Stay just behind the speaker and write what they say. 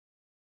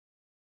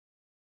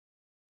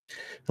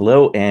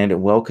Hello,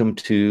 and welcome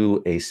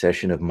to a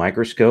session of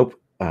Microscope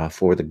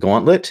for the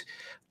Gauntlet.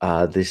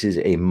 This is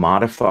a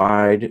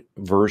modified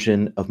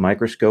version of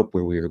Microscope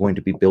where we are going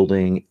to be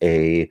building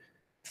a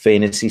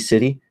fantasy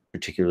city,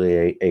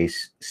 particularly a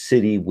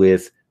city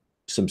with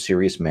some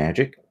serious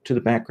magic to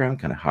the background,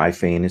 kind of high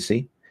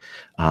fantasy.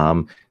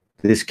 Um,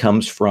 this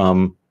comes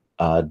from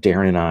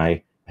Darren and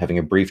I having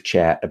a brief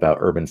chat about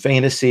urban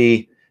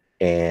fantasy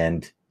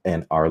and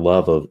our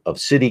love of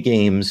city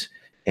games,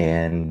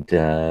 and we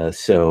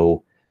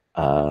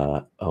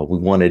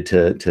wanted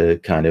to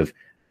kind of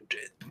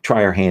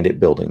try our hand at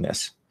building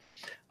this.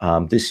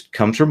 This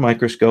comes from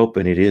Microscope,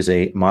 and it is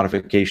a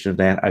modification of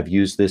that. I've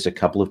used this a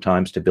couple of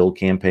times to build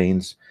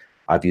campaigns.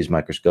 I've used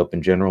Microscope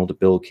in general to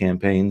build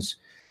campaigns.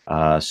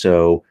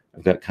 So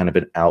I've got kind of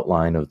an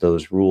outline of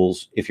those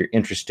rules. If you're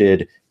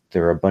interested,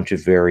 there are a bunch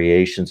of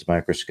variations of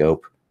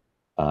Microscope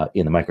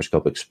in the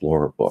Microscope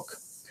Explorer book.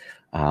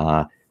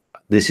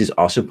 This is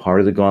also part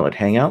of the Gauntlet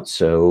Hangout,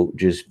 so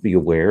just be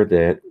aware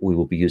that we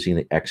will be using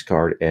the X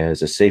card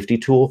as a safety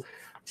tool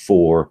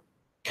for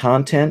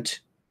content,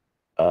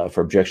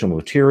 for objectionable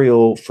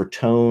material, for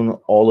tone,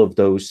 all of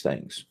those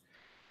things.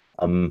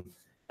 There's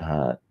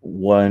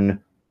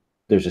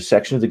a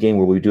section of the game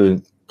where we're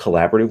doing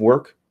collaborative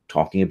work,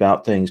 talking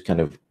about things,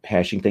 kind of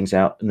hashing things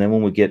out, and then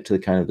when we get to the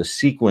kind of the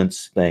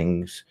sequence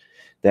things,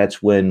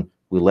 that's when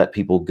we let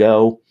people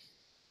go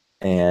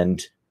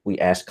and we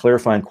ask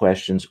clarifying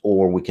questions,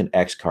 or we can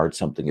X card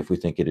something if we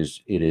think it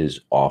is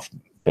off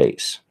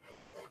base.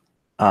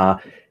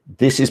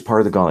 This is part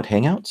of the Gauntlet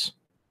Hangouts,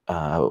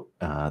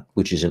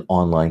 which is an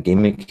online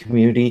gaming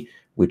community,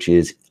 which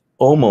is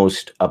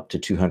almost up to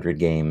 200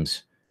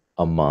 games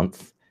a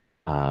month,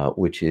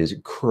 which is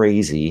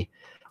crazy.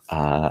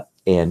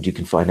 And you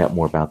can find out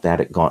more about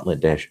that at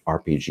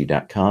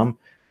gauntlet-rpg.com.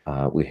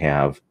 We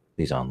have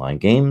these online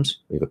games.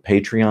 We have a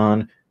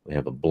Patreon. We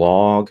have a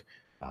blog.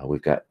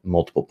 We've got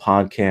multiple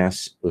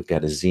podcasts. We've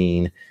got a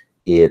zine.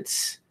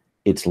 It's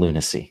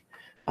lunacy.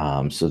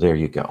 So there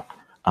you go.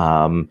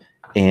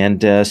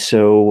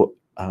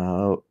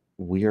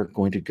 We are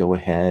going to go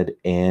ahead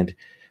and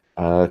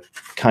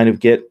kind of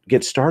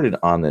get started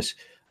on this.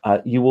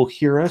 You will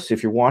hear us,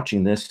 if you're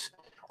watching this,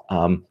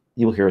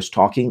 you will hear us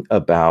talking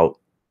about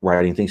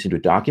writing things into a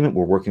document.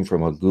 We're working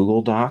from a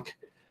Google Doc.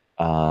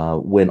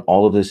 When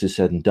all of this is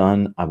said and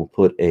done, I will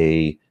put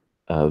a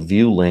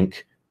view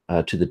link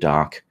to the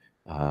doc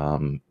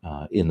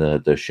in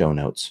the show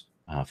notes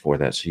for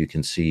that, so you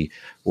can see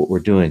what we're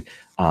doing.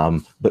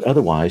 But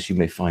otherwise, you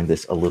may find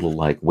this a little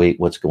like, wait,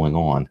 what's going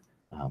on?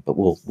 But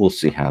we'll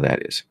see how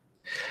that is.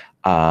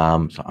 So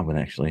I'm going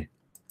to actually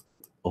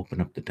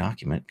open up the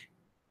document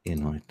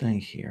in my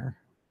thing here.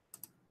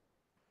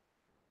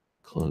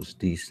 Close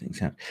these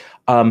things out.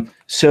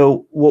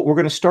 So what we're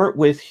going to start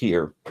with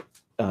here,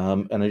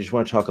 and I just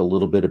want to talk a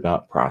little bit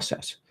about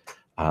process.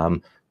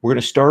 We're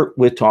going to start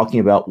with talking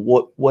about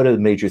what are the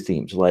major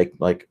themes, like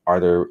are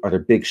there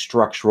big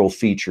structural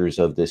features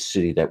of this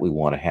city that we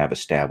want to have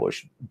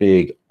established,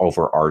 big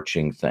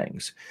overarching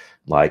things,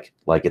 like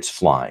it's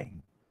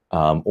flying,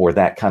 or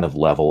that kind of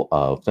level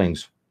of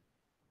things,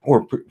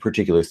 or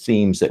particular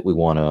themes that we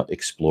want to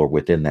explore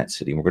within that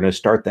city. And we're going to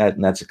start that,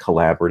 and that's a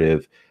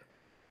collaborative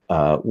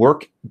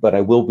work, but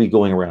I will be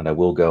going around. I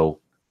will go,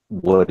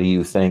 what do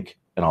you think?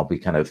 And I'll be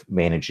kind of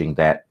managing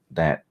that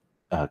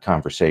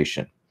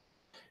conversation.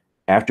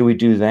 After we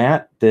do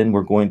that, then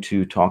we're going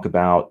to talk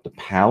about the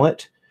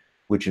palette,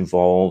 which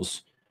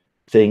involves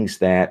things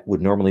that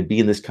would normally be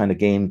in this kind of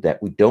game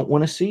that we don't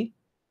want to see,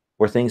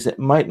 or things that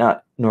might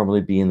not normally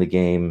be in the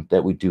game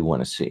that we do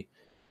want to see.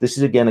 This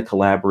is, again, a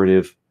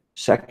collaborative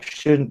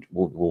section.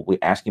 We'll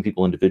be asking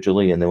people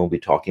individually, and then we'll be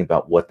talking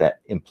about what that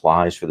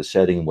implies for the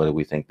setting and whether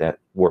we think that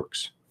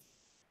works.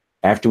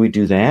 After we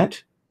do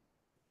that,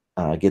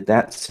 get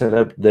that set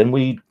up, then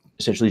we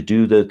essentially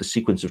do the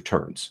sequence of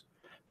turns.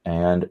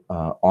 And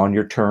on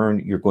your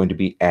turn, you're going to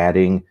be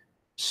adding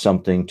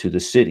something to the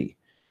city.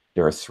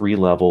 There are 3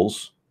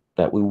 levels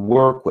that we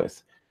work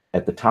with.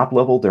 At the top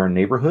level, there are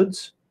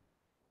neighborhoods,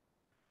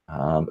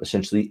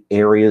 essentially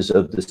areas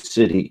of the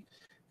city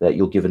that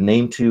you'll give a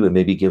name to and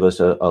maybe give us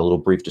a little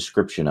brief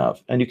description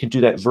of. And you can do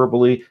that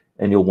verbally,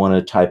 and you'll want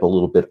to type a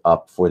little bit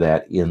up for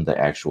that in the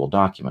actual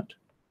document.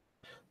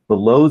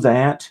 Below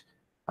that,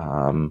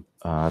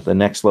 the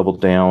next level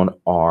down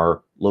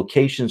are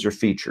locations or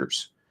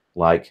features,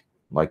 like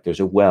there's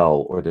a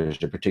well, or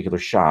there's a particular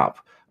shop,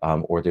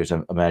 or there's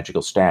a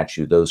magical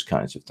statue, those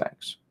kinds of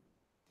things.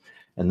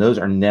 And those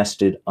are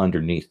nested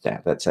underneath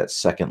that. That's that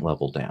second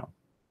level down.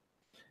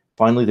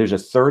 Finally, there's a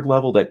third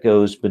level that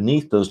goes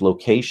beneath those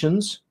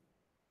locations,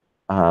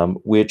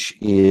 which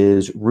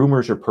is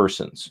rumors or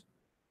persons.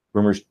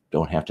 Rumors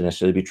don't have to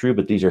necessarily be true,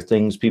 but these are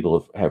things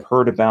people have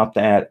heard about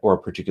that, or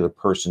a particular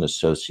person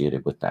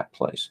associated with that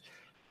place.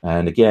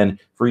 And again,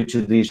 for each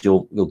of these,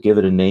 you'll give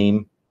it a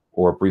name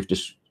or a brief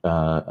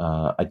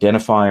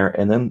identifier,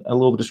 and then a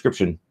little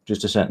description,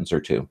 just a sentence or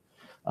two.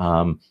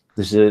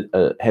 This is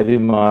a heavy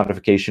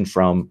modification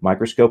from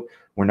Microscope.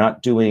 We're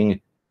not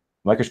doing,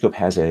 Microscope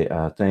has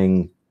a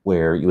thing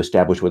where you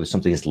establish whether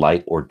something is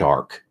light or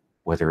dark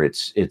whether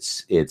it's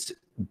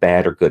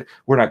bad or good.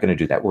 We're not going to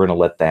do that. We're going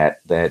to let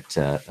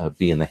that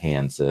be in the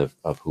hands of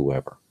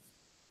whoever.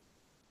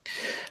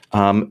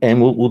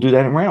 And we'll do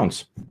that in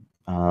rounds.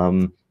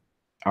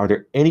 Are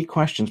there any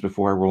questions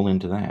before I roll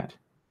into that?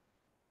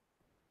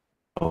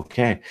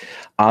 Okay.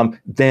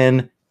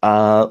 Then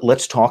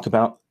let's talk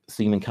about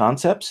theme and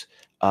concepts.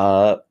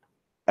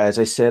 As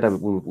I said,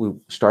 we're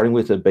starting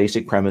with a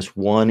basic premise.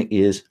 One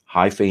is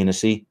high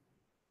fantasy,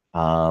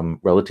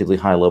 relatively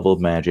high level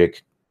of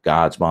magic,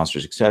 gods,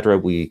 monsters, etc.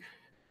 We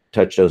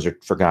touch those are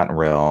Forgotten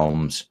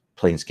Realms,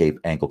 Planescape,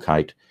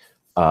 Anglekite.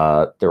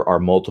 There are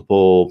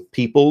multiple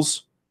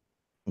peoples,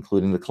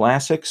 including the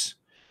classics.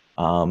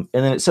 And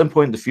then at some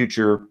point in the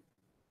future,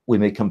 we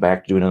may come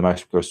back to do another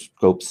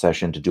Microscope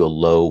session to do a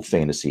low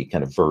fantasy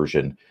kind of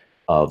version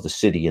of the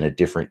city in a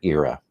different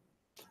era.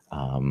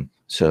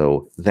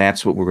 So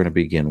that's what we're going to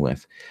begin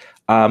with.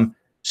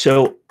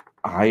 So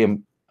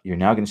you're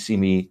now going to see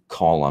me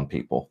call on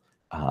people.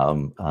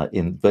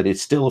 But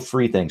it's still a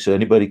free thing, so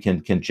anybody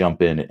can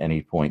jump in at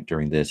any point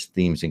during this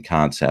themes and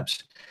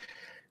concepts.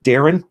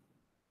 Darren,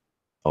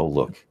 oh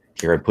look,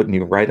 Darren putting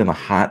you right in the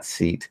hot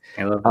seat.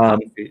 I love the hot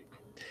seat.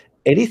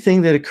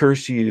 Anything that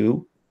occurs to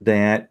you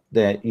that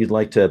you'd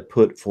like to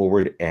put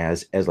forward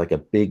as like a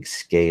big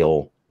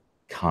scale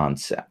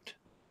concept?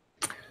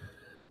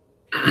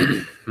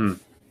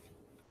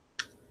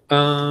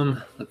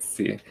 Let's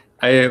see.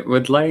 I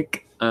would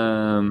like I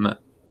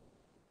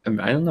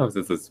don't know if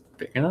this is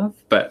big enough,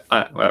 but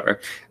whatever.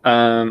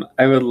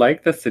 I would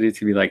like the city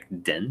to be like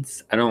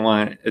dense. I don't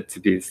want it to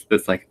be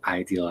this like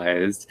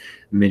idealized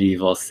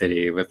medieval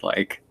city with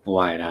like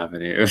wide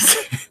avenues.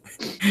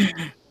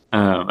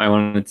 I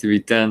want it to be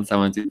dense. I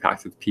want it to be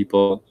packed with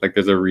people. Like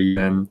there's a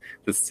reason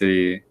the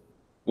city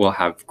will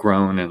have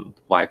grown and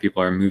why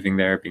people are moving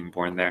there, being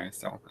born there.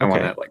 So I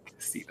want to like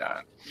see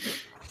that.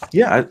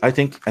 Yeah, I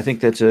think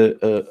that's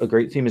a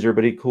great theme. Is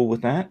everybody cool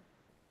with that?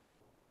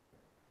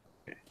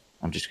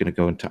 I'm just going to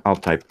go into, I'll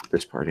type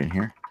this part in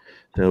here.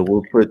 So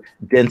we'll put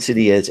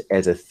density as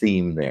a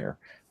theme there.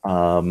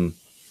 And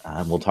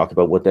we'll talk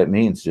about what that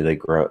means. Do they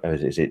grow?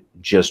 Is it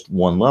just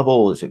one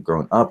level? Is it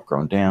grown up,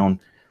 grown down?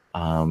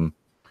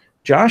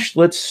 Josh,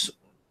 do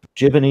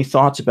you have any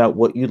thoughts about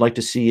what you'd like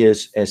to see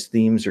as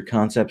themes or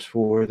concepts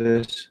for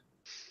this?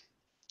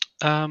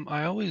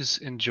 I always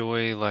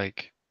enjoy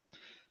like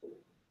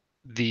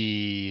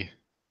the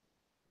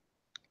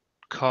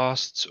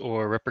costs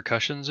or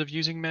repercussions of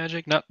using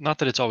magic. Not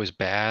that it's always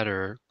bad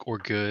or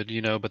good,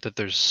 you know, but that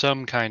there's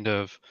some kind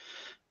of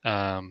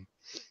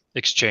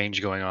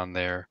exchange going on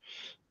there.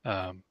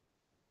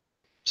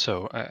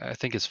 So I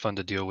think it's fun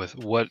to deal with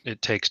what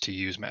it takes to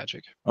use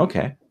magic.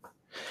 Okay.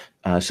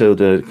 So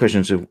the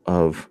questions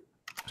of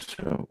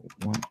so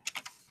what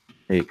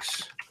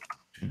takes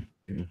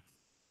to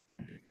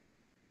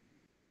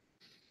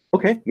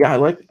okay, yeah, I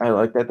like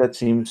that. That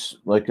seems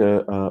like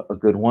a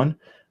good one.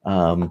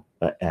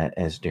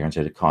 As Darren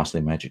said, a costly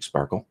magic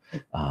sparkle,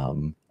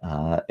 and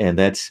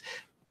that's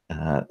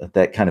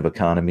that kind of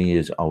economy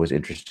is always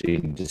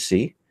interesting to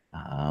see.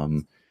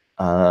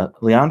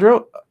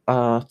 Leandro,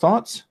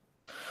 thoughts?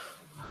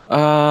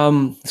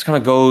 This kind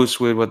of goes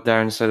with what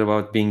Darren said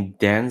about being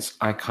dense.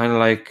 I kind of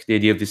like the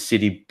idea of the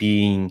city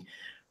being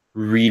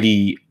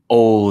really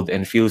old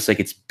and feels like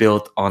it's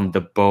built on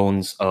the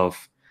bones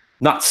of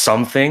not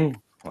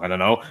something, I don't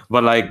know,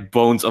 but like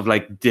bones of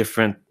like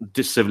different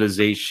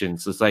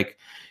civilizations. It's like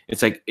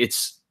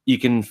you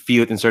can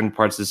feel it in certain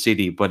parts of the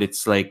city, but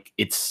it's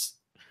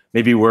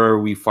maybe where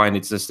we find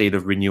it's a state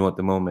of renewal at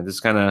the moment. This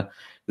kind of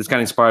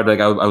inspired. Like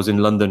I was in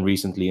London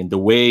recently, and the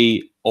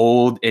way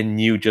old and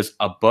new just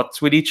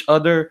abuts with each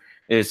other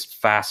is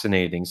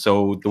fascinating.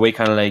 So the way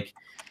kind of like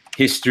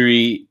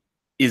history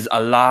is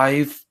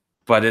alive,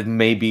 but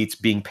maybe it's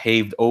being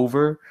paved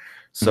over.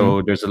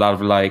 So there's a lot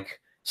of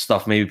like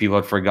stuff maybe people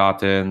had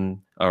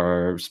forgotten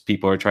or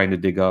people are trying to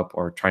dig up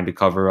or trying to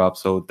cover up.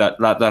 So that's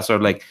sort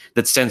of like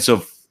that sense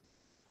of,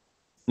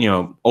 you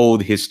know,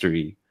 old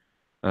history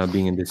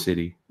being in the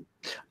city.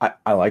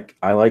 I like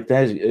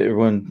that. Is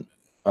everyone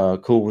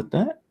cool with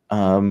that?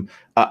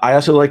 I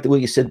also like the way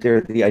you said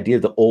there, the idea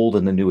of the old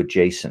and the new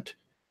adjacent,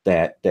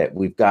 that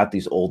we've got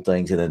these old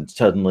things and then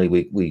suddenly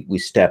we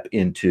step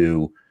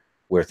into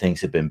where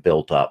things have been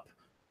built up.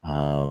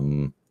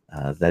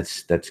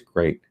 That's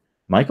great.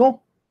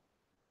 Michael?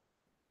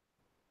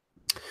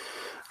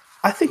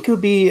 I think it would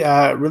be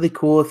really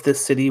cool if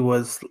this city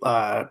was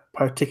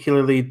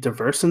particularly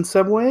diverse in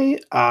some way.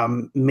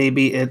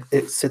 Maybe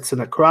it sits in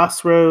a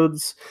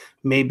crossroads.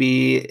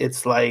 Maybe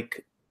it's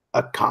like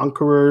a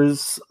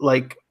conqueror's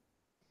like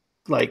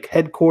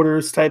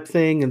headquarters type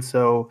thing, and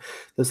so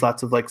there's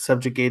lots of like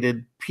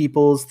subjugated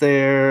peoples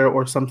there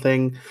or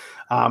something.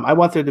 I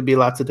want there to be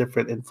lots of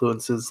different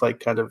influences, like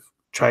kind of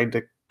trying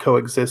to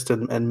coexist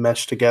and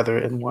mesh together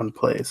in one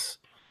place.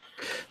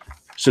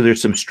 So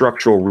there's some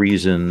structural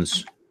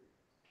reasons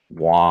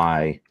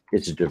why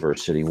it's a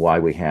diversity, why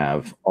we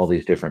have all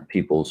these different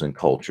peoples and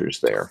cultures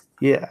there.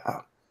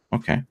 Yeah.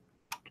 Okay.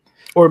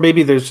 Or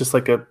maybe there's just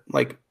like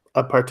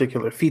a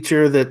particular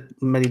feature that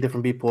many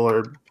different people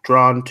are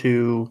drawn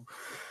to.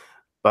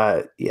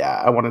 But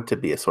yeah, I want it to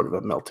be a sort of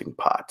a melting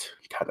pot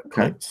kind of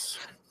Okay. place.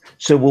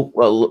 So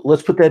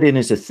let's put that in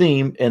as a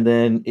theme, and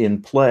then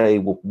in play,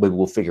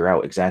 we'll figure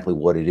out exactly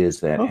what it is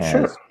that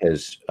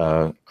has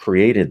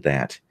created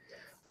that.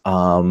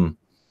 Let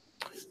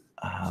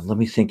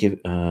me think.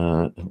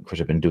 Of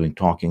course, I've been doing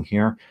talking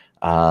here.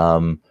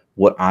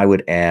 What I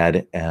would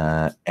add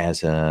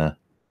as a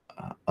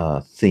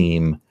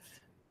theme.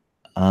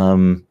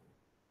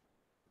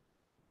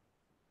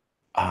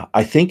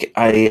 I think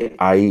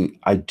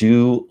I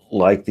do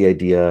like the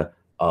idea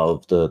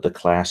of the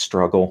class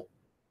struggle,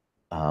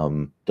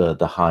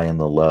 the high and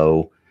the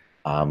low.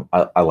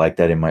 I like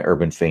that in my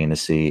urban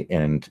fantasy,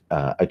 and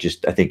I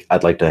think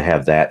I'd like to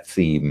have that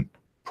theme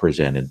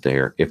presented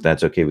there, if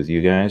that's okay with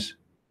you guys.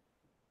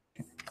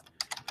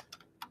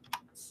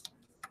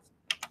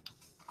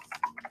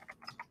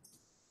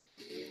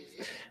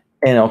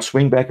 And I'll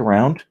swing back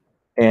around,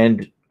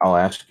 and I'll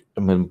ask.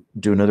 I'm going to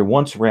do another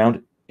once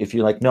round. If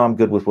you're like, no, I'm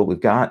good with what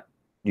we've got,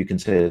 you can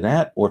say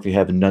that. Or if you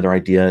have another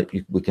idea,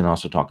 we can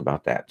also talk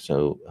about that.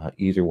 So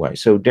either way.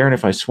 So Darren,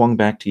 if I swung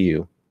back to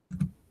you.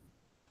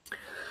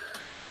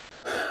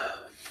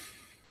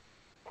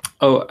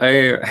 Oh,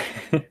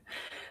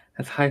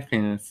 that's high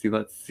fantasy.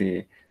 Let's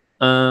see.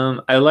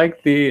 I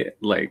like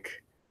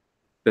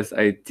this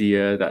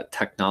idea that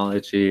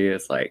technology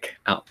is like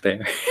out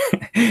there.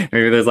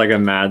 Maybe there's like a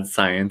mad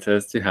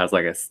scientist who has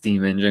like a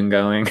steam engine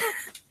going,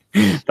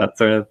 that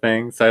sort of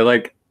thing. So I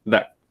like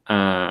that.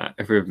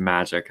 If we have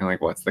magic and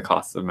like what's the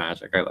cost of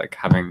magic, I like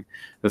having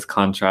this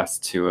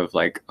contrast too of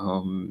like,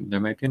 there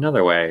might be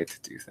another way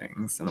to do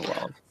things in the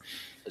world.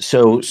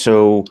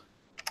 So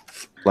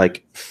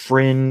like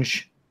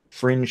fringe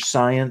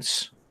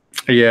science.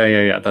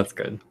 Yeah, that's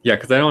good. Yeah,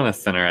 because I don't want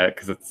to center it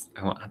because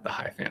I want the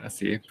high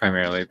fantasy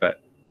primarily,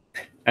 but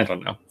I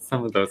don't know,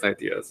 some of those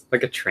ideas,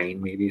 like a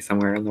train maybe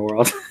somewhere in the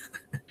world.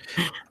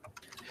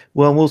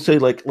 Well, we'll say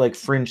like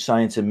fringe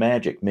science and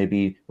magic.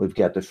 Maybe we've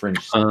got the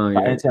fringe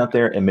science out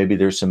there, and maybe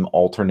there's some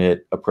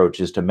alternate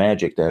approaches to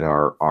magic that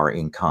are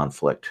in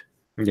conflict.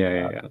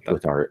 Yeah.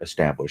 With our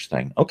established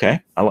thing.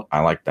 Okay, I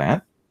like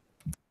that.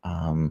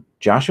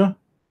 Joshua.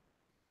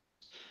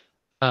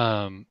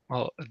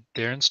 Well,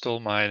 Darren stole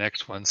my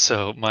next one,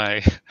 so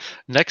my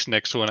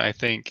next one, I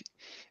think,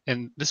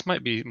 and this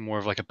might be more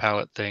of like a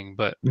palette thing,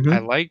 but I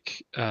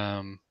like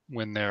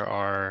when there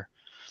are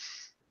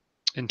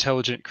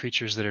intelligent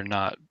creatures that are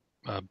not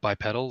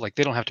bipedal. Like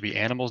they don't have to be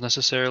animals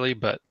necessarily,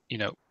 but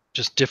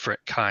just different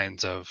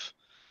kinds of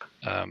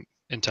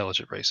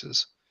intelligent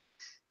races.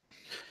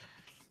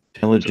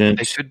 Intelligent.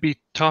 So they could be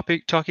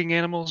talking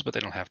animals, but they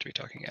don't have to be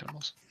talking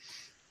animals.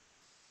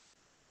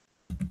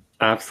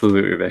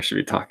 Absolutely, they should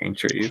be talking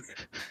trees.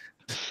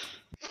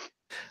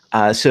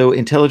 So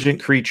intelligent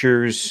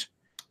creatures,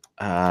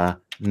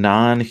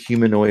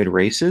 non-humanoid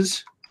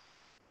races.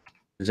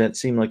 Does that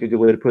seem like a good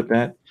way to put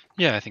that?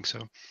 Yeah, I think so.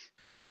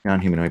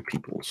 Non-humanoid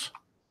peoples.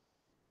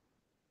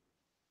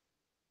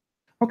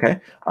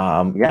 Okay.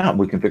 Yeah,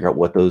 we can figure out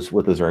what those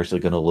are actually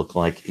going to look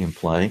like in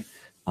play.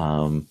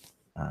 That's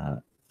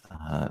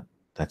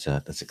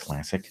a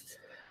classic.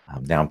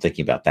 Now I'm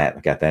thinking about that.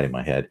 I got that in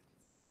my head.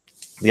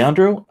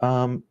 Leandro,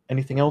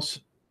 anything else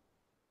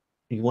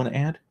you want to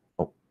add?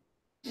 Oh,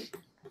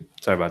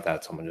 sorry about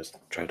that. Someone just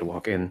tried to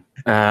walk in.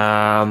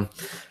 No,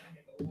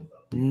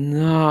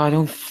 I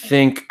don't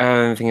think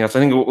anything else. I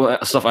think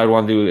stuff I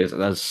want to do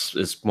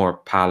is more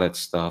palette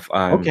stuff.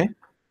 okay.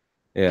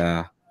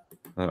 Yeah,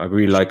 I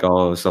really like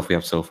all the stuff we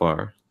have so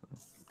far.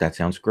 That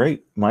sounds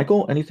great.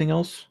 Michael, anything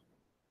else?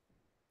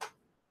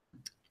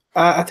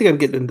 I think I'm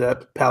getting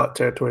into palette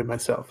territory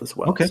myself as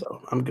well. Okay.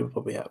 So I'm good with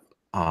what we have.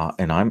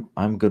 And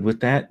I'm good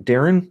with that.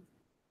 Darren, do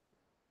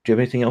you have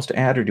anything else to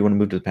add, or do you want to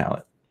move to the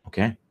palette?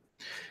 Okay.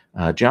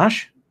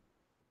 Josh?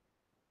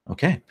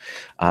 Okay.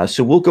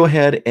 So we'll go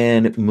ahead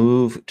and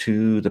move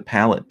to the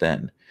palette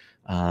then.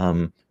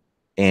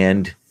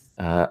 And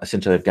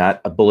essentially, I've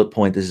got a bullet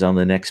point. This is on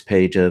the next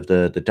page of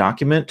the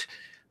document.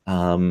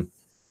 And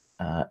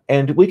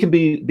we can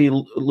be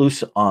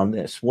loose on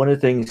this. One of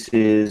the things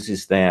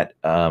is that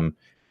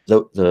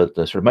the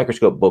sort of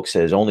Microscope book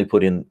says only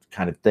put in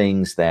kind of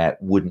things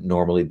that wouldn't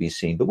normally be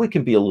seen, but we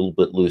can be a little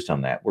bit loose on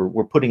that.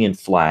 We're putting in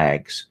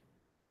flags,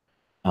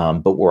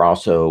 but we're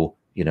also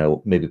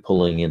maybe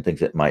pulling in things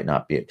that might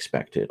not be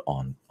expected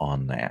on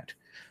that.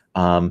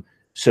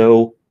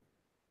 So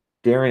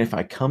Darren, if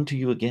I come to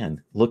you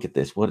again, look at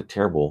this. What a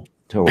terrible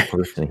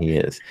person he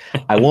is.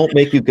 I won't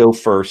make you go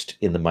first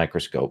in the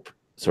Microscope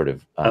sort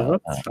of.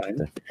 That's fine.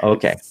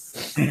 Okay.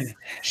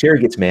 Sherry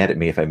gets mad at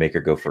me if I make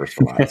her go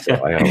first a lot, so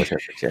I always have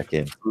to check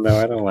in. No,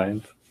 I don't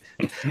mind.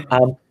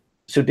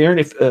 So Darren,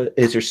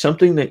 is there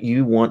something that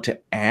you want to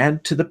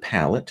add to the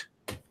palette,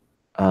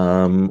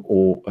 or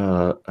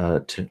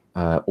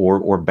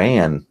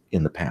ban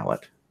in the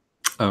palette?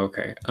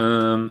 Okay.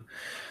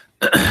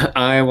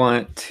 I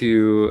want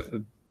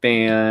to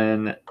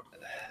ban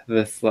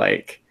this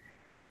like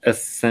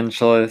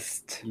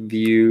essentialist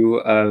view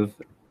of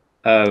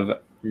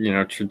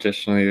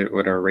traditionally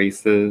what are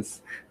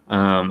races.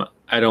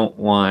 I don't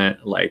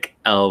want like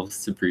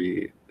elves to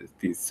be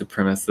these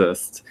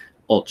supremacist,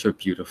 ultra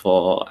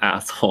beautiful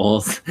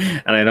assholes,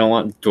 and I don't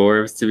want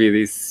dwarves to be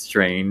these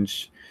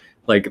strange,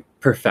 like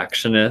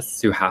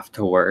perfectionists who have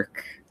to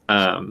work.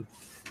 I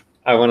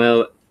want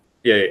to.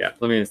 Yeah.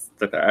 Let me.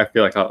 I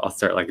feel like I'll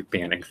start like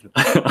banning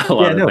a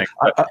lot of things.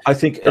 I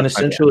think an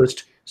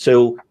essentialist.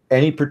 So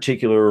any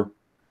particular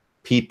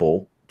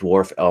people,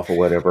 dwarf, elf, or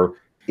whatever,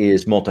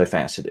 is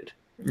multifaceted.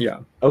 Yeah.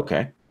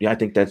 Okay. Yeah, I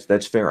think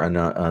that's fair, and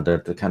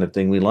the kind of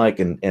thing we like,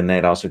 and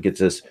that also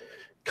gets us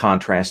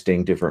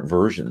contrasting different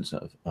versions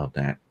of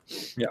that.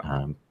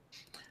 Yeah.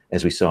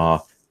 As we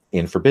saw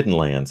in Forbidden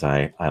Lands,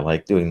 I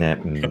like doing that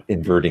and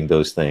inverting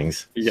those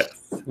things. Yes.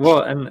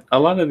 Well, and a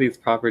lot of these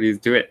properties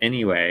do it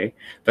anyway,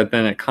 but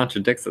then it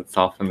contradicts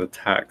itself in the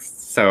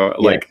text. So,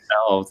 like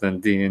elves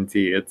and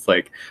D&D, it's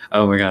like,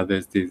 oh my God,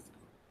 there's these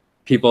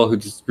people who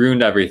just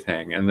ruined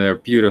everything, and they're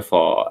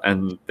beautiful,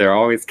 and they're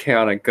always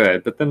chaotic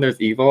good. But then there's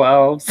evil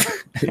elves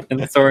in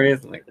the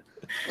stories. I'm like,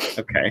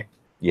 okay.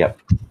 Yep.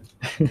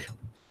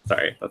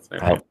 Sorry, that's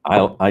my.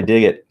 I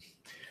dig it.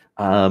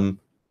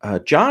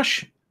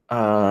 Josh,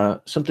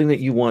 something that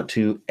you want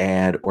to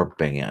add or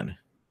ban?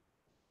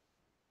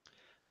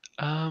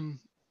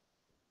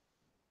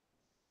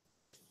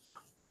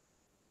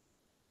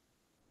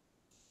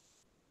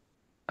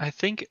 I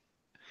think.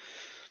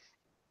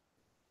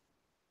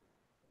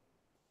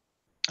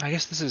 I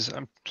guess this is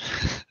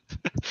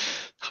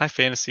high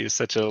fantasy is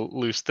such a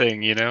loose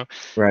thing, you know.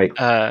 Right.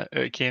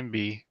 It can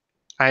be.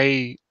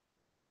 I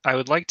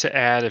would like to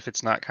add, if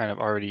it's not kind of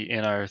already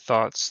in our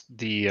thoughts,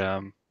 the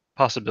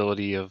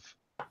possibility of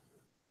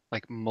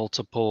like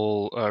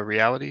multiple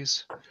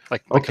realities,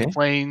 like the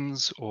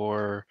planes,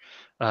 or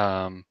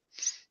other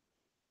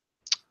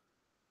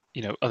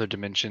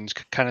dimensions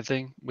kind of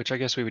thing, which I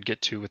guess we would get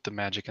to with the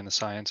magic and the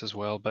science as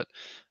well, but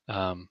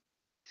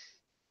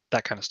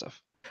that kind of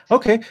stuff.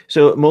 Okay,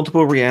 so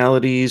multiple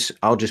realities.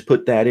 I'll just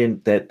put that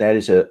in. That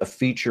is a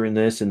feature in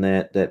this, and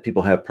that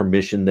people have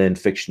permission then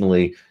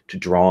fictionally to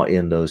draw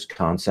in those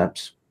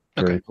concepts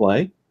during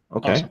play.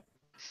 Okay, awesome.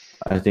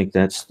 I think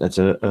that's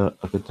a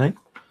good thing.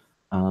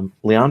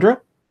 Leandra,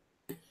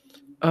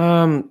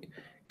 can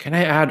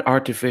I add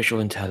artificial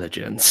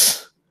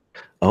intelligence?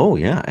 Oh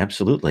yeah,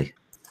 absolutely.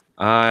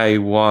 I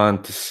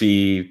want to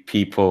see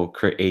people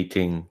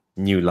creating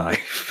new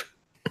life.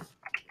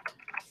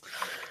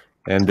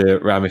 And the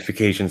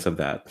ramifications of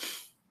that.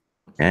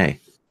 Okay.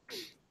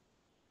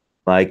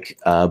 Like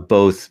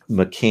both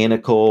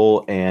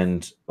mechanical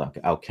and like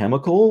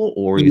alchemical,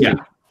 or you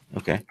think?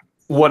 Okay.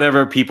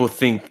 Whatever people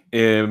think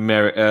they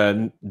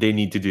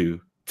need to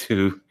do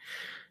to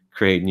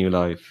create new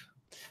life.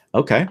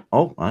 Okay.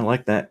 Oh, I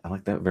like that. I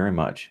like that very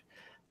much.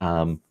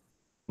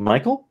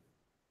 Michael?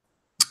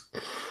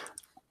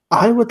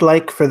 I would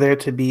like for there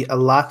to be a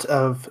lot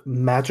of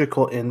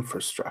magical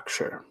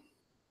infrastructure.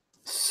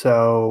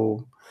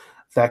 So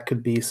that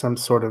could be some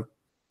sort of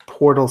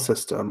portal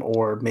system,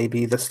 or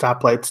maybe the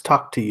stoplights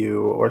talk to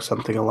you, or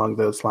something along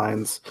those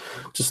lines.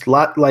 Just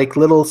like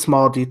little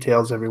small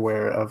details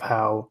everywhere of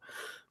how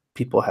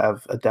people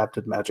have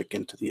adapted magic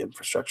into the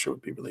infrastructure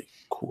would be really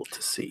cool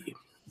to see.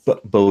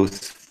 But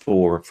both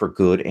for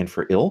good and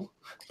for ill?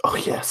 Oh,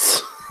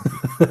 yes.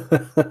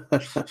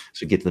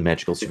 So get to the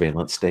magical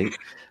surveillance state.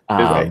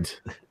 Right.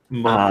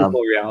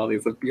 Multiple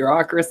realities of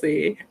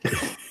bureaucracy.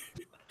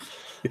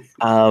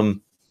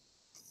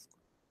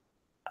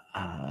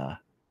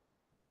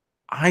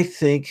 I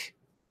think,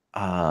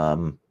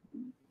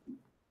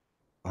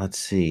 let's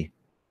see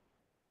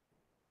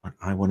what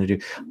I want to do.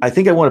 I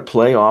think I want to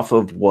play off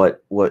of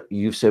what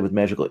you've said with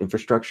magical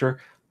infrastructure.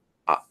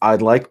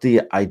 I'd like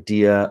the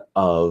idea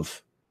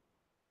of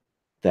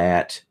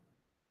that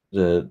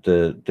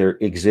there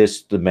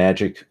exists the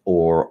magic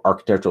or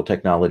architectural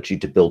technology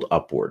to build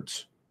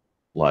upwards.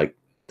 Like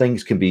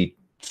things can be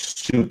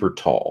super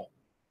tall.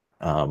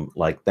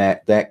 Like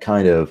that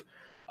kind of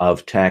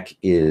tech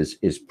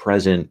is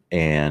present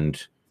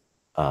and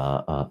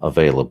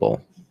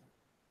available.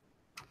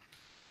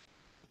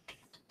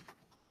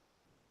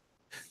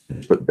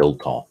 But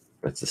build tall.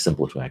 That's the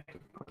simplest way I can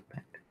put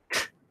that.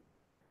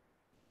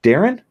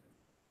 Darren,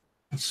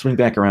 let's swing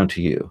back around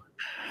to you.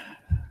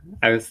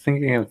 I was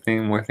thinking of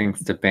more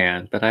things to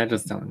ban, but I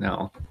just don't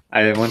know.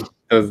 I want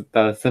the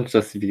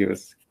essentialist view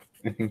is,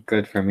 I think,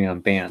 good for me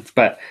on bans,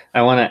 but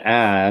I want to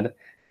add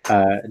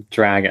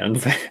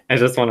dragons. I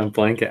just want to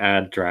blanket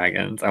add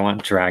dragons. I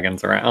want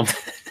dragons around.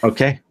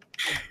 Okay.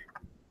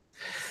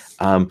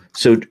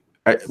 So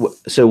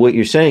what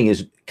you're saying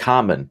is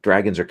common.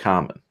 Dragons are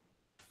common.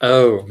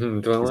 Oh,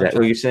 is that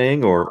what you're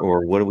saying,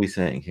 or what are we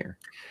saying here?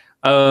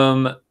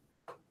 That's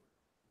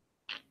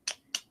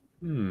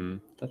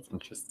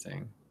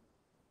interesting.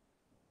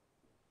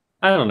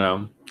 I don't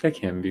know. They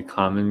can be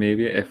common,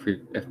 maybe, if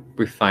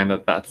we find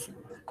that that's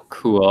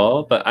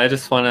cool. But I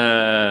just want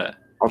to.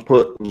 I'll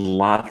put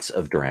lots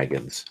of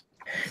dragons.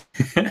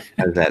 How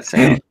does that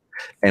sound?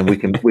 And we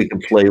can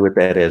play with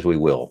that as we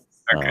will.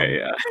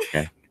 Okay.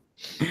 Okay.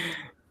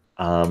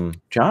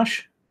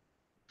 Josh?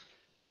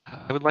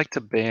 I would like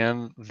to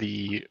ban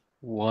the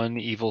one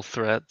evil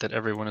threat that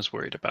everyone is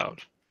worried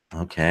about.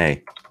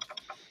 Okay.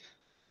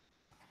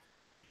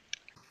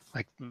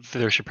 Like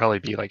there should probably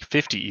be like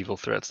 50 evil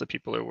threats that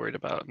people are worried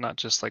about, not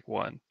just like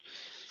one.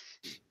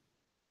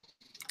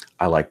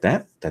 I like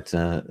that. That's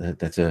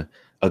a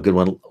good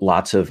one.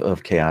 Lots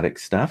of chaotic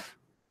stuff.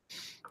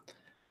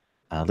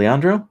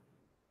 Leandro?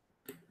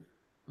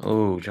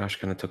 Oh, Josh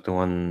kind of took the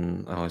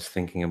one I was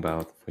thinking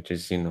about, which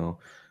is,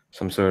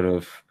 some sort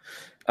of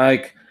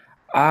like,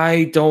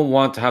 I don't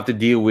want to have to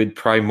deal with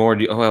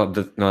primordial. Well,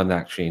 no,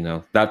 actually,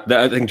 no. That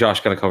I think Josh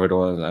kind of covered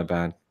all that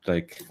bad.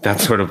 Like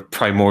that sort of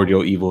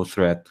primordial evil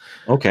threat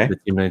Okay. that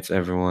unites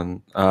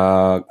everyone.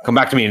 Come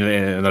back to me in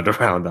another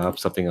round. I have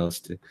something else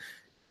to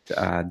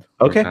add.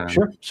 Okay,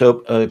 sure.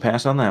 So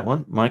pass on that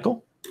one,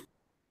 Michael.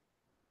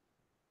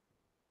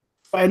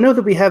 I know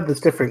that we have this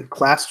different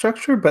class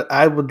structure, but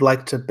I would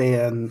like to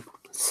ban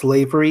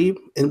slavery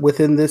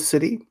within this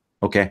city.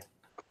 Okay.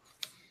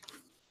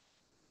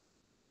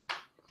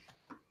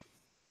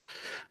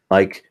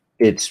 Like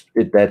that's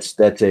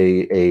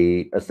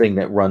a thing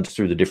that runs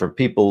through the different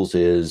peoples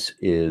is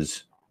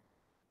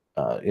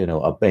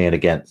a ban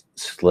against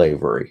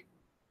slavery.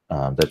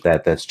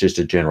 That's just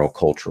a general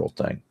cultural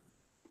thing.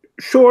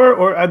 Sure,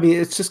 or I mean,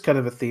 it's just kind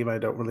of a theme I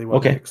don't really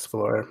want to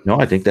explore. No,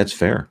 I think that's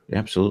fair.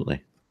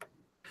 Absolutely.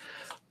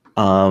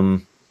 I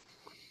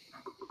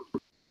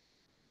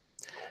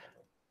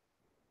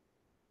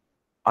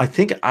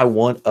think I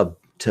want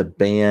to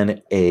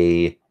ban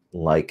a,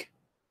 like,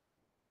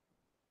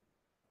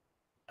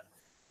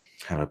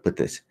 how do I put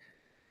this?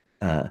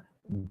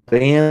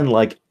 Ban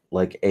like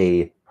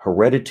a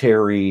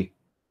hereditary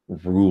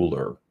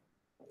ruler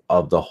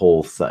of the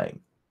whole thing.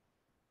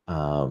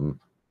 That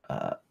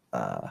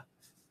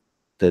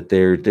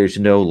there's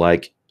no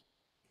like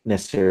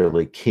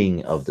necessarily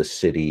king of the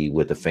city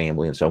with a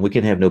family and so on. We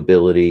can have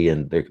nobility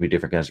and there can be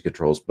different kinds of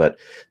controls, but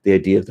the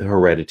idea of the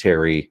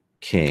hereditary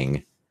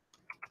king,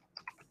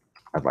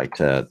 I'd like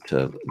to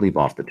leave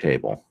off the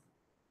table.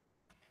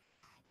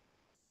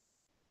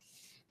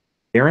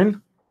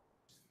 Aaron,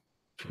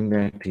 coming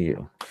back to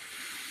you.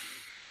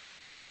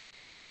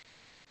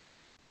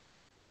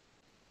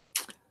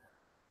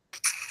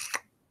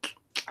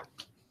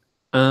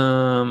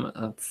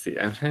 Let's see.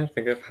 I'm trying to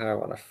think of how I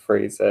want to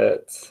phrase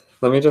it.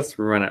 Let me just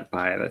run it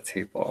by the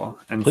table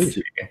and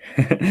see.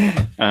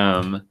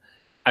 I'm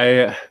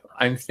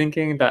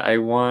thinking that I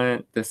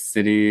want the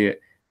city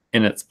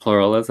in its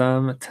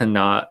pluralism to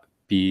not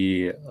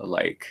be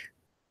like,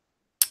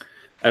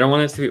 I don't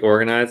want it to be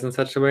organized in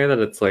such a way that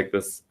it's like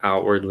this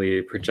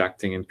outwardly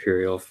projecting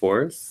imperial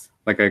force.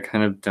 Like I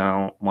kind of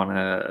don't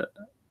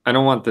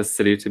want this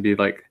city to be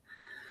like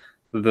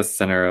the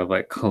center of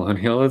like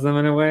colonialism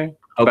in a way.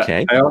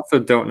 Okay. But I also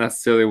don't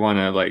necessarily want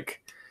to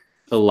like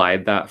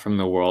elide that from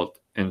the world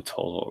in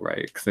total,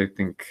 right? Because I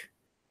think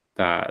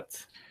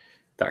that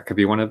could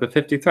be one of the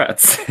 50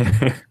 threats.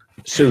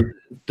 So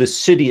the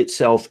city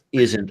itself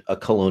isn't a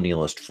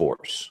colonialist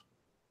force.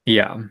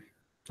 Yeah.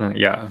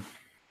 Yeah.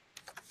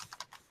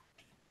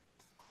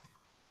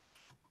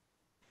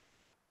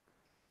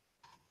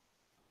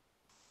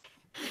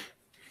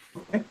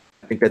 Okay.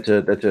 I think that's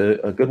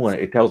a good one.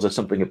 It tells us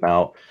something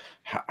about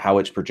how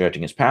it's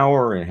projecting its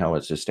power and how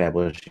it's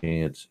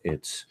establishing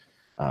its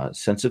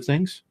sense of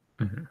things.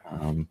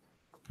 Mm-hmm.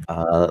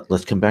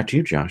 Let's come back to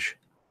you, Josh.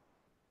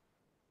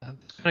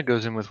 This kind of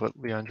goes in with what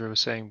Leandro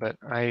was saying, but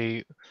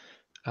I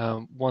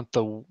want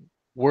the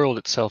world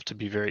itself to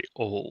be very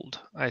old.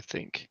 I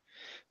think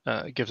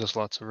it gives us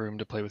lots of room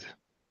to play with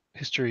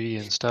history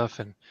and stuff,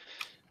 and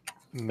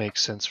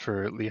makes sense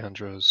for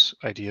Leandro's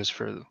ideas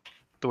for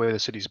the way the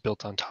city's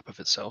built on top of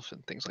itself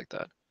and things like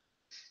that.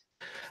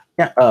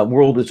 Yeah,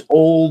 world is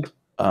old,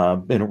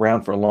 been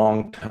around for a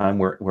long time.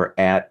 We're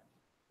at,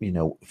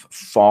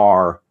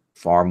 far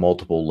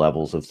multiple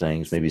levels of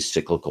things, maybe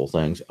cyclical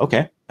things.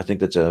 Okay, I think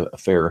that's a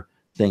fair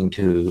thing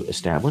to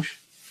establish.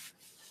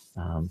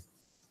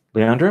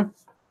 Leandro?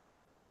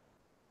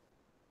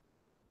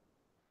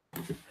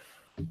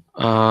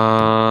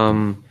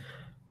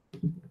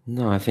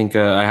 No, I think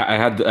I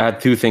had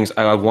two things.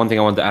 I had one thing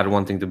I wanted to add,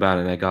 one thing to ban,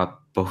 and I got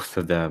both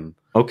of them.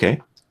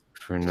 Okay.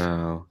 For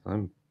now,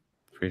 I'm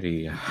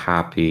pretty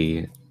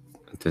happy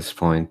at this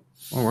point.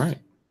 All right.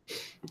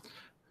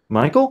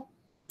 Michael?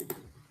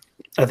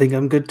 I think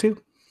I'm good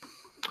too.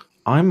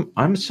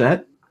 I'm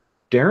set.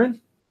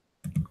 Darren?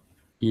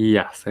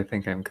 Yes, I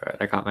think I'm good.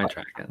 I got my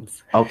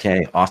dragons.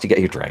 Okay, off to get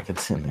your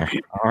dragons in there.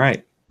 All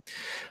right.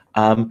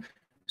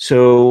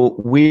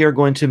 So we are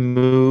going to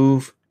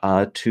move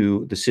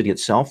to the city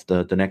itself,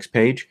 the next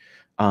page.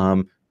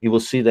 You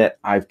will see that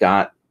I've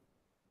got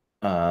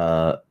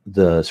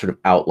the sort of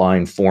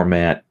outline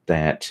format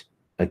that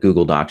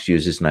Google Docs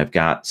uses, and I've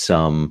got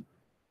some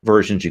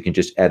versions you can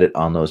just edit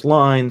on those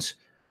lines.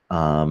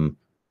 When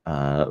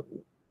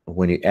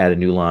you add a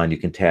new line, you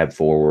can tab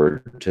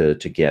forward to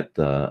get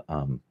the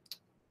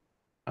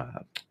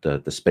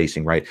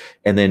spacing right.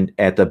 And then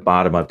at the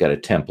bottom, I've got a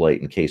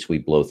template in case we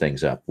blow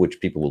things up, which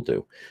people will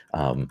do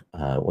when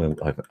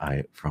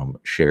I from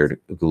shared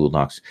Google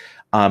Docs.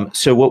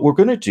 So what we're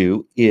going to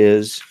do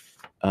is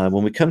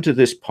when we come to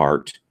this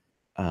part,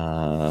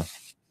 we're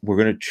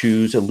going to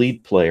choose a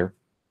lead player.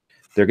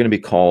 They're going to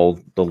be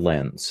called the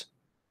lens.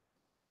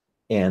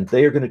 And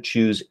they are going to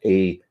choose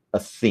a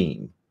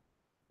theme,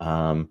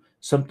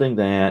 something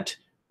that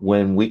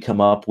when we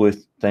come up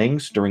with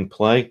things during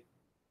play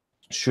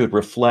should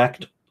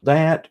reflect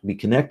that, be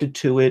connected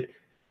to it,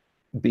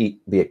 be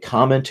a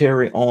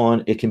commentary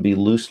on. It can be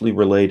loosely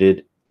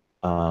related.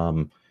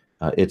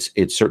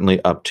 It's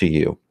certainly up to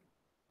you.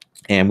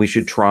 And we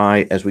should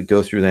try as we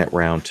go through that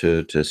round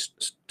to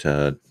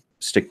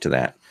stick to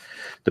that.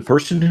 The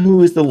person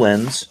who is the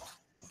lens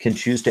can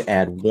choose to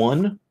add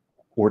 1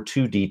 or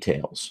 2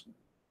 details.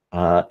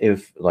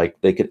 If like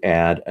they could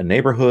add a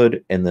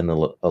neighborhood and then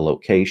a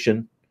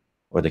location,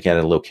 or they could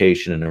add a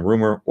location and a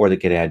rumor, or they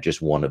could add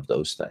just one of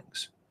those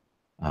things.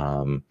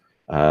 And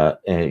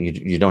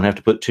you don't have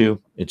to put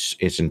 2.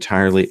 It's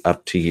entirely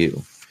up to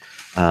you.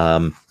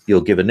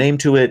 You'll give a name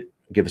to it,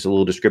 give us a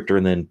little descriptor,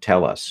 and then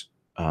tell us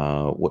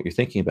what you're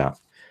thinking about.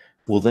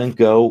 We'll then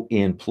go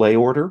in play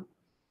order.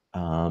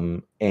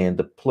 And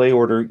the play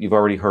order you've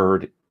already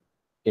heard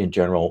in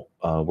general.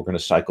 We're going to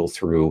cycle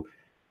through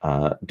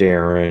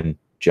Darren,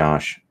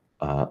 Josh,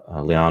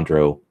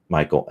 Leandro,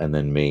 Michael, and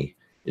then me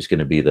is going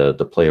to be the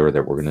player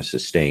that we're going to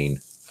sustain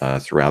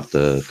throughout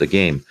the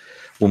game.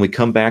 When we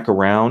come back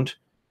around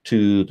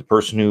to the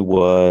person who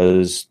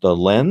was the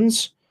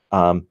lens,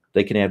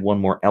 they can add 1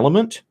 more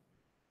element.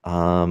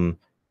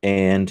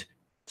 And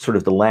sort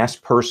of the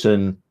last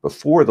person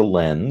before the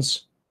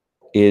lens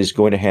is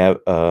going to have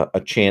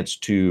a chance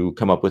to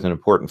come up with an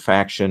important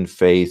faction,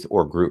 faith,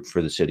 or group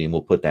for the city, and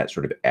we'll put that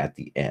sort of at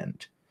the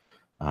end.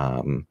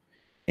 And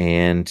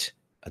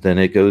then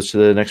it goes to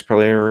the next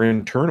player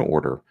in turn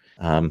order.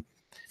 Now,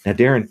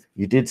 Darren,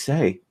 you did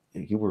say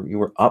you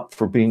were up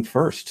for being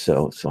first,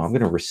 so I'm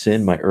going to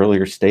rescind my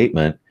earlier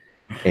statement,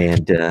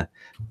 and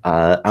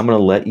I'm going to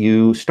let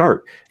you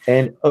start.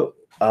 And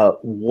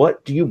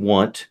what do you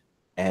want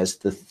as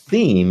the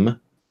theme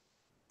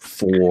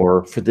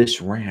for this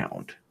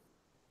round?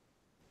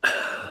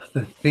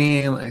 The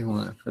theme I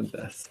want for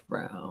this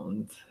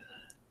round,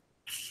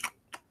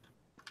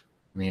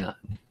 man.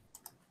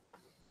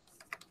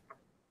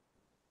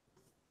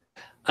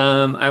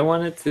 I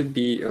want it to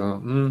be. I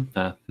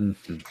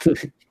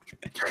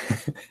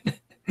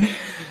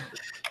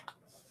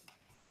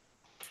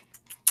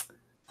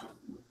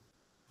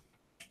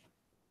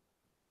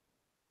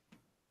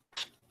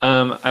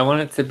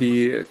want it to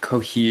be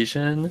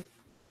cohesion.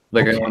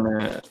 Like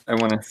okay. I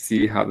wanna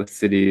see how the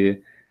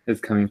city is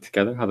coming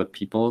together, how the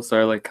peoples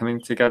are like coming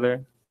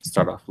together.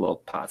 Start off a little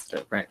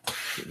positive, right?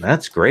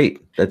 That's great.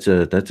 That's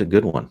a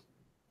good one.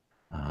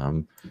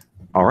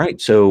 All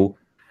right, so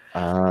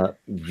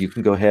you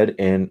can go ahead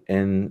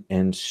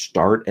and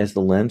start as the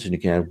lens, and you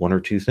can add 1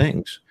 or 2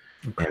 things.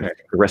 Okay. And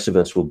the rest of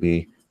us will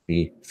be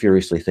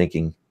furiously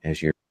thinking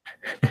as you're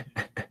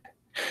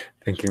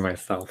thinking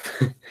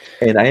myself.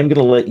 And I am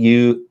going to let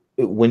you,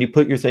 when you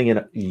put your thing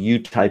in, you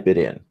type it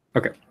in.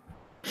 Okay.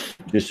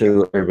 Just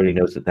so everybody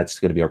knows that that's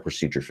going to be our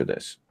procedure for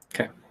this.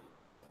 Okay.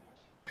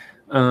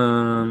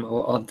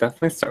 Well, I'll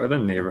definitely start with a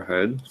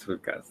neighborhood, so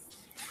we've got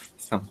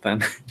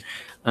something.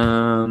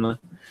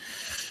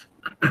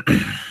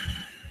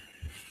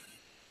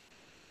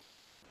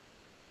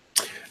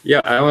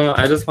 Yeah,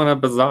 I just want a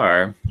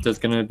bazaar. There's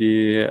gonna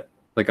be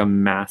like a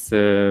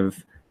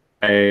massive,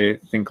 I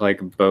think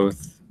like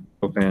both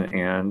open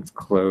and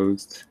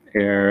closed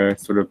air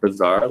sort of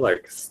bazaar,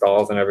 like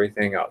stalls and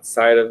everything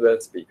outside of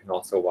this, but you can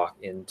also walk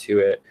into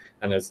it,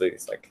 and there's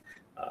these like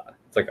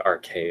it's like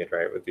arcade,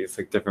 right, with these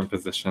like different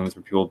positions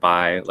where people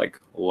buy like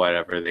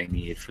whatever they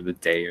need for the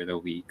day or the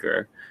week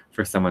or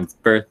for someone's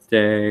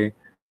birthday.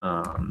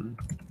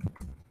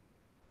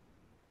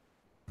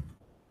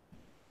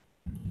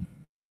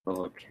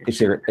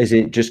 Is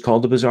it just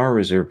called the bazaar, or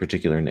is there a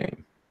particular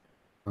name?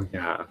 Oh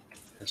yeah,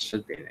 it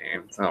should be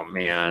named. Oh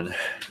man.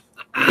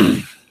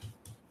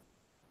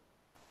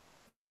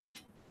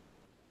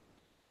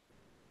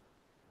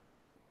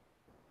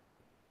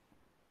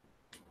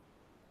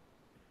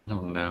 I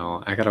don't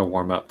know. I gotta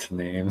warm up to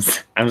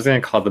names. I'm just gonna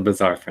call it the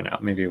bazaar for now.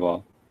 Maybe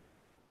we'll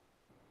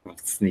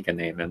sneak a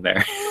name in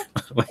there.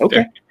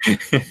 Okay.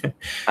 The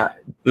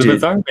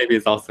bazaar maybe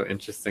is also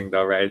interesting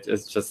though, right?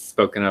 It's just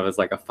spoken of as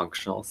like a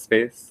functional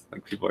space.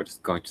 Like people are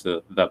just going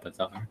to the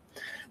bazaar.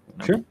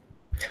 Sure.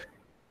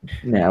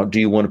 Now, do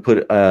you want to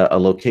put a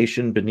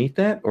location beneath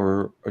that,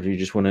 or do you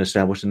just want to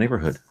establish the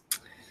neighborhood?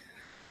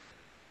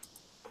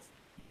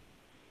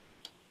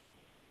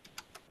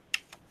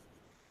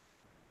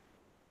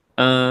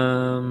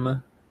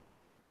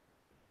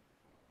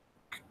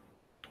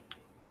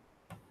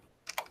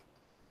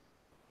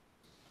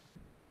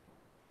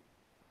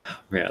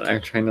 Man,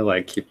 I'm trying to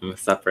like keep them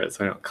separate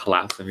so I don't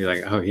collapse and be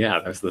like, oh yeah,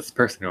 there's this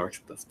person who works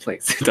at this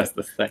place who does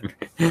this thing.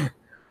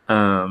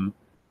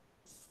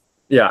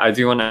 Yeah, I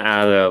do want to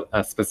add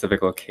a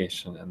specific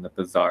location in the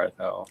bazaar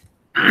though.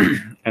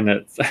 And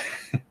it's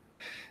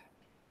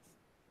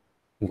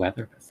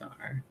weather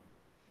bazaar.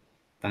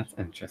 That's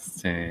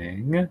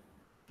interesting.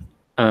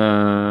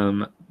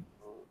 A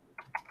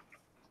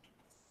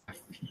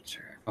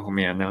feature. Oh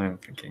man, now I'm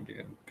thinking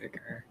even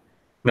bigger.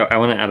 No, I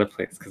want to add a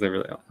place because I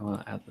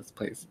want to add this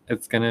place.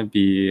 It's gonna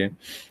be.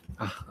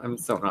 I'm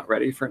so not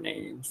ready for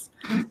names.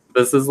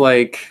 This is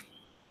like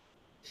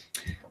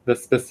the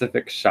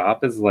specific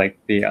shop is like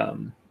the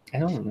I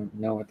don't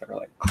know what they're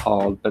like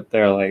called, but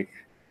they're like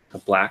a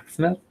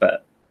blacksmith,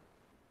 but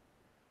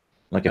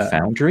like a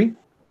foundry.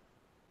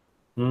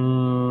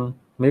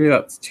 Maybe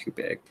that's too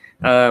big.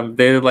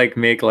 They like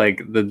make like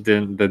the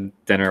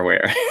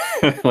dinnerware,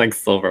 like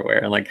silverware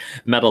and like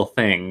metal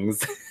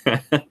things,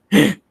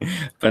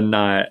 but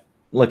not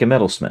like a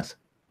metalsmith.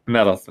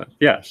 Metalsmith.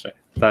 Yeah, sure.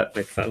 That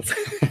makes sense.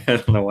 I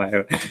don't know why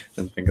I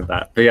didn't think of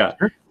that, but yeah.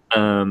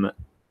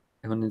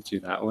 I want to do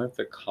that. What's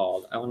it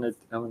called? I want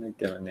to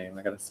give a name.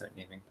 I gotta start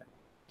naming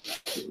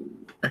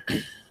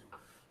things.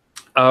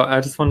 Oh,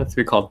 I just want it to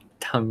be called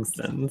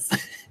Tungsten's.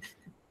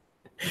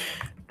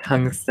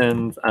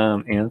 Tungsten's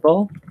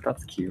anvil.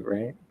 That's cute,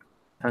 right?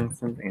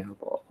 Tungsten's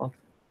anvil.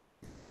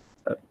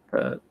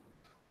 A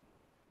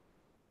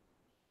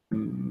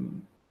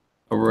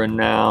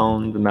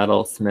renowned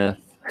metalsmith.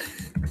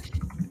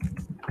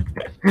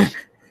 That's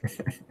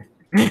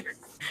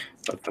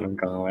what I'm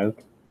going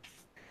with.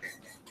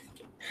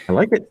 I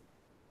like it.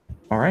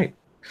 All right.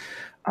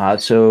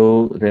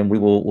 So then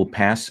we'll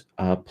pass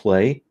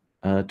play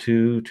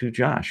to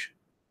Josh.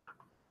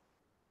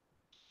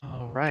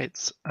 All right.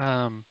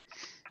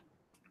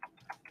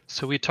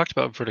 So we talked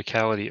about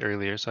verticality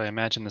earlier, so I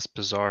imagine this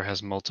bazaar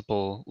has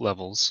multiple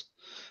levels,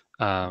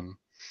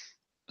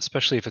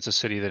 especially if it's a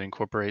city that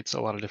incorporates a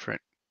lot of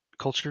different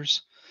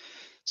cultures.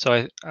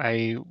 So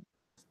I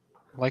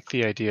like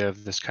the idea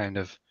of this kind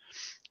of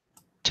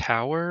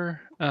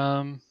tower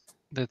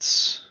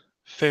that's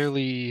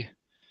fairly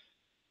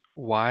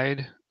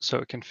wide, so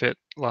it can fit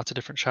lots of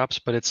different shops,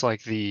 but it's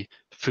like the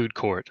food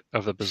court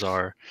of the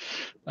bazaar.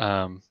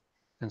 And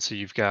so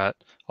you've got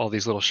all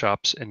these little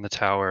shops in the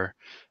tower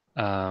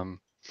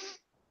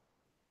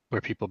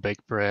where people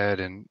bake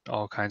bread and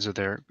all kinds of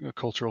their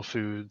cultural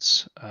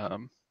foods.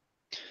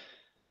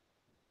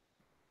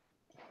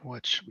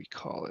 What should we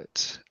call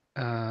it?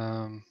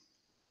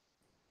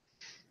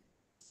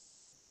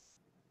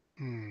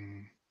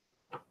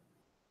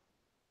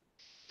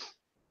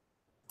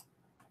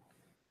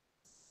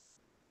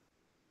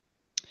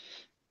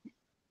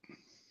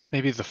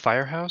 Maybe the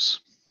firehouse?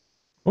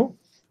 Oh.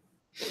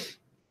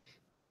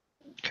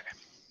 Okay.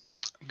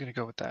 I'm going to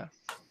go with that.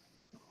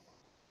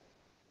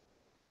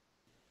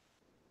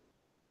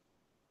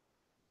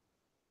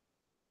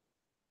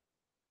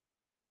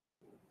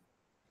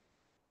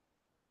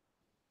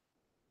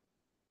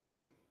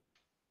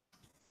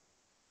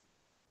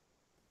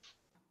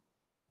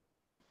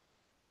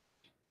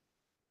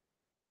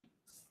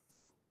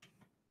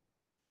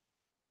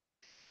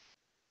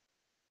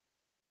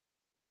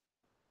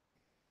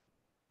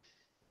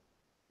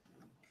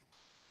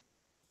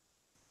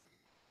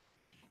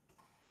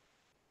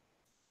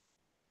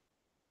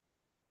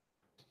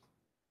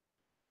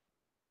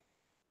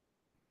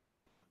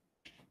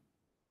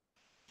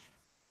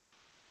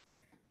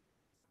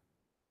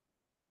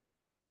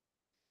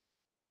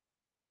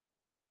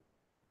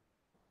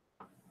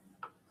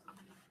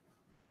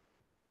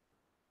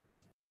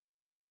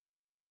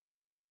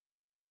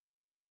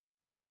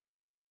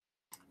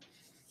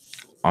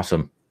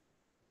 Awesome.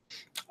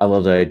 I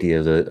love the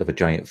idea of a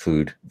giant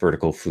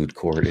vertical food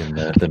court in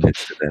the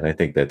midst of that. I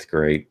think that's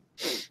great.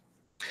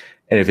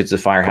 And if it's a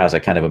firehouse, I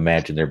kind of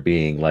imagine there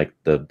being like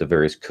the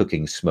various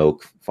cooking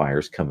smoke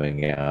fires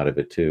coming out of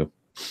it too.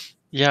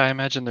 Yeah, I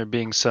imagine there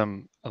being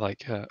some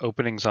like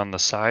openings on the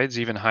sides,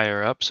 even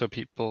higher up, so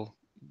people,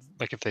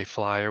 like if they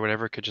fly or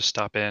whatever, could just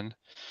stop in.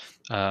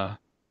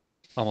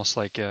 Almost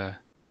like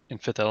in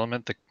Fifth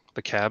Element,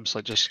 the cabs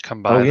like just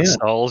come by the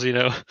stalls, you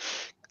know,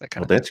 that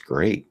kind of thing. That's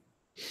great.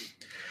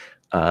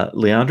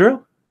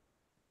 Leandro?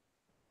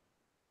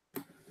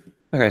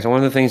 Okay, so one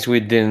of the things we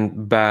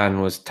didn't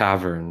ban was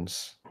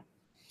taverns.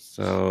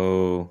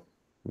 So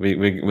I mean,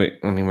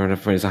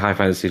 it's a high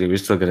fantasy city. We're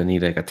still gonna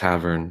need like a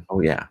tavern.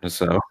 Oh yeah.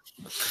 So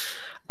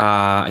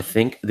I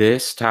think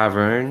this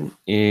tavern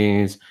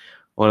is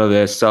one of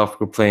the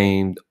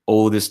self-proclaimed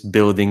oldest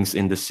buildings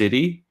in the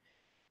city.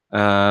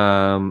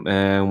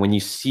 And when you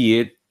see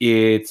it,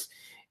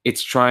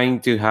 it's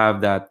trying to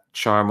have that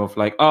charm of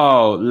like,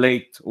 oh,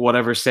 late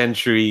whatever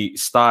century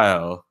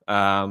style.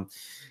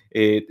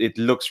 It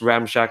looks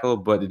ramshackle,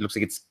 but it looks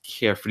like it's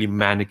carefully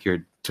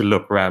manicured to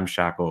look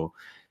ramshackle.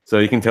 So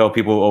you can tell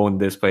people who own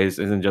this place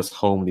isn't just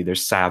homely; they're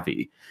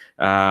savvy.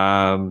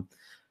 I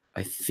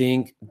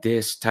think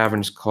this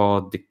tavern is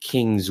called the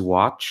King's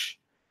Watch,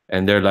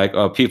 and they're like,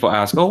 people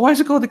ask, oh, why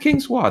is it called the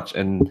King's Watch?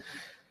 And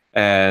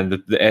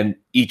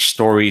each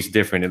story is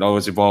different. It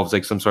always involves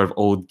like some sort of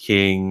old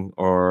king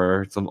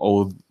or some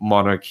old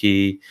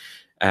monarchy.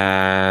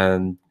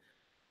 And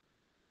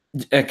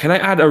can I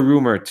add a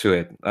rumor to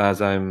it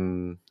as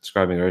I'm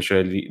describing, or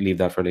should I leave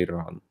that for later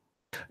on?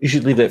 You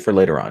should leave that for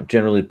later on.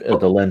 Generally,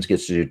 the lens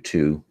gets to do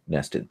 2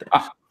 nested things.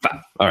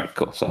 All right,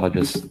 cool. So I'll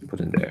just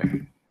put in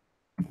there.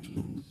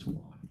 King's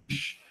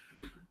Watch.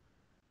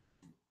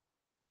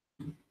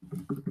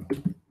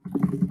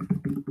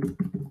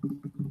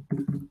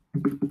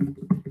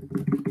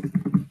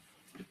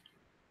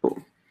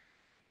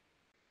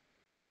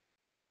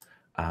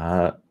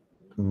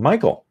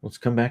 Michael, let's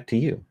come back to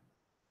you.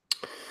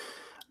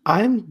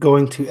 I'm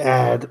going to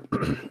add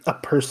a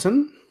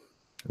person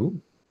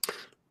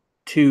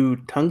to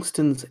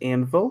Tungsten's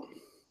Anvil.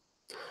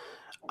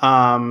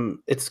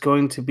 It's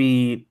going to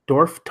be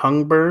Dwarf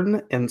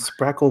Tongueburn and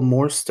Sprackle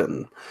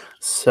Morstan.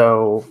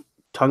 So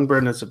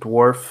Tongueburn is a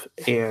dwarf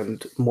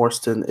and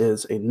Morstan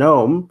is a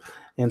gnome,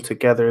 and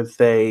together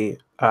they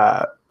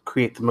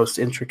create the most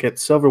intricate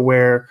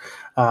silverware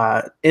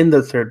in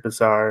the Third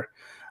Bazaar,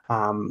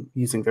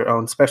 using their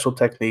own special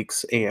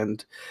techniques.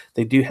 And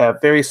they do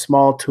have very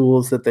small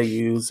tools that they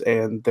use,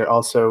 and they're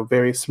also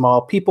very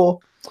small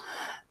people.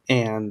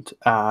 And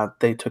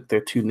they took their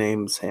two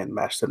names and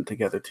mashed them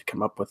together to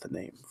come up with a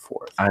name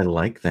for it. I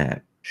like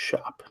that.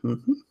 Shop.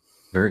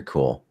 Very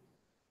cool.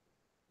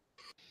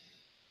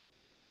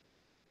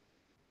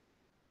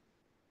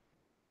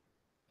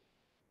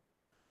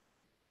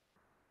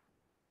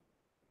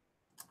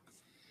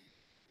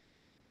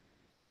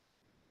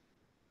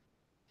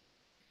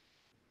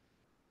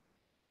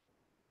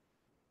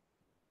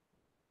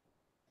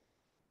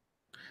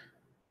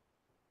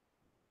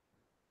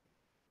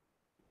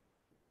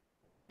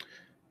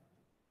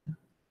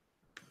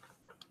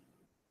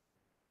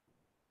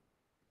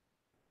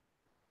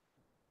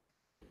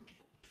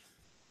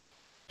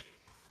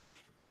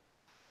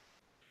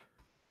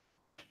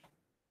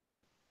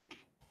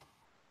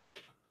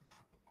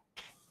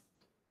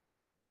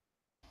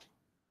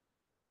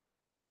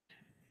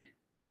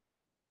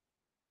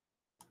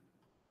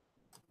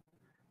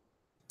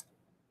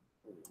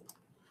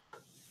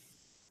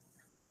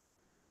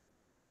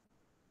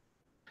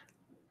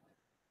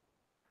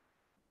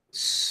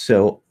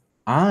 So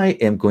I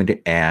am going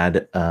to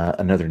add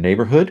another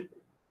neighborhood.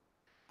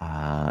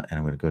 And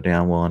I'm going to go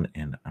down one,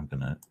 and I'm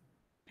going to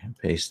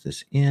paste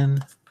this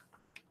in.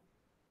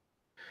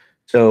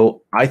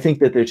 So I think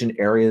that there's an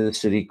area of the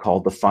city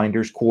called the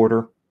Finders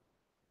Quarter.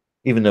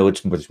 Even though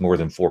it's more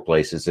than 4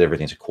 places,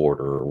 everything's a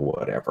quarter or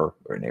whatever,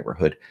 or a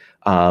neighborhood.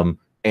 And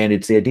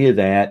it's the idea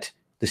that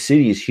the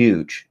city is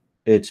huge.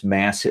 It's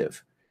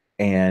massive.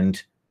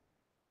 And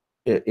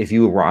if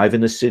you arrive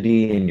in the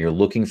city and you're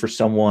looking for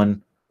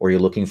someone or you're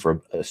looking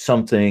for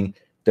something,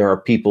 there are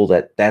people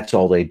that's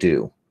all they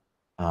do.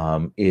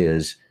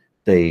 Is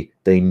they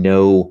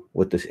know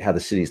how the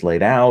city's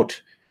laid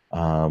out.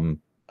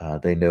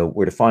 They know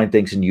where to find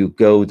things, and you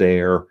go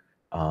there,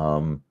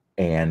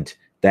 and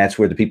that's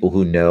where the people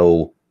who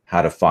know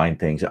how to find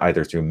things,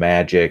 either through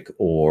magic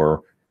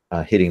or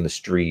hitting the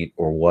street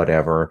or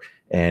whatever,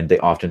 and they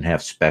often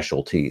have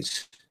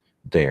specialties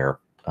there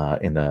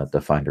in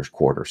the Finders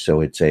Quarter.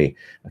 So it's a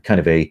kind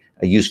of a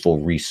useful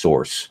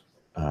resource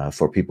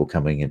for people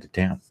coming into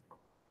town.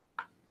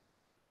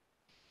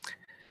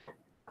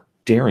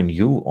 Darren,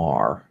 you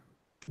are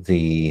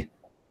the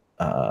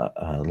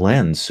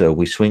lens, so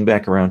we swing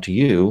back around to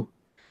you,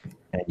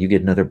 and you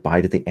get another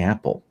bite of the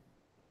apple.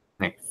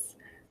 Nice.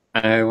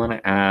 I want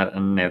to add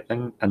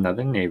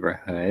another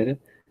neighborhood.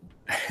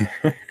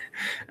 And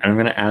I'm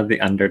going to add the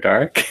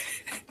Underdark.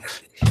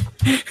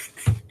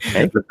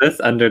 Okay. But this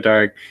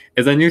Underdark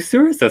is a new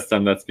sewer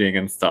system that's being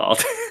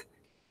installed.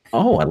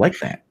 Oh, I like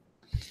that.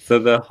 So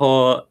the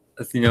whole,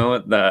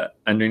 the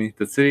underneath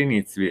the city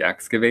needs to be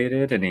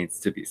excavated, it needs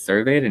to be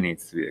surveyed, it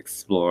needs to be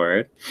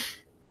explored.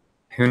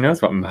 Who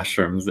knows what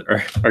mushrooms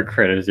or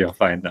critters you'll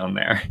find down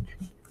there.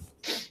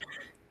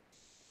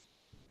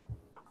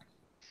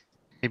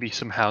 Maybe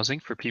some housing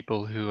for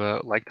people who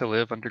like to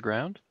live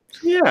underground.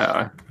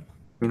 Yeah.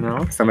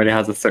 Somebody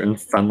has a certain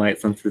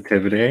sunlight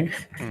sensitivity.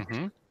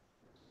 Mm-hmm.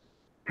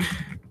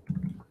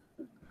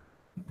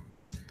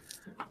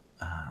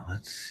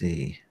 Let's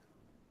see.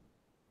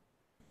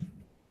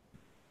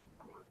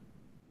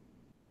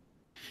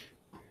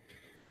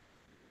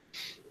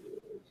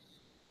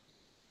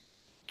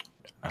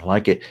 I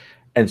like it.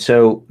 And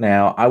so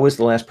now I was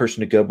the last person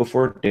to go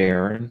before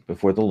Darren,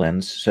 before the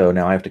lens. So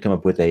now I have to come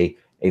up with a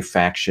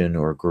faction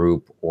or a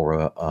group or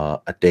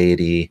a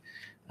deity.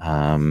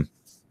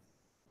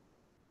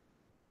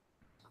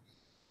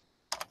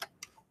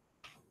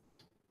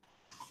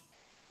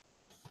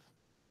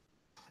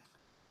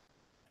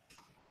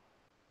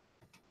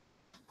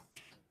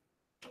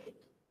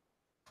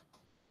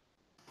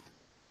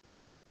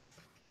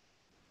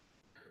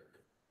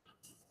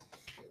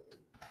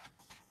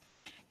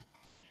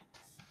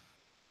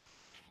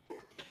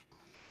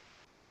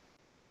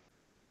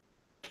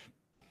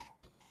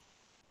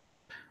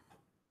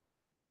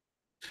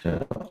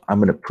 So I'm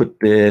going to put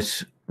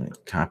this,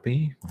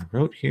 copy what I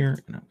wrote here,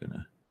 and I'm going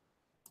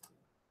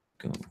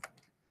to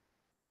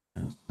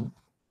go.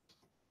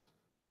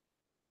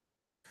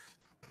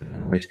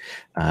 Anyways,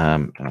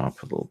 and I'll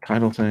put a little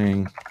title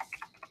thing.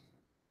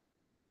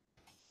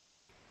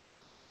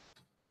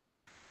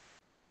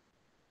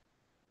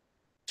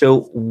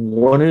 So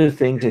one of the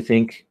things I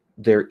think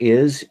there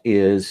is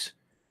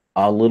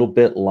a little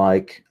bit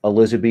like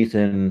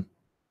Elizabethan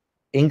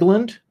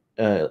England,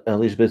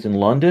 Elizabethan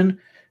London,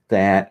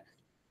 that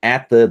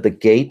at the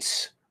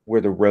gates where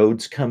the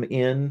roads come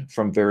in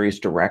from various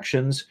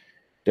directions,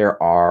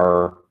 there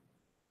are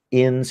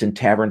inns and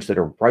taverns that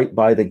are right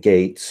by the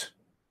gates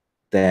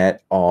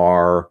that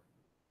are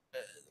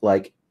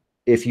like,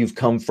 if you've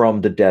come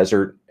from the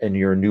desert and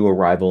you're a new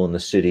arrival in the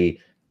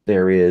city,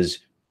 there is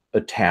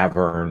a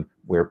tavern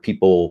where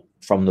people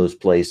from those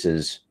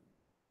places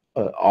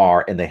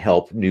are, and they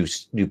help new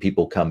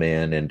people come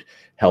in and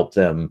help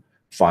them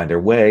find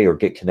their way or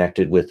get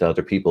connected with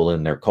other people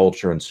in their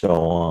culture and so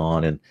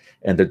on. And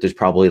that there's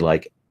probably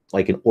like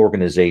an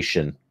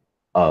organization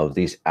of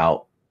these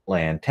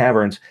outland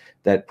taverns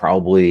that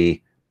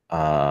probably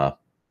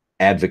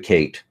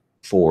advocate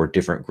for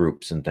different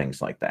groups and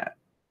things like that.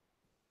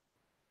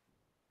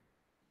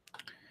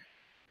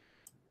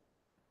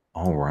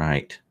 All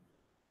right.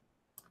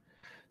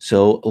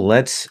 So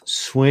let's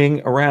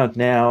swing around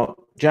now.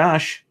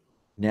 Josh,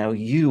 now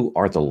you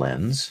are the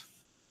lens.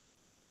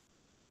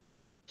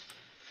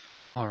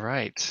 All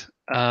right.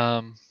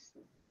 I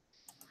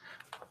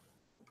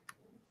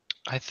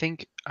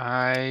think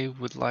I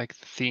would like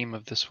the theme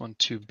of this one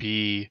to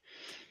be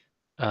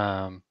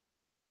kind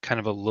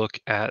of a look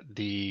at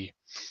the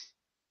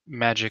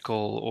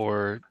magical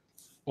or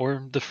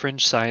the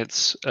fringe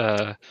science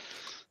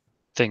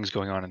things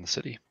going on in the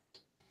city.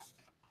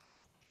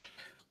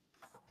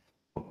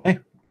 Okay,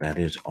 that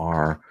is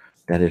our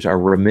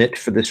remit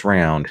for this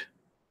round.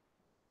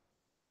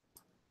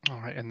 All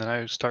right, and then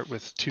I start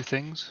with 2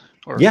 things,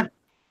 or yeah,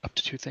 up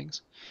to 2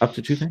 things. Up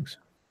to 2 things.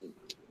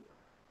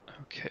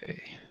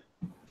 Okay.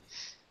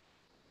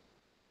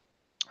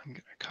 I'm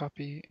gonna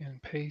copy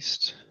and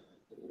paste.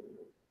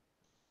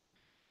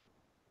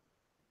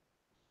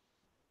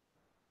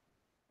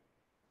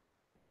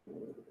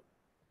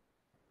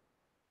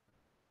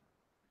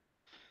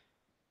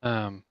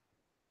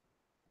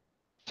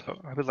 So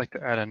I would like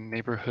to add a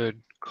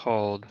neighborhood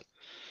called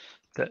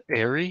the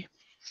Airy,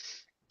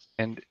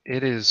 and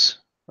it is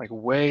like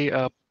way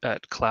up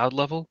at cloud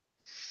level.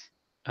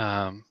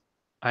 I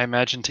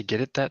imagine to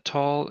get it that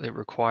tall, it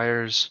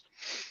requires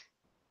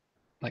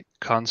like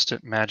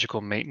constant magical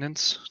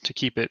maintenance to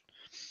keep it,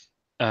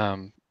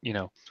 you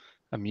know,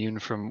 immune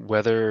from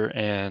weather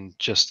and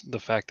just the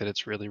fact that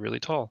it's really, really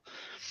tall.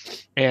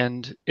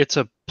 And it's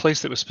a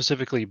place that was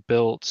specifically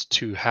built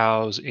to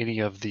house any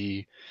of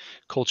the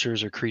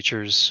cultures or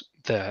creatures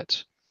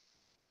that,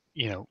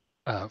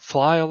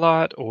 fly a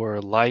lot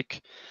or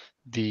like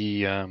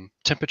the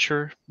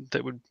temperature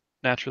that would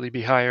naturally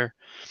be higher.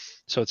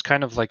 So it's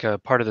kind of like a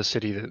part of the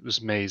city that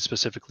was made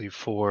specifically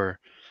for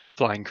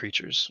flying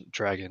creatures,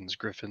 dragons,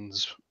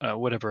 griffins,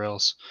 whatever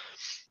else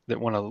that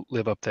want to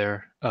live up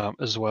there,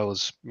 as well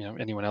as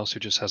anyone else who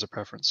just has a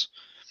preference.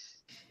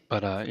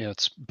 But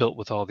it's built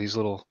with all these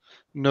little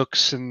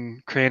nooks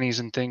and crannies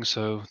and things,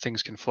 so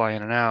things can fly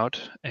in and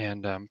out,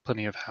 and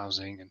plenty of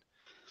housing and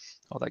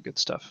all that good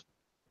stuff.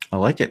 I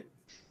like it.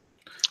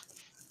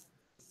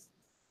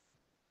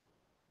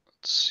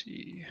 Let's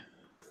see.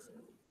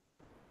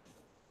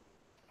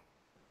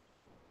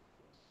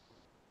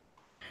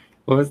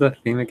 What was the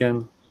theme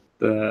again?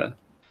 The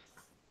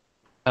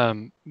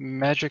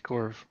magic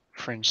or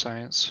fringe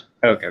science.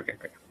 Okay, great.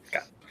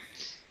 Got it.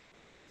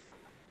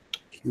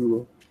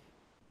 Cool.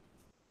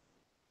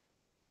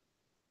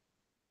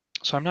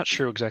 So I'm not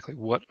sure exactly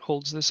what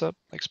holds this up,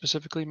 like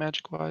specifically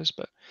magic wise,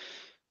 but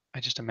I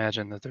just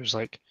imagine that there's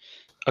like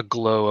a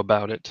glow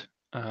about it.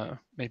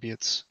 Maybe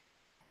it's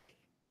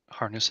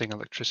harnessing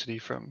electricity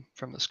from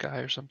the sky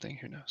or something.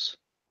 Who knows?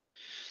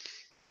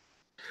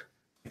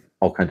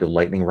 All kinds of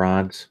lightning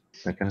rods,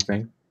 that kind of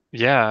thing.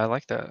 Yeah, I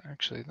like that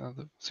actually.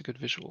 That's a good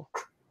visual.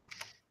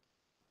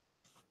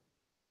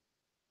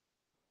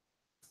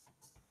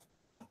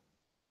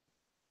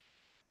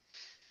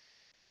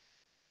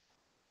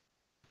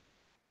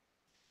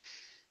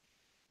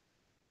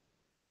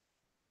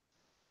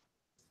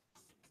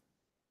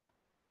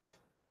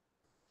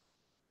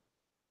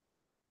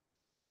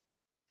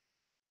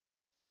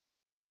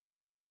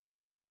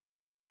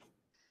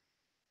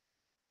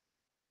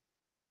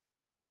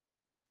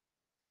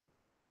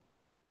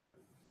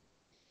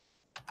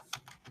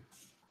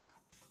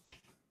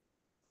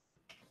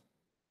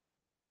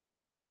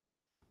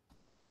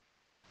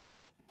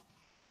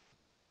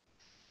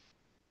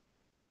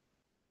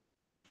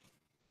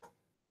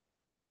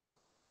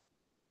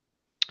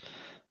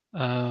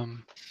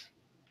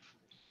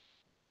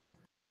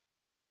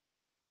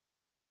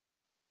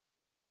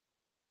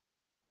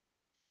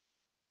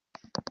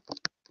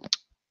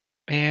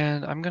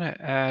 And I'm gonna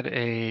add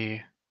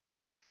a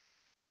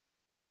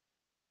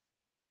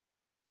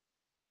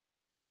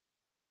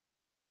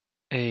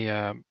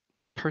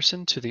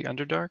person to the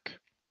Underdark,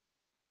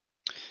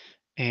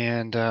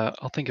 and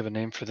I'll think of a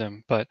name for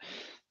them, but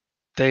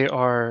they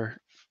are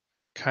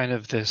kind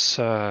of this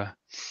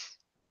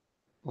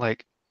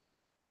like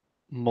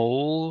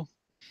mole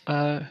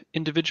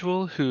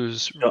individual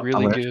who's So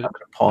really good. I'm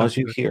gonna pause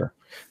you here.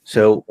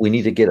 So we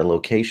need to get a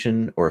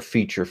location or a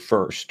feature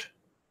first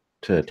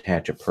to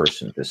attach a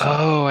person to something.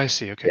 Oh, I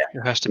see. Okay, Yeah.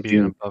 it has to be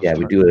an above. Yeah,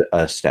 we do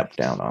a step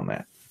down on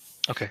that.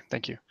 Okay,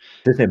 thank you.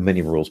 It doesn't have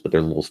many rules, but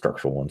they're little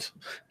structural ones.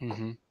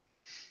 Mm-hmm.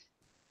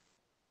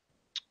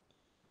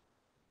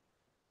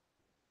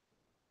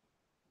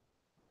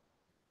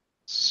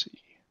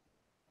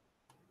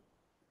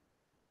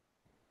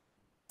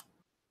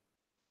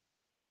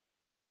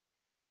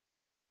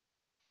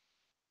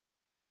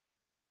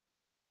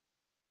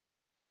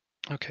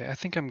 Okay, I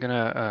think I'm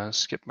gonna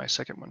skip my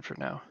second one for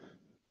now.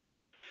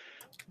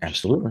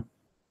 Absolutely.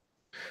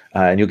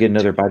 And you'll get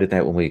another bite at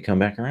that when we come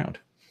back around.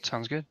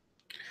 Sounds good.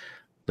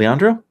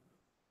 Leandro?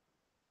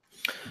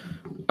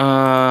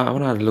 I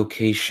want to add a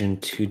location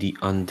to the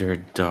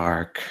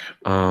Underdark.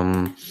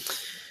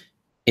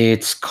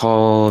 It's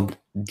called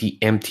the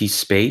Empty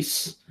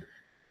Space,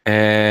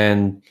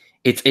 and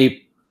it's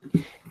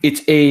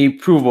a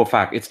provable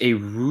fact. It's a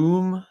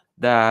room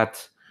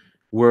that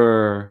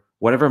where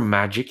whatever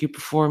magic you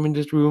perform in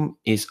this room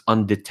is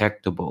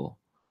undetectable.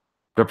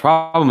 The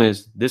problem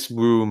is this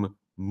room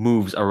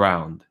moves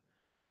around,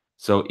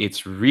 so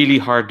it's really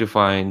hard to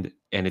find,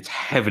 and it's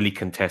heavily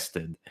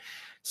contested.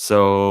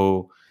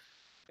 So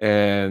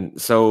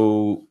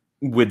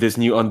with this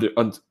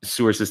new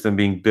sewer system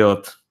being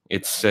built,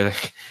 it's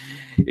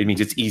it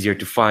means it's easier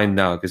to find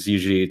now, because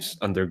usually it's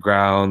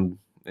underground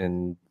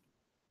and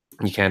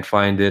you can't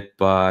find it.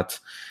 But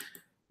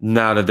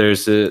now that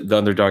the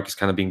Underdark is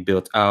kind of being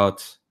built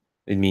out,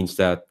 it means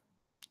that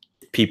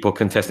people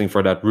contesting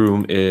for that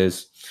room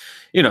is,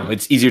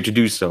 it's easier to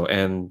do so.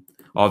 And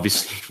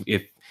obviously,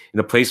 if in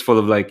a place full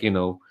of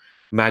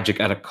magic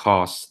at a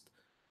cost,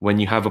 when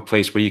you have a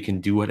place where you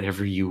can do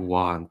whatever you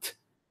want,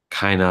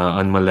 kind of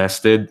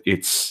unmolested,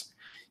 that's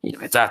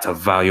a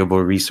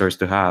valuable resource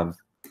to have.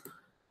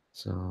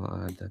 So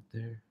I'll add that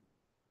there.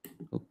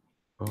 Oh,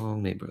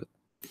 wrong neighborhood.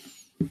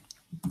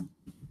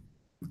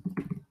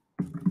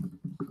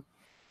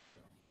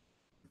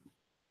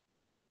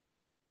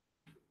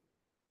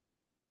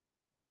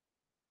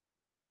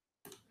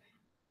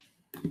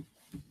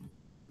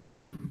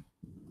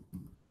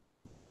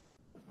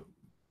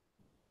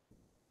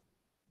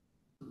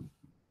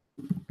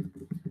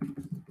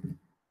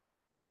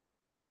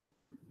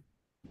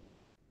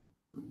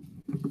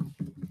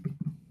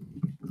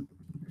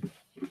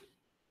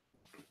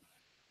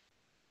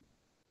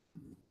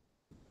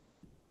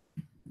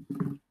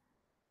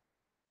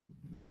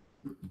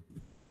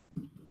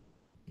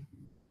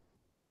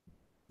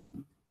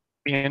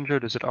 Andrew,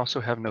 does it also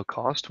have no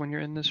cost when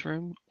you're in this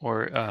room,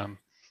 or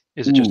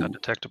is it just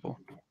undetectable?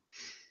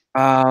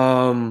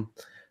 No,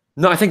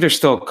 I think there's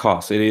still a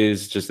cost. It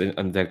is just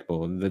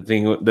undetectable.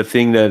 The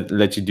thing that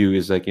lets you do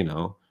is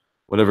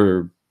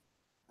whatever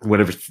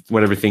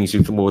things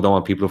you don't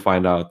want people to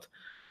find out,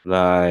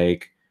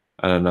 like,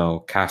 I don't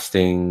know,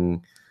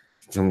 casting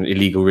some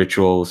illegal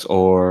rituals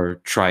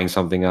or trying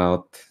something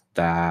out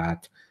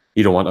that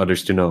you don't want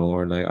others to know,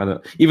 or I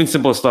don't, even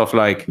simple stuff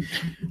like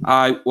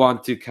I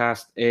want to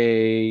cast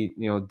a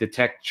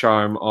detect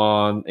charm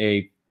on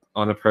a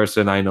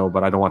person I know,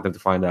 but I don't want them to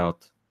find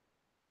out.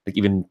 Like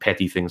even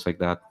petty things like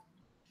that.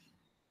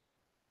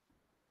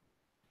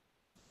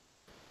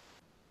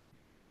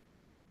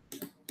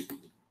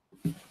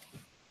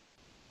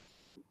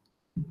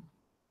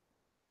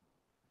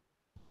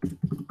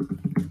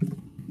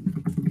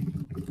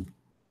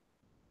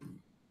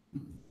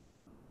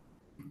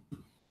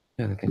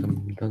 Yeah, I think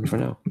I'm done for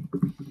now.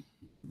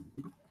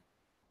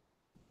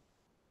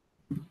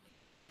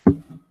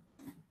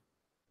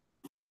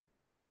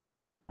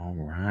 All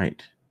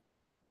right.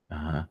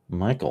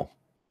 Michael.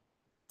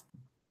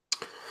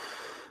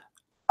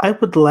 I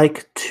would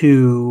like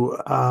to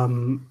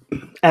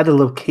add a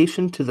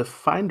location to the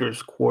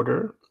Finder's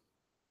Quarter.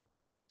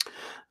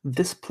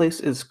 This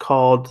place is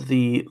called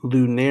the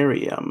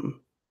Lunarium,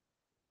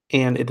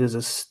 and it is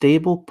a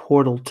stable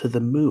portal to the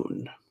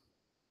moon.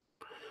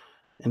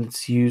 And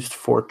it's used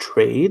for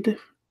trade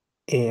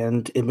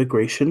and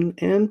immigration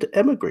and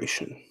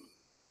emigration.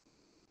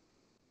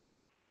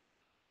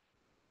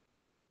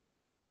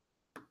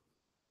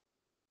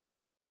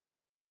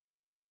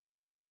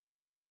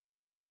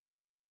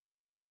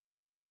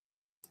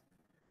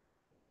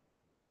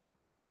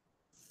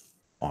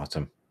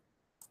 Awesome.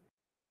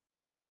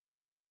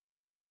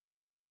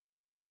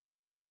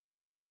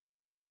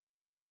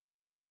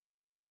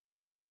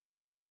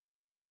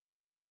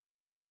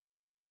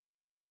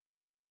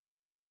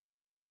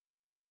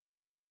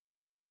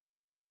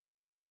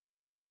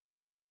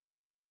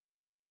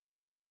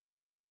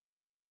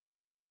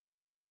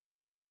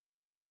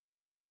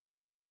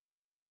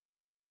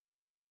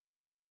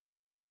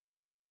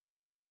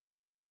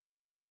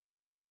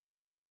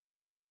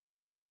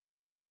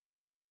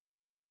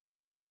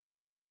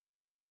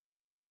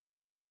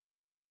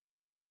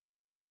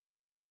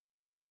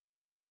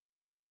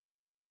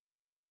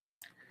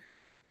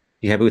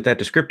 You happy with that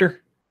descriptor?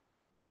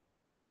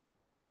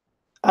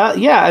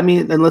 Yeah, I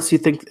mean, unless you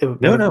think it would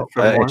No. more.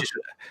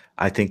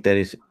 I think that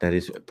is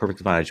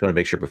perfectly fine. I just want to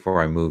make sure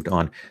before I moved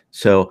on.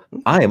 So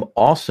I am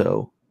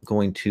also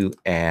going to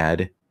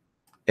add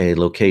a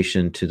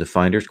location to the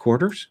Finder's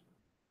Quarters.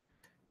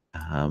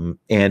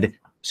 And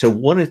so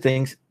one of the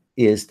things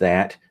is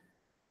that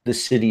the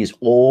city is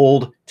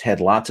old, it's had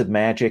lots of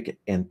magic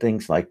and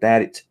things like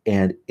that.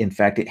 And in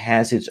fact, it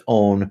has its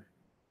own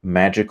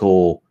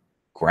magical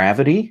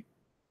gravity.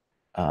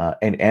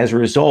 And as a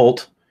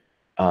result,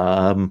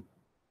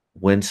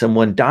 when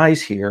someone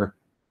dies here,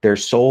 their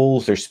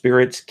souls, their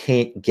spirits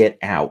can't get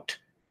out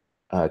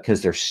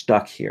because they're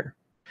stuck here.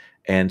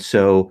 And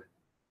so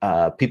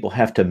people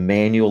have to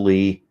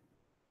manually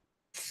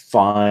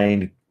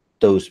find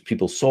those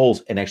people's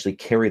souls and actually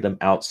carry them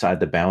outside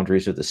the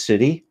boundaries of the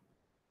city.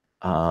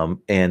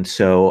 And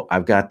so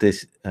I've got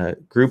this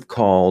group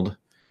called,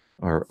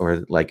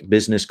 or like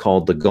business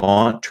called the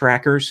Gauntlet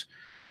Trackers,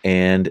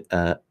 and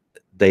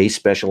they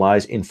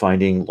specialize in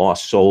finding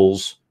lost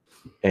souls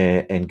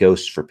and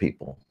ghosts for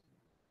people.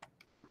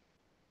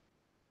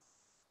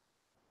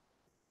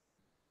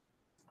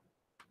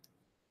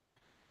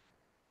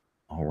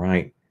 All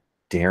right,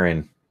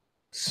 Darren,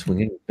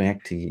 swinging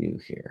back to you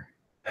here.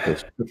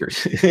 Ghost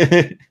Troopers.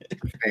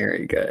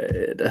 Very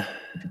good,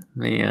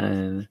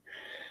 man.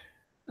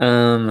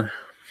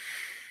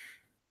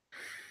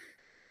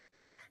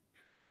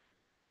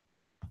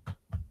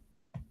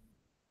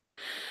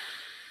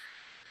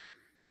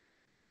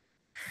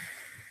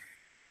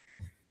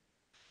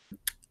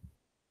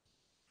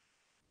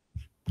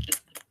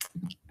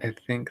 I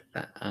think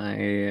that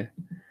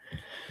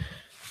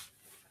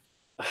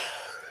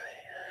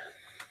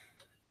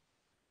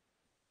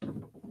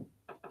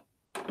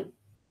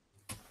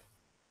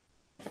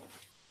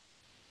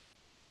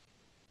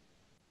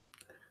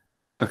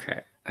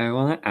okay, I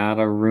want to add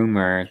a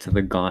rumor to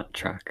the Gaunt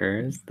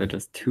trackers. They're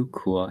just too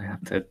cool. I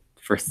have to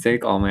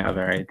forsake all my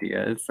other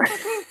ideas.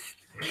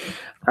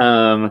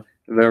 The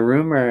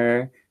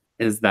rumor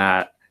is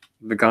that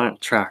the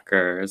Gaunt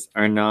trackers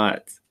are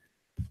not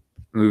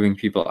moving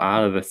people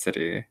out of the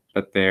city,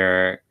 but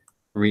they're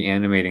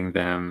reanimating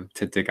them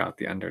to dig out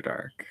the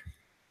Underdark.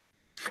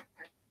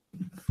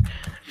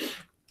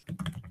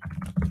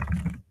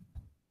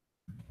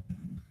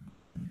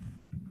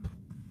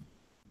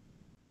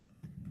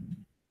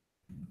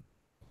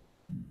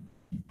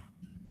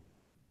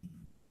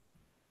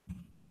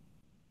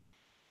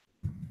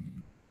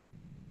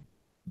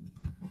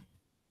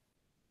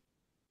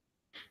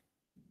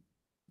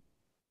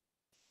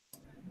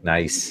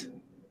 Nice.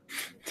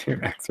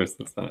 Your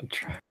exorcist on a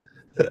track.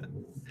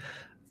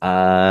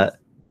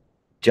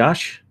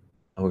 Josh,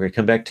 we're going to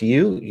come back to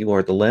you. You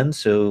are the lens.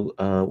 So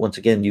once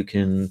again, you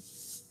can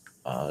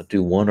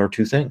do one or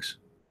two things.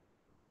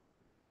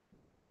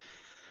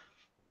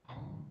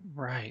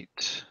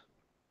 Right.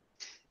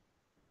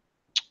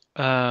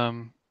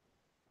 I'm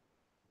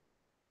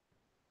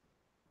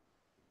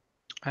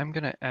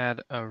going to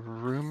add a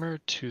rumor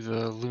to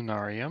the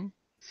Lunarium.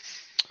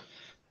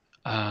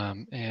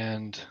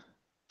 And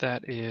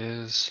that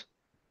is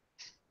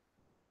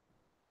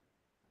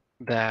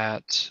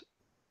that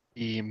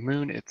the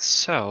moon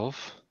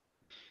itself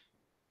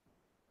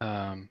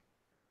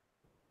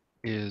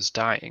is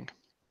dying,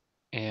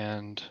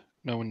 and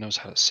no one knows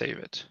how to save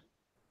it.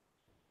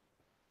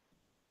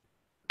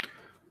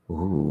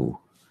 Ooh.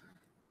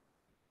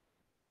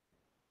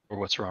 Or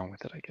what's wrong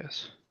with it, I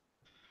guess.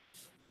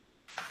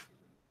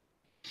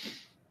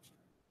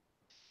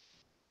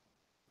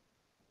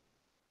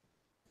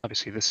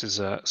 Obviously, this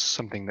is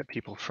something that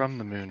people from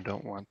the moon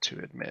don't want to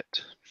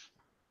admit.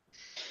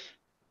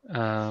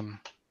 And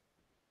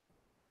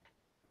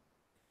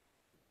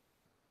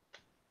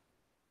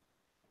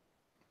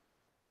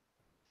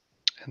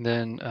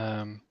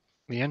then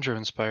Leandro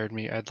inspired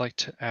me. I'd like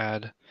to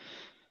add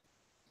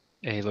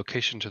a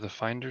location to the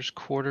Finder's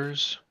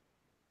Quarters,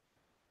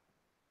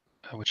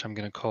 which I'm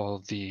going to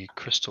call the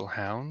Crystal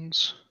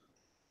Hounds.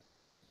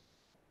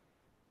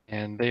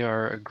 And they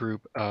are a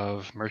group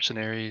of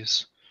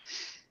mercenaries,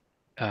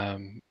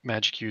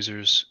 magic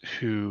users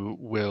who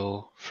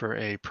will, for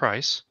a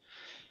price,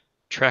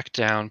 track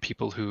down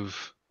people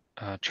who've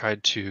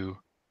tried to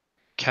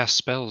cast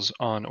spells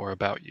on or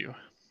about you.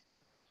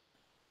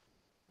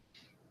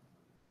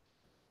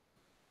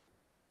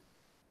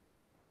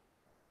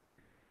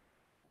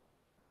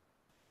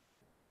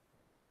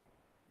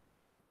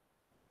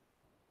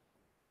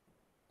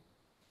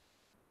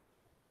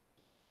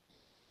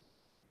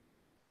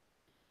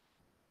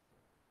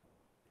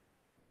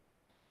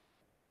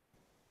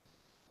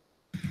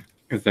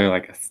 Is there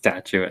like a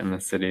statute in the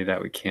city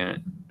that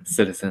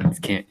citizens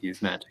can't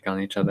use magic on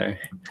each other?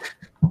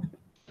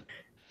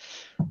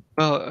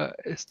 Well,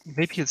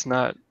 maybe there's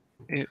not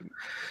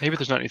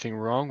anything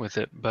wrong with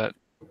it, but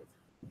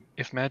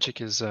if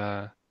magic is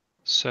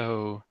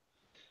so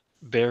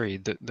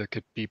varied that there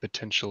could be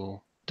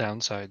potential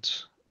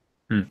downsides,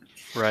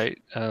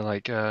 right?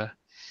 Like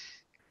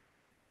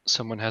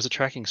someone has a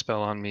tracking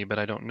spell on me, but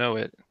I don't know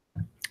it.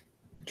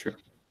 True.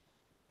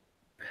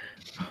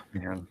 Oh,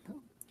 man,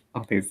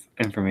 all these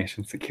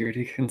information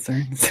security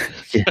concerns.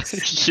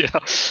 Yes. Yeah.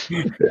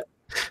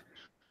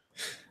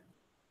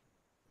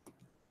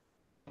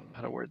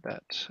 How to word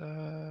that?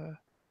 Now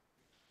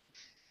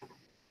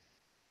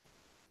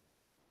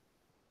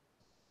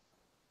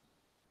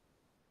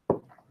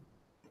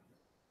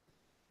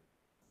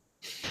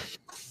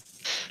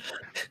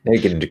you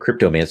get into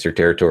cryptomancer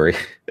territory.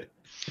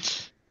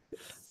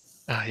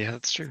 Yeah,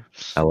 that's true.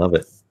 I love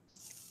it.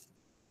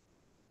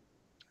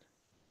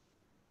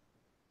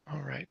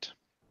 All right.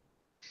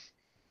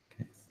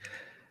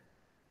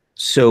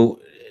 So,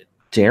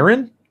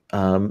 Darren,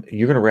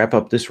 you're going to wrap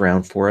up this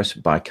round for us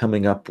by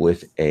coming up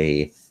with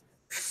a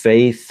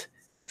faith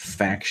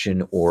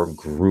faction or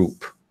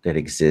group that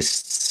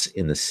exists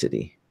in the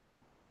city?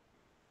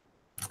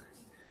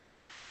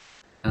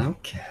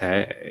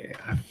 Okay,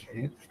 a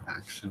faith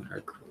faction or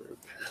group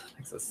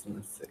exists in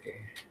the city.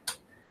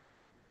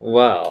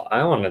 Well,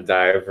 I want to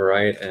dive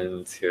right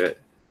into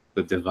it,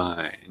 the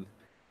divine.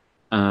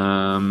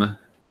 I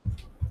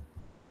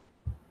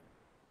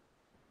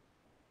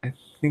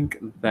think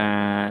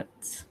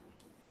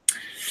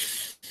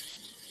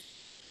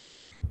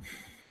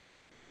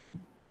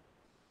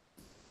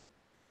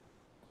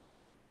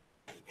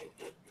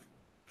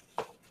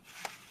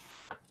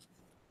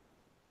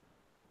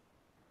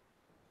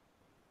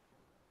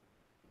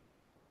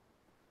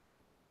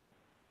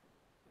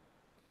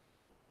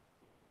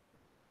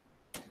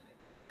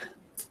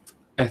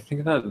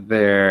that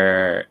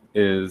there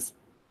is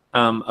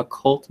a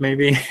cult,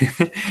 maybe.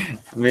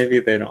 Maybe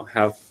they don't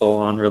have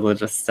full-on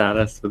religious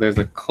status, but there's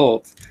a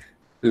cult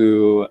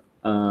who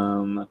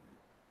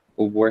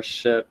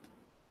worship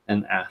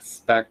an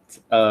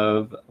aspect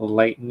of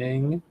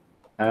lightning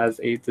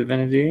as a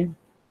divinity.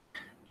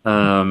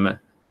 I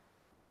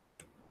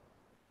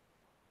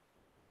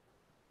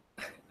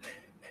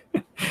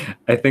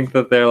think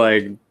that they're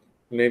like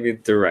maybe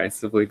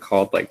derisively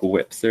called like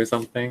whips or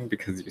something,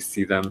 because you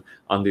see them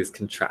on these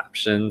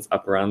contraptions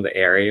up around the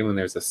area when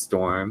there's a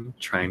storm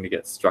trying to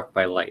get struck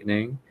by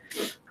lightning,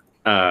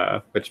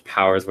 which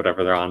powers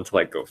whatever they're on to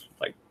like go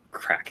like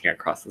cracking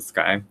across the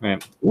sky.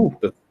 Right?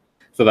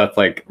 So that's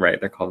like, right,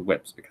 they're called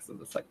whips because of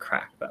this like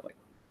crack that like,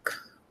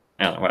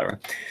 I don't know, whatever.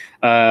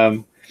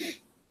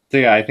 So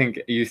yeah, I think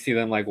you see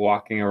them like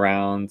walking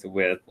around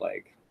with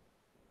like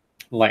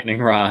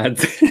lightning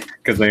rods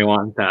because they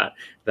want that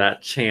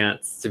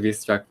chance to be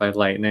struck by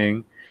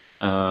lightning.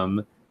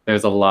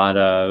 There's a lot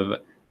of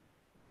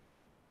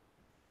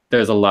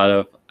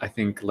I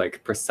think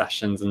like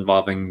processions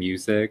involving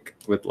music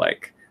with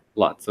like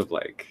lots of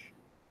like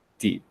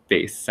deep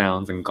bass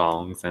sounds and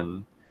gongs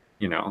and,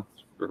 you know,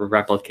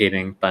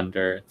 replicating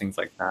thunder, things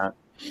like that.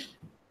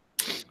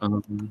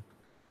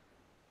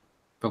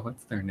 But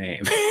what's their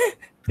name?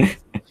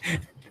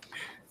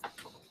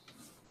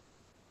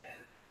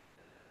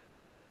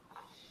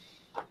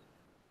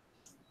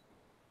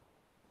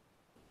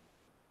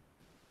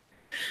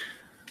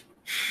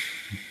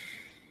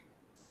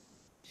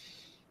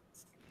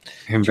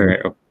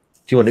 Do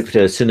you want to put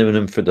a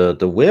synonym for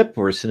the whip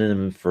or a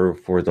synonym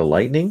for the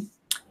lightning?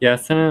 Yeah,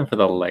 synonym for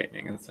the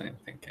lightning is what I'm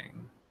thinking.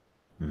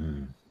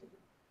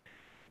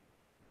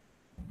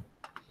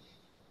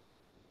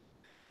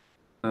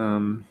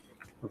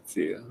 Let's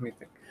see. Let me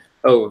think.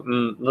 Oh,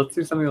 let's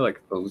do something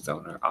like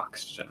ozone or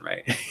oxygen,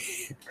 right?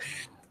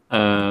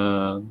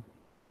 I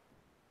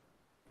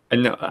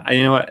know.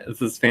 You know what?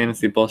 This is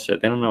fantasy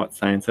bullshit. They don't know what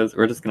science is.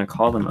 We're just gonna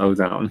call them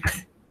ozone.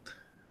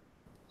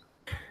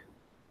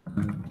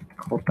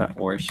 Cult that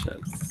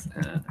worships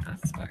an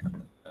aspect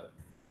of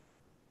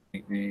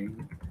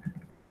lightning.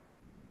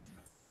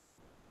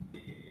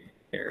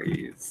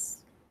 Aries.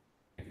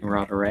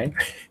 Rod array.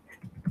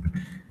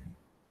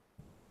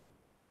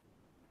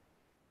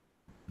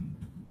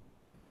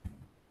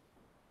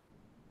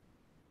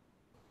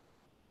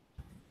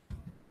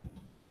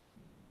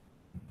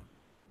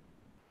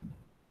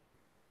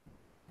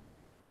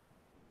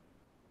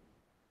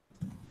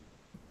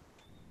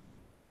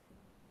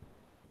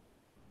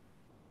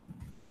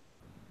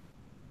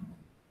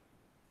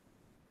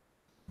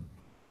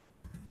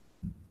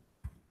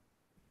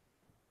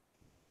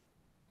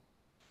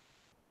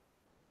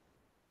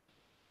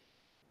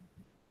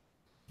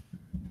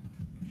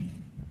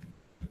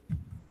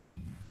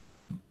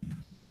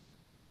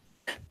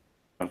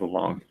 That's a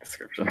long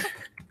description.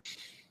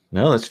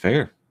 No, that's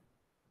fair.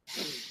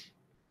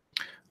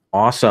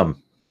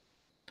 Awesome.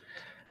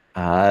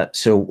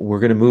 So we're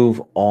going to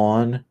move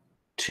on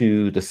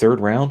to the third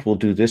round. We'll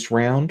do this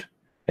round,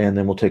 and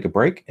then we'll take a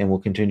break, and we'll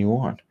continue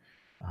on.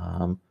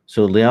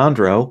 So,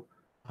 Leandro,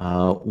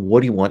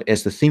 what do you want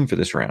as the theme for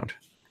this round?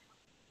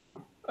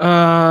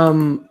 I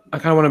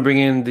kind of want to bring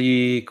in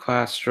the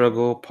class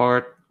struggle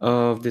part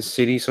of this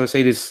city. So,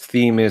 say this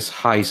theme is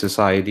high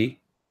society.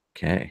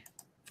 Okay.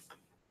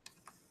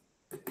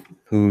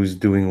 Who's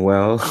doing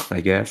well,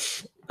 I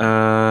guess.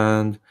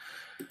 And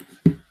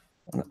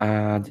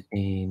add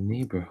a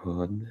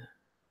neighborhood.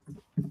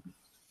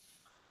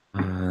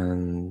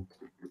 And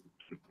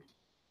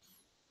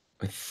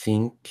I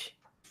think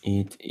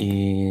it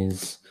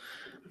is,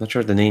 I'm not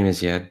sure what the name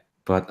is yet,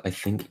 but I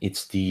think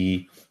it's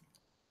the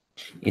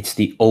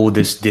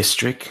oldest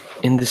district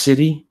in the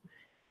city.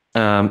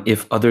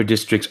 If other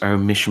districts are a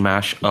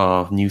mishmash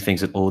of new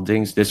things and old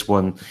things, this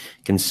one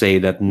can say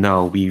that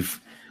no,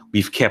 we've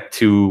kept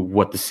to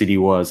what the city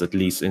was, at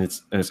least in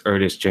its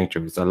earliest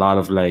juncture. It's a lot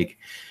of like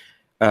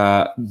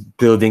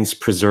buildings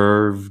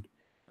preserved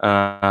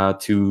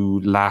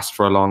to last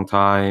for a long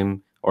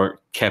time,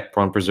 or kept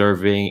on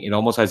preserving. It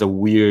almost has a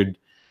weird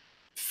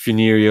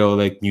funereal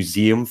like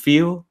museum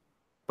feel,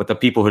 but the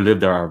people who live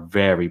there are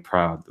very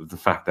proud of the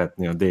fact that,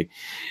 you know, they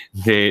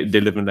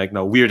live in like,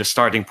 no, we're the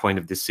starting point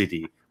of the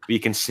city. We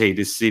can say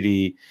this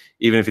city,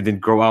 even if it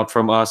didn't grow out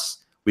from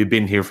us, we've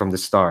been here from the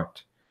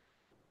start.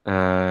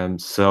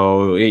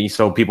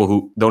 So people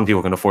who the only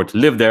people who can afford to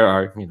live there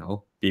are, you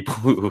know, people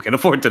who can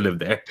afford to live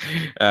there.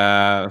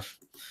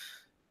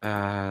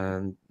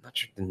 Not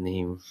sure the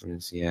name for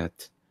this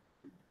yet.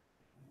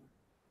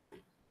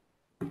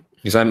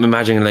 Because I'm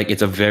imagining like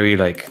it's a very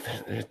like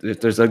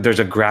there's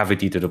a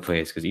gravity to the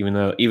place, because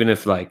even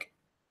if like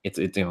it's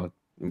you know,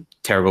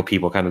 terrible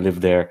people kind of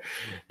live there,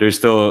 there's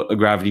still a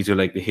gravity to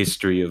like the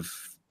history of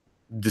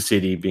the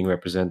city being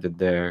represented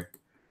there.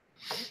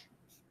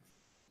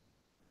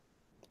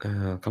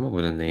 I'll come up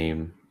with a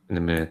name in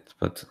a minute,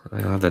 but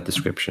I'll have that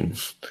description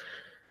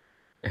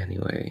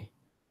anyway.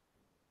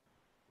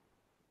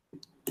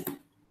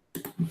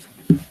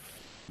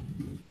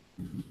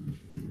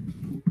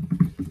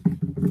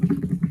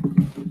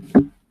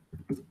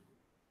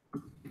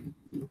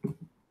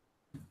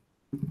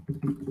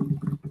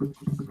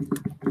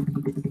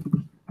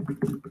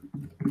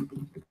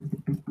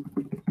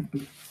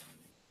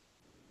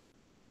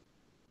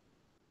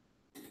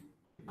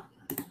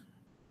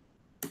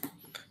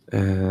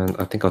 And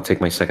I think I'll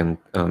take my second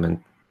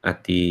element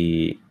at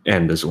the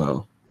end as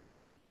well.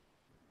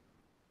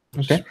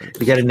 Okay.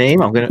 You got a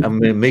name? I'm gonna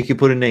make you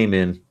put a name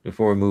in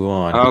before we move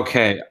on.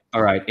 Okay.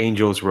 All right.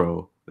 Angel's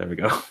Row. There we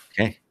go.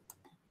 Okay.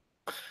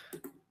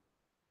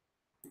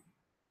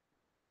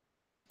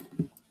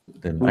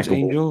 Then Who's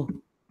Angel?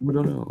 We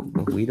don't know.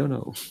 We don't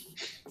know.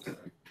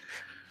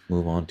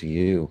 Move on to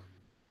you.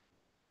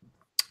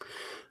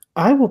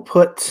 I will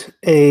put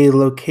a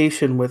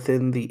location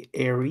within the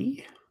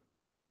area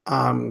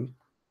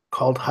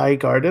called High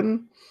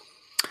Garden.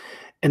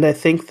 And I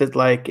think that,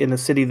 like, in a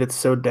city that's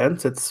so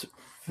dense, it's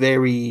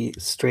very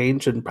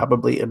strange and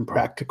probably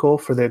impractical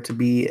for there to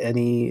be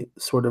any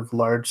sort of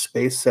large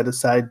space set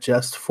aside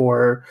just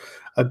for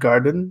a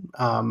garden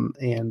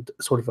and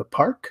sort of a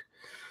park.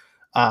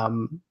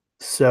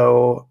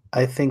 So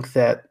I think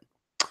that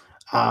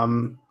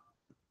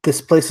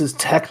this place is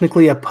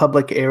technically a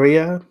public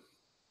area,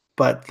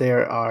 but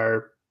there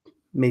are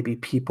maybe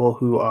people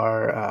who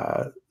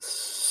are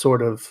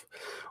sort of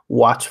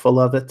watchful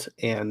of it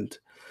and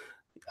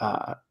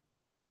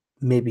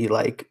maybe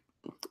like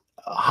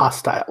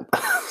hostile.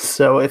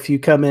 So if you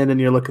come in and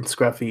you're looking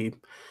scruffy,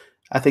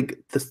 I think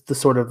the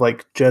sort of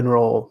like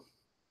general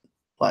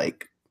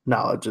like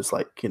knowledge is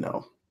like, you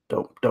know,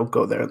 don't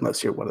go there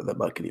unless you're one of the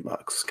muckety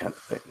mucks kind of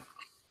thing.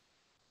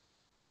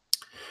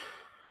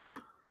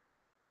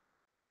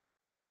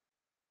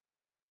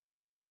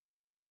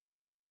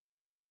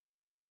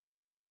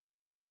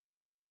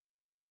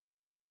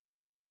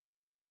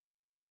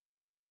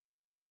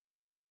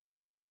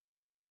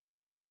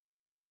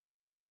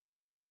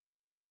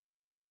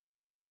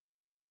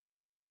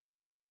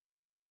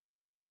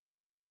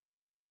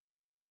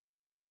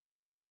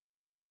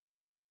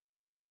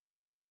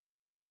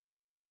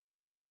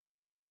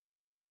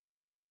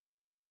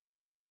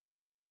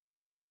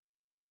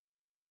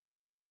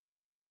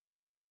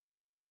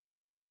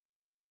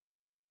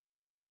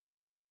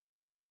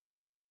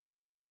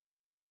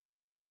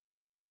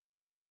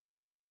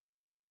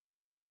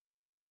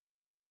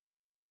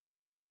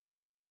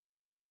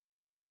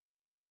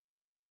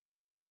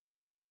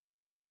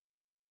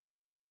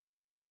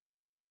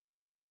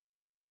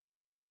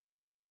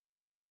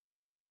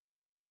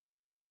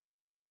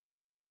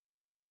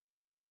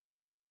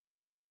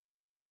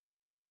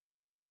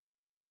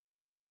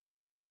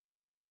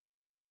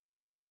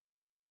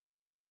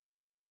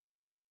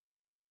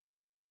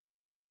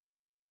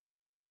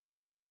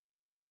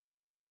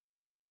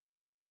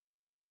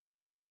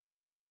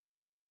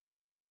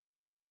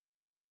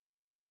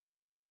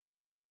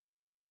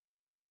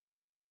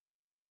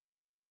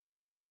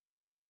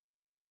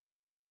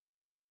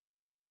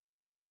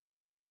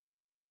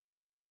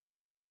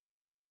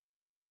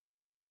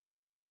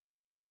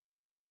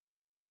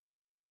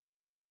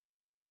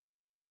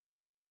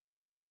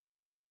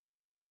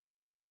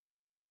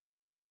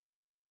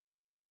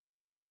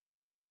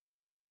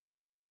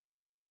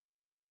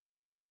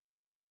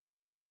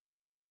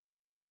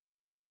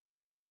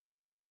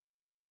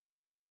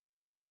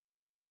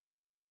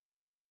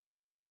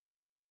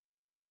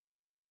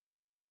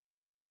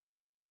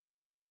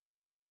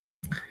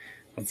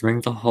 That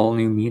brings a whole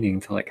new meaning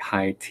to like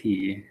high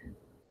tea.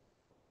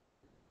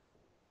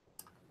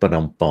 But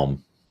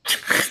bum.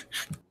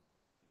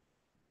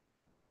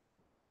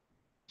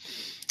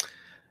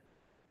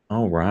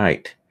 All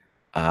right.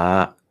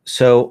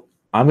 So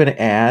I'm going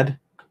to add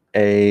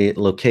a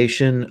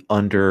location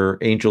under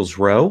Angel's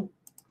Row.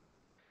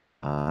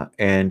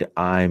 And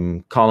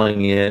I'm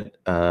calling it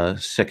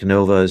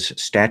Sekinova's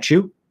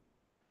statue.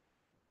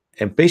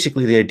 And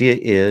basically the idea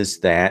is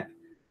that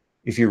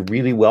if you're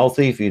really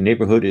wealthy, if your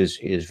neighborhood is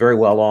very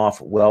well off,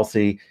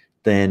 wealthy,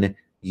 then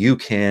you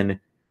can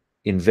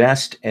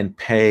invest and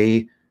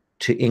pay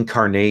to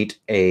incarnate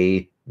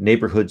a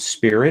neighborhood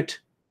spirit,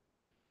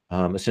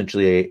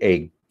 essentially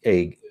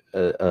a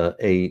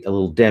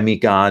little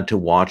demigod to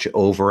watch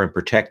over and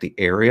protect the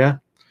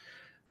area.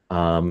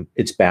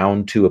 It's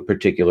bound to a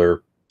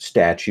particular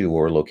statue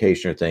or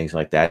location or things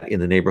like that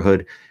in the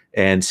neighborhood.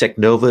 And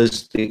Seknova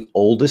is the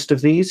oldest of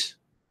these.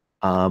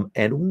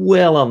 and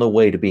well on the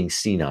way to being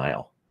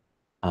senile.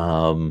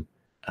 And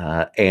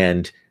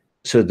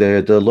so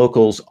the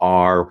locals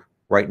are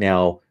right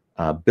now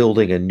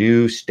building a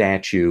new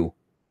statue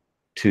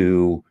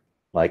to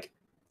like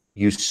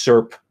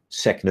usurp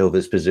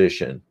Seknova's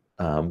position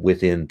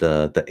within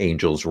the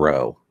Angels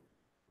Row.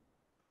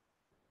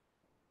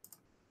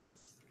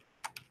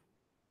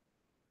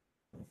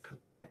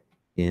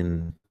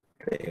 In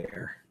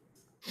there.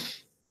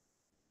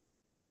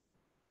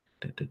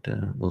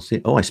 We'll see.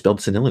 Oh, I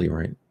spelled senility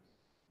right.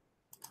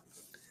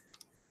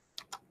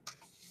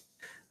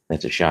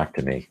 That's a shock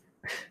to me.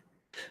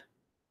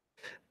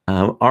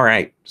 All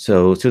right,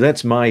 so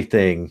that's my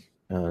thing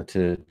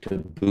to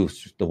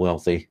boost the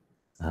wealthy.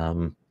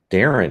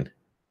 Darren.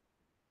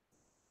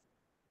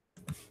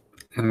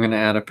 I'm gonna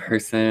add a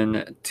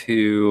person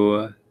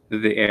to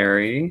the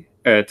Airy,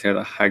 to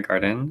the High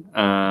Garden.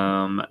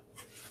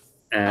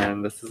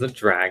 And this is a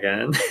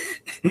dragon.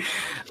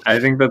 I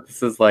think that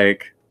this is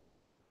like,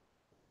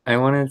 I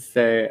want to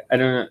say, I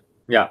don't know.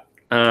 Yeah.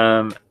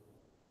 I'm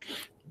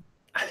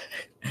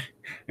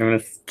going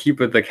to keep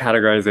with the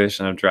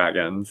categorization of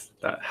dragons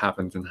that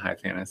happens in high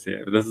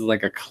fantasy. This is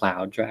like a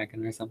cloud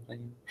dragon or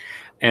something.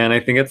 And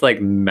I think it's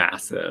like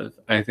massive.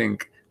 I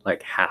think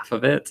like half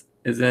of it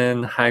is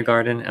in High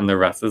Garden and the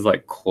rest is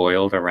like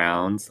coiled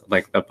around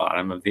like the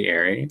bottom of the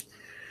Airy.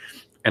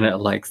 And it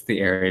likes the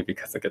area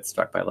because it gets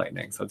struck by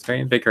lightning. So it's very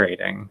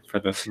invigorating for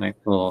this nice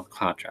little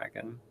cloud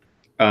dragon.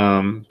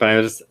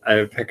 But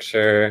I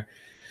picture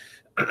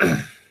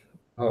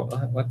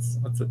what's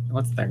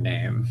their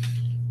name?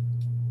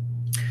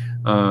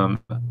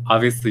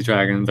 Obviously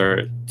dragons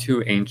are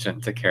too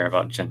ancient to care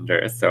about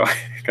gender, so I'm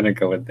gonna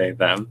go with they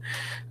them.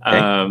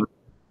 Okay.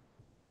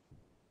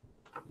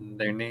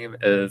 Their name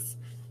is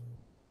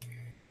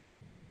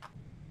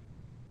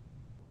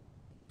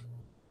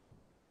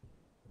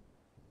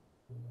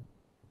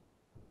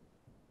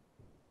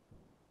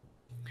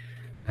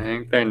I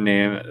think their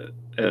name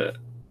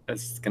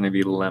is going to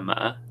be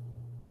Lemma.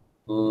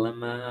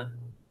 Lemma.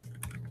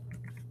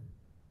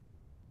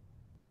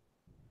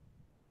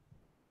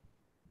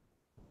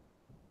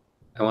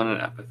 I want an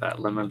epithet.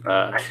 Lemma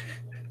the.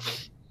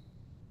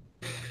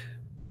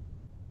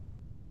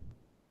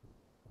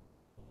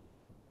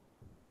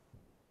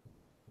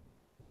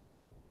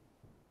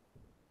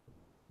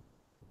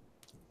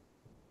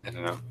 I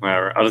don't know.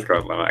 Whatever. I'll just go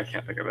with Lemma. I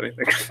can't think of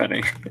anything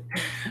funny.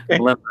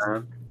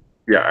 Lemma.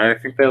 Yeah, I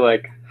think they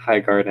like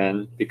High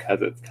Garden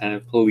because it's kind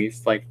of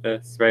policed like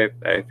this, right?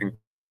 I think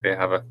they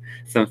have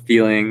some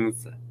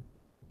feelings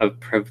of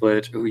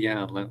privilege. Oh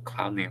yeah,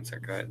 cloud names are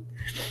good.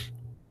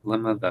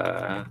 Lemma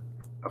the.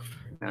 Oh,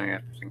 now I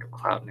have to think of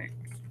cloud names.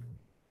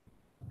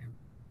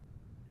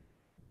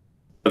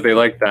 But they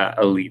like that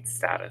elite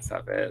status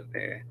of it.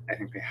 I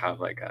think they have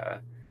like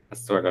a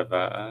sort of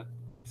a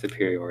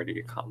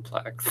superiority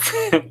complex.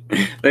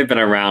 They've been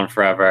around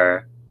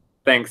forever.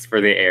 Thanks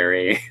for the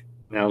Airy.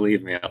 Now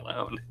leave me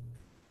alone.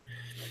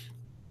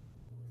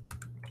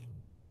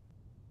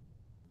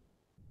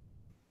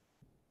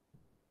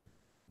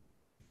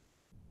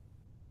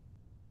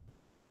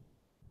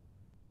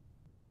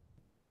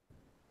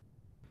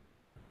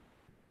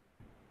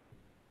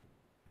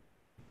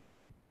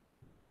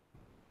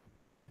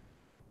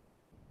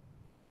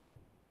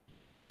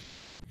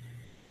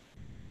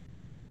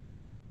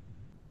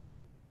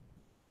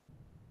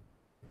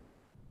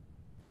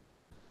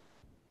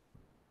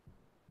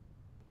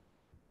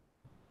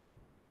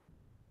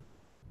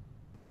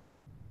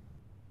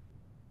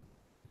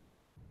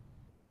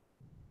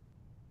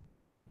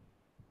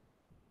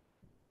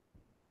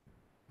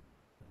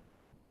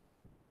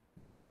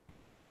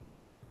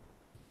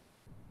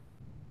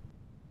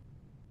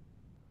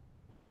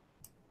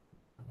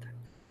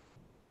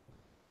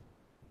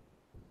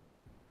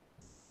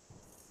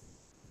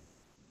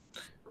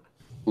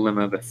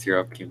 Lemma the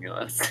syrup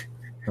cumulus.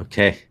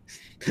 Okay.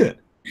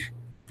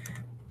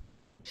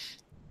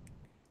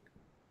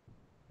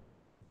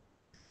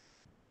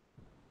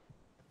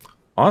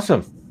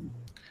 Awesome.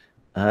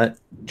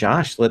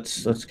 Josh,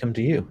 let's come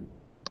to you.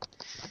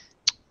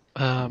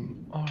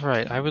 All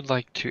right, I would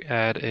like to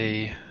add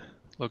a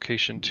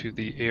location to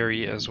the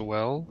area as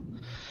well.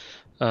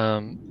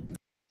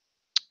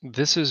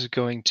 This is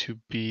going to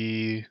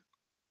be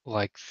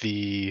like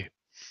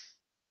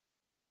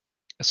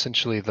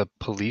essentially the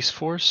police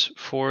force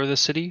for the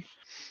city,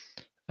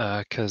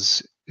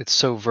 because it's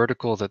so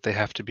vertical that they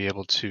have to be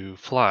able to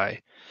fly.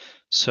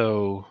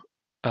 So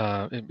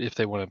if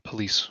they want to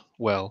police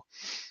well.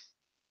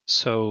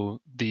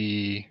 So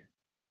maybe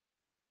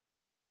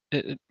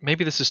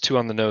this is too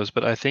on the nose,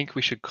 but I think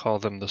we should call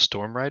them the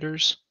Storm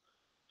Riders.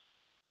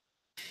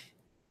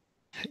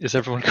 Is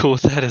everyone cool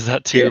with that? Is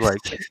that too Yes.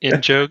 like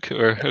in joke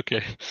or okay?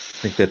 I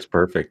think that's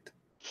perfect.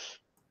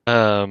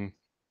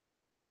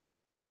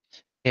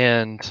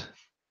 And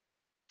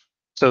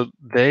so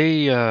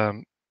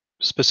they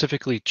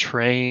specifically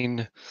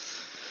train.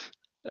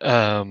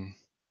 You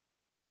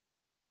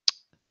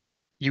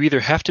either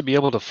have to be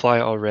able to fly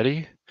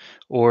already,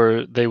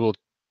 or they will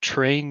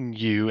train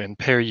you and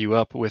pair you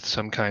up with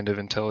some kind of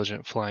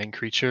intelligent flying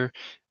creature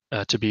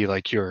to be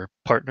like your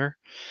partner.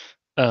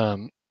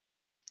 And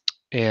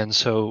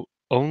so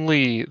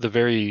only the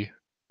very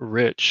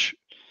rich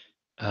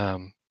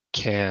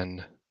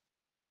can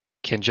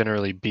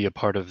generally be a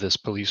part of this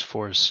police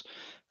force,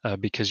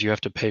 because you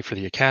have to pay for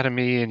the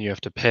academy, and you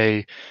have to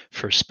pay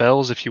for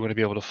spells if you want to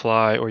be able to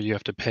fly, or you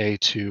have to pay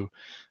to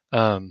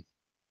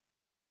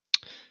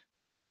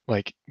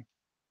like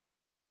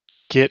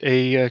get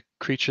a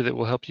creature that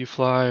will help you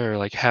fly, or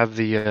like have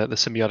the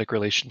symbiotic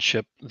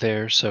relationship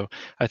there. So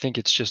I think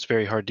it's just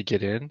very hard to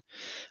get in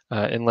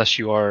unless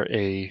you are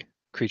a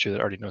creature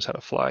that already knows how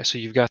to fly. So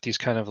you've got these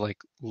kind of like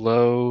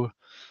lower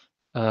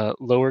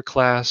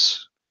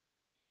class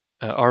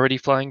already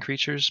flying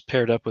creatures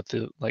paired up with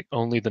the like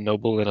only the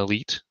noble and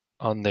elite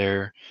on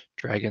their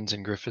dragons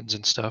and griffins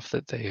and stuff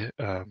that they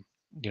that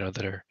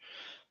are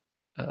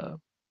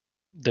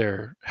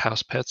their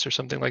house pets or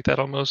something like that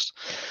almost.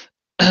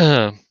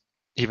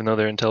 Even though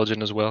they're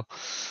intelligent as well.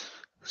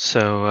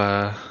 So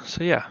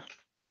yeah.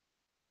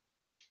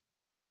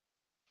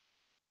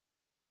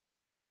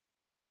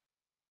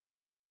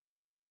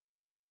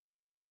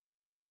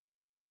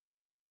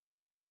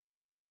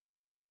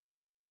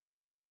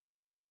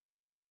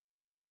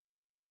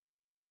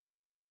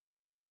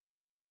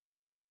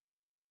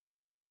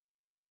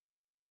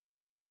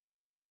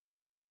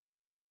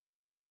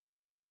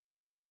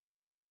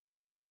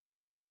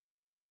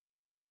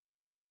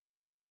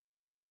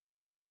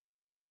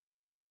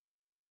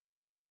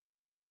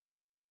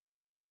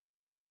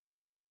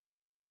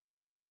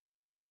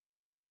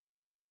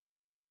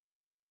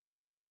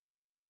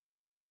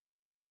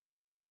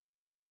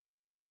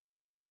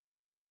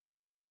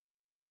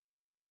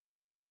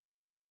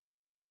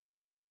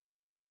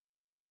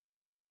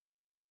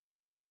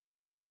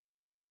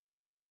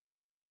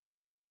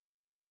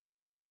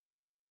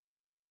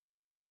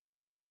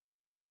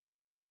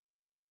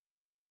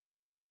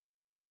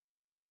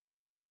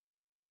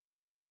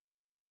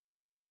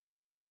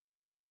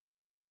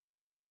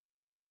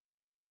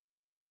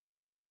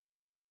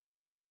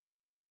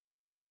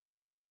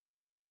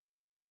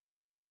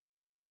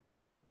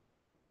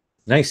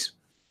 Nice.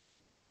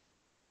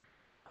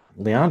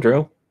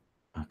 Leandro,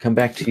 I'll come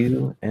back to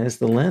you as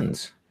the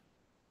lens.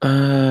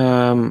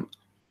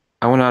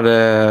 I want to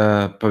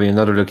add probably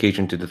another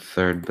location to the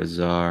third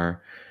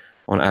bazaar.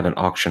 I want to add an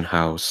auction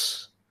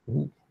house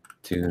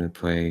to the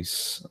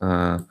place.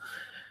 Let's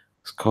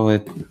call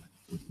it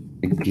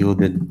the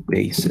Gilded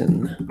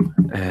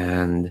Basin,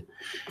 and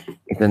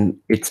then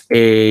it's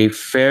a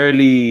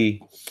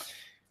fairly,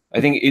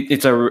 I think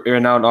it's a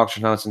renowned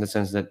auction house in the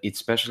sense that it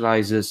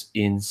specializes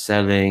in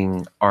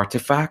selling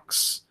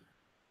artifacts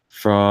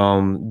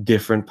from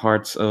different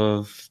parts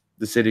of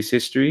the city's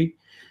history,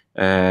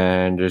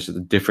 and there's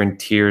different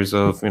tiers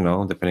of,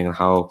 depending on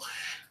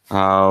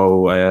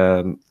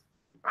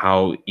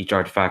how each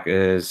artifact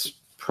is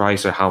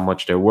priced or how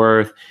much they're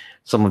worth.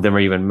 Some of them are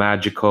even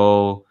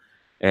magical,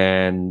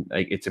 and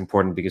like it's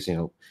important because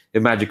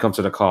if magic comes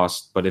at a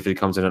cost, but if it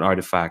comes in an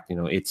artifact,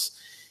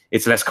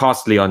 it's less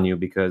costly on you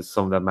because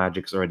some of that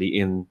magic's already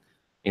in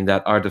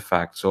that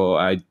artifact. So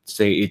I'd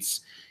say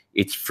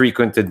it's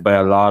frequented by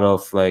a lot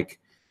of like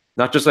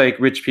not just like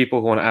rich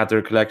people who want to add to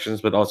their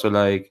collections, but also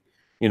like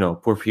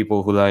poor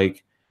people who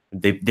like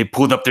they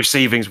pulled up their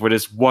savings for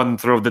this one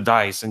throw of the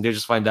dice, and they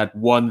just find that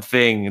one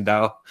thing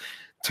that'll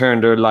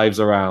turn their lives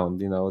around.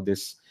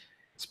 This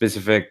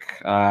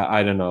specific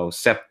I don't know,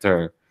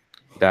 scepter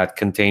that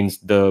contains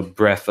the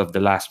breath of the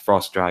last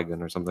frost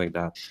dragon or something like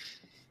that.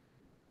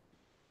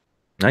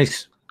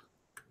 Nice.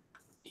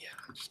 Yeah.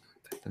 Just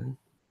like that.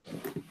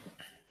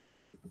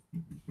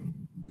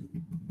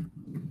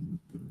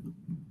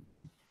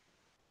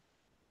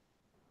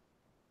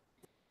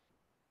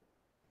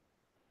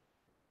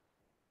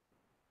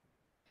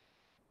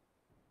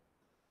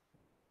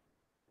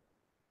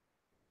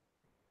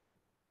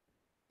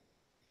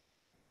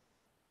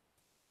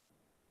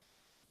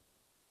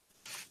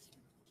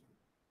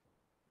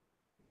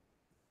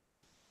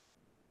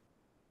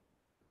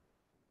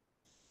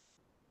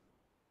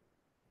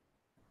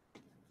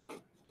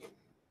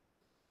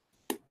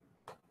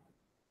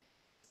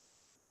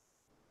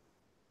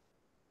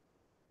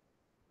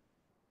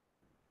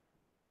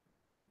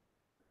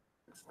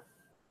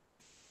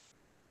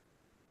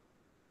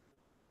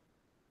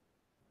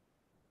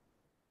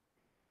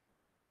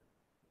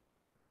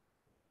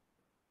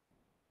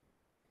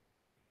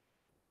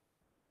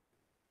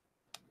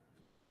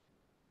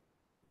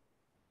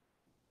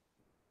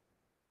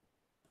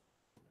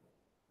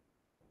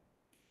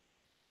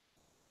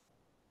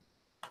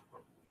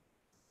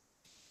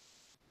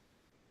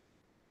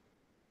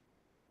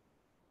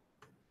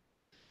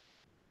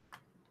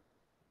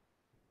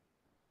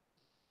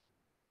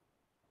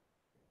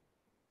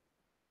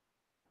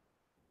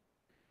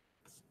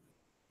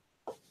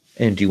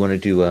 And do you want to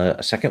do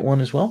a second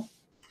one as well?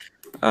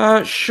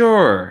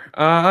 Sure.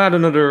 Add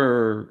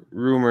another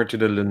rumor to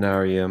the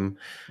Lunarium.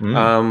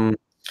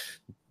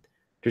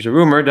 There's a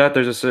rumor that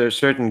there's a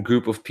certain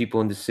group of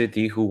people in the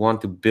city who want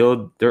to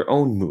build their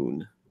own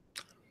moon.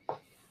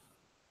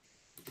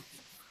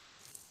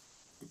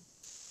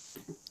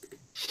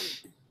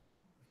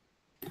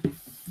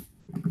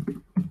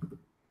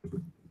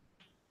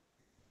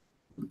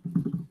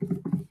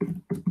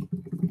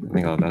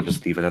 think I'll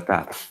just leave it at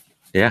that.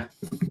 Yeah.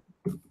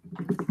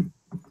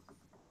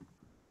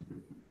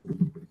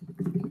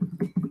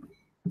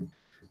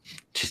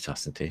 Just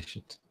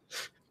ostentatious.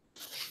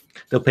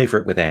 They'll pay for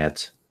it with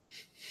ads.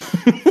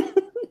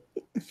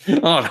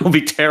 Oh, that'll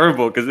be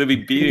terrible because they'll be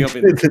beating up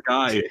in the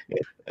sky.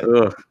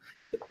 Ugh.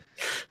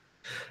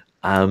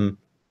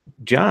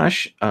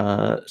 Josh,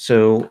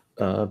 so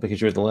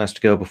because you're the last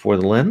to go before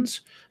the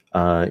lens,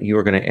 you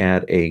are going to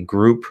add a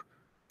group,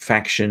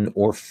 faction,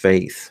 or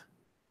faith.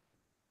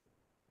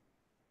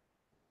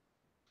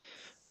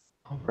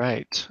 All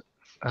right.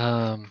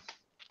 I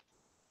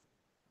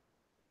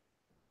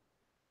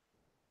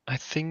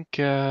think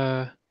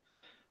I'd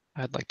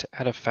like to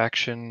add a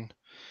faction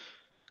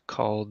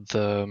called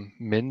the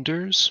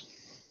Menders.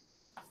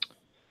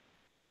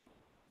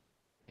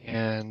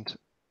 And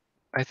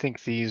I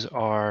think these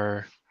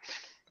are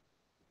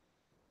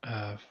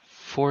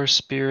forest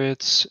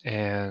spirits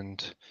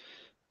and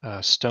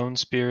stone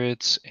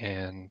spirits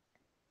and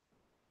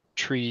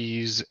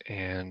trees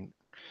and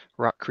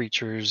rock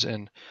creatures,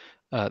 and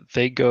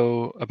they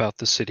go about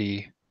the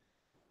city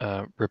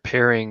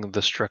repairing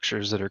the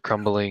structures that are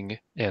crumbling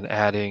and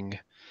adding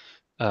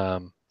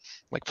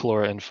like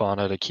flora and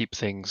fauna to keep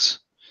things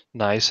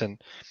nice.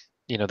 And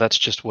that's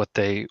just what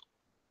they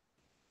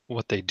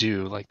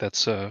do. Like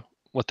that's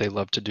what they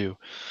love to do.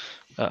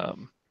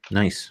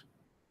 Nice.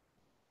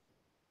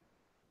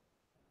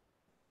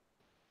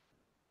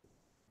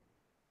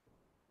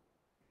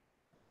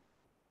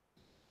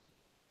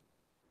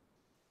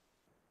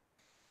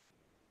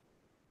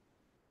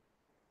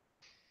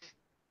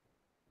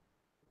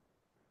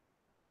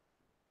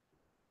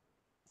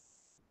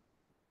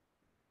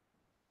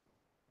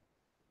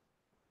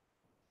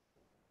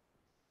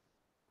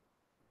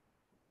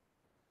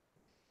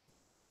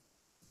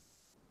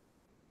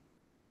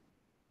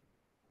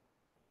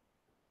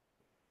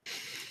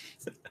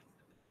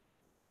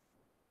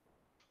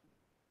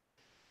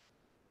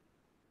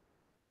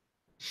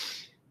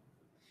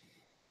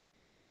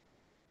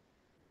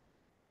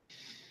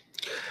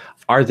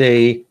 Are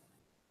they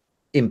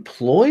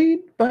employed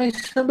by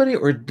somebody,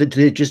 or did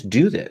they just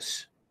do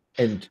this?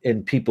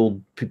 And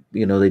people,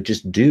 they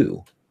just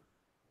do.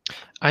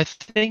 I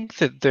think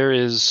that there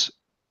is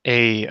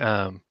a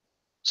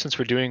since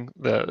we're dealing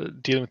with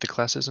the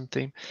classism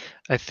theme,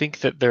 I think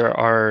that there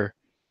are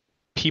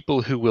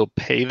people who will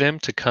pay them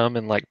to come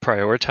and like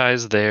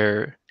prioritize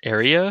their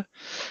area,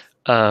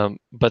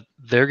 but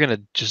they're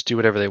gonna just do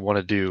whatever they want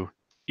to do,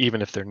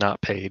 even if they're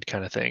not paid,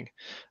 kind of thing,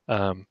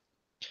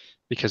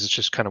 because it's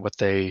just kind of what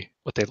they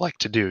like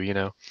to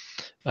do.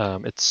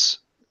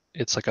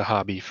 It's like a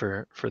hobby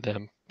for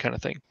them, kind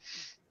of thing.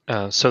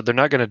 So they're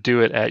not gonna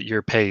do it at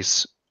your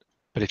pace,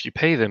 but if you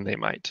pay them, they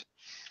might.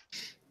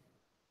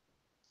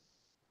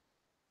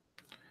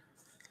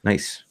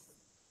 Nice.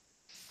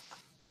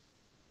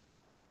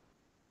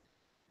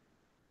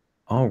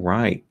 All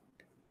right.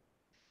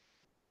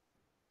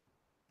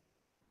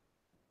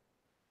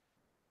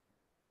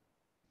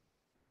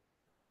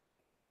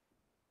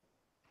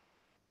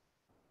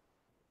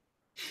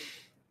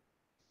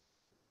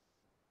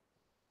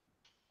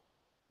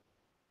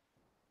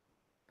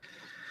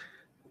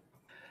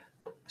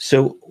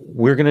 So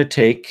we're going to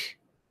take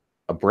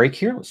a break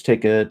here. Let's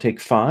take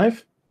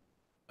 5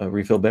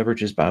 refill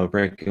beverages, bio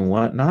break, and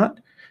whatnot.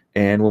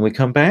 And when we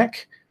come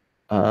back,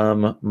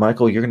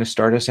 Michael, you're going to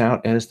start us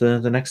out as the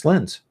next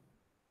lens.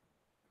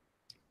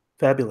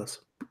 Fabulous.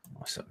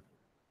 Awesome.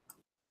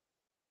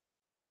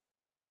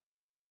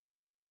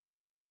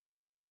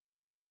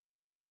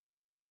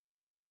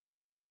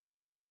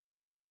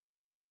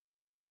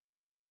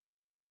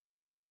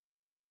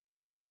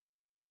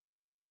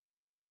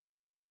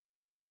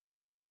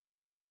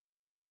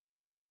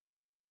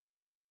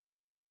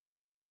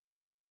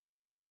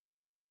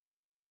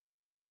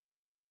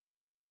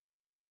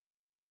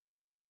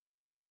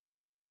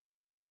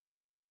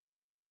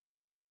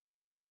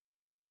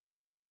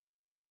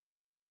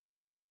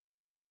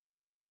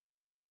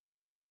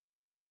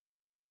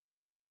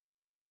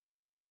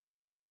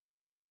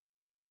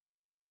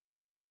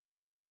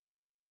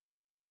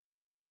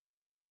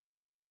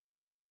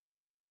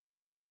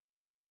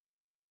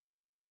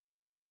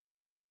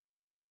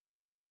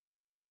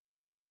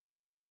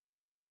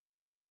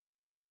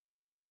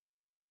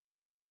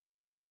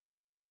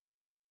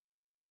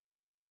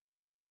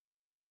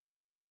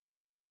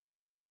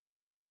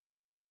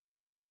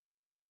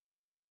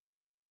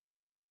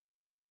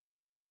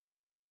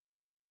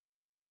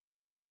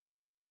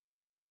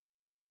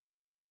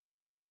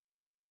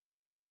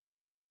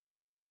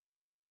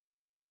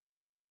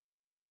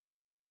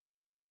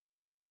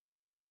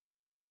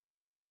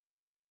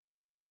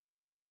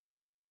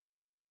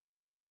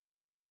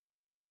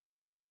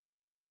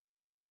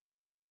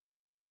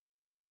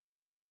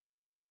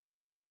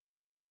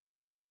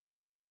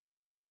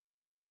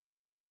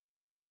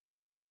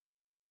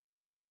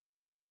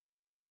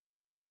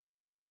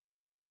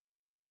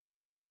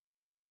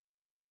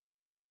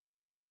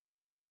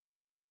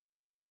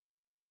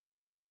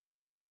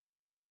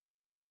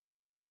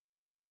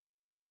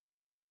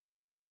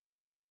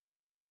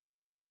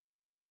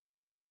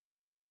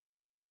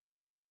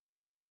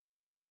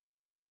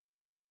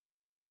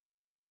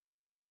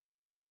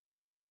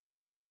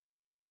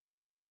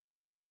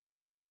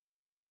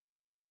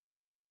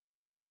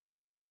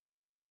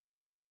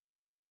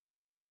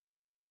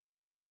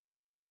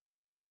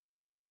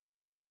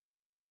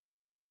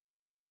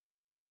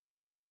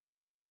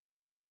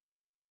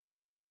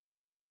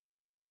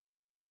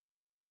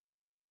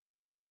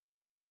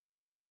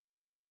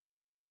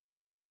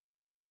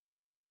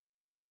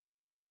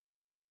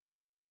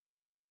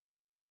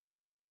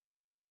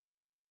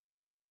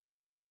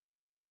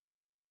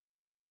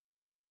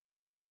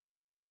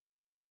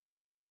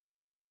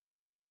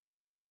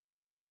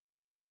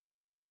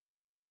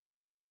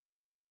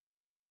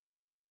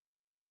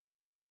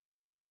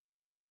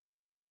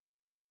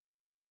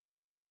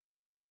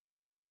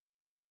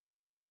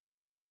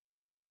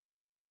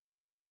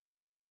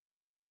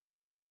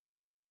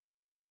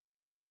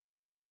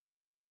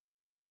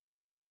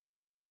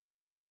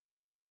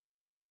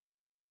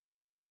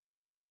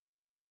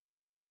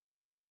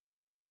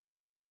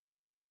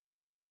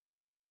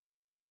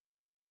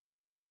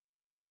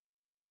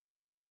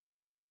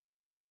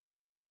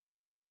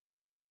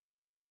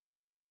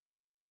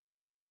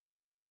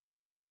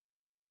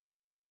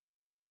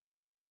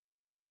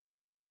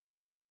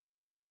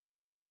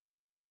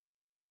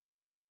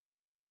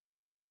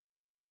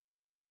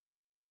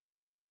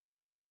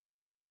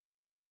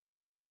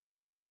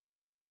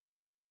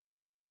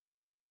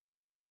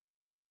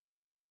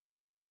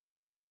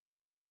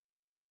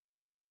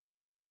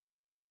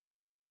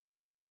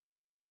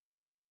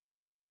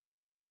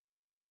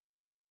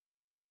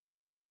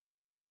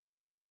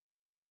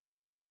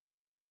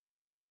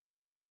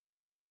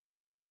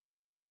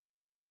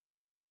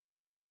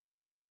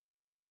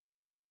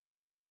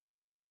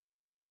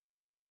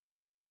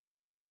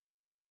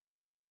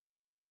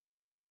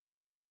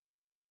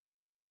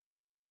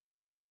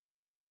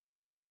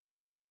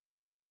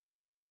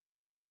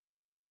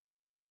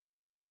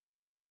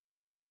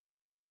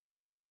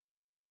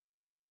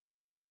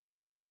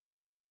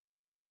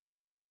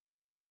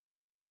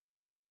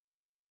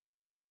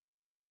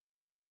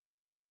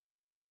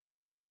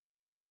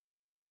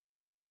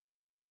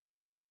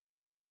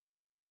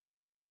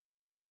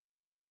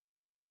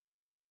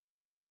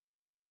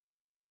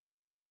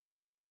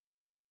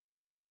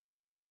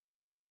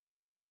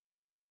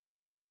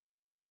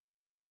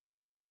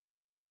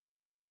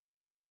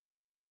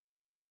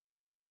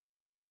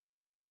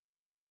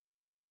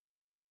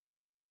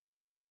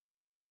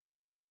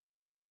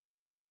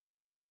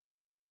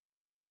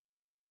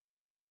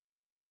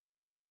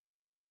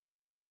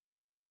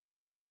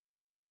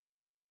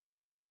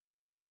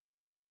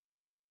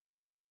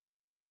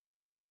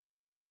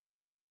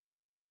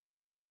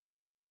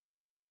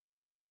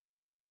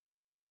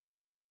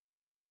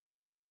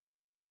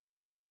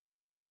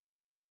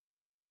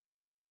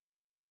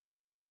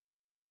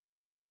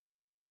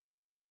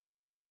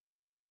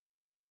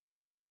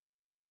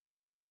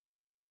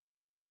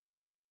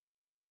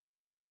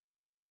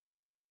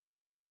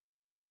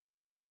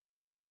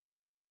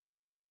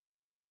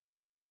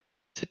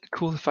 Is it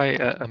cool if I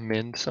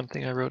amend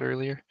something I wrote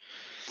earlier?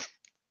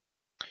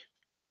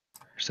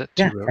 Or is that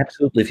too rote?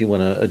 Absolutely. If you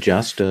want to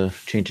adjust,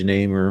 change a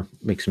name, or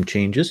make some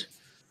changes.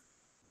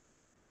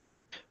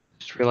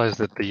 Just realized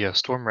that the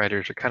Storm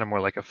Riders are kind of more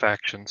like a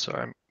faction, so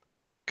I'm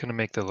gonna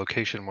make the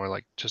location more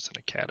like just an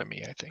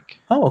academy, I think.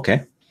 Oh,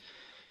 okay.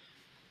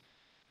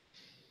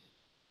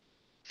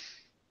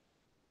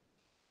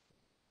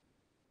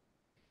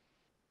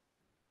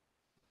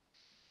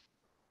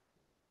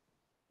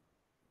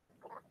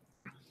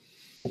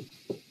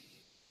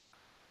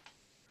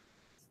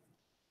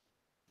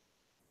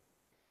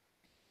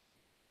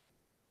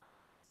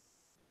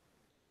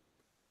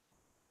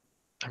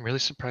 I'm really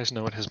surprised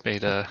no one has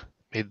made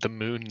the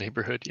Moon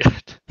neighborhood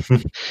yet.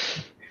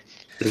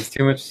 There's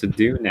too much to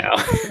do now.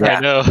 I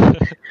know.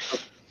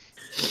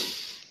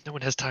 No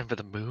one has time for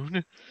the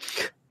Moon.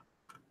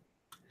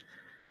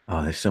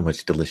 Oh, there's so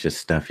much delicious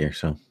stuff here.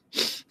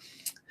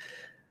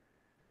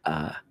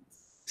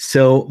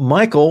 So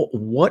Michael,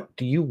 what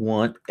do you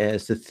want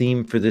as the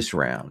theme for this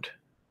round?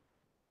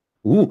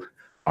 Ooh,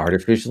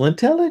 artificial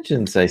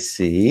intelligence, I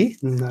see.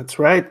 That's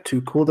right.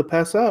 Too cool to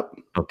pass up.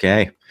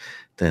 Okay,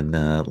 then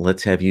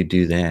let's have you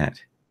do that.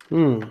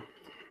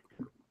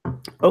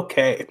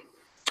 Okay.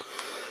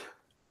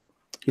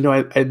 You know,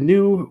 I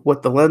knew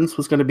what the lens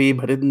was going to be,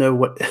 but I didn't know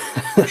what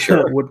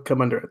would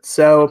come under it.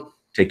 So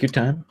take your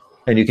time,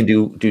 and you can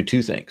do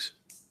two things.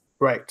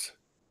 Right.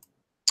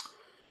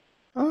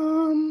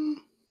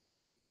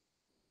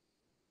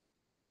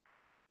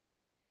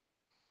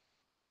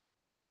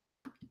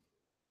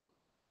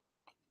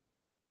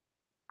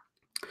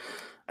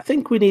 I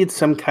think we need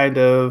some kind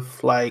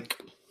of like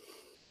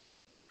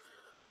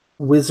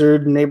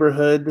wizard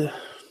neighborhood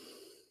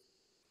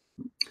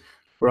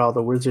where all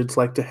the wizards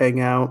like to hang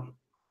out.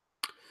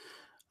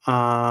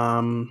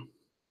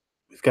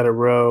 We've got a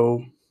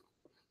row,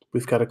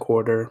 we've got a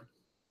quarter.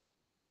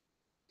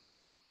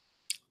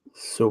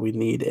 So we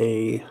need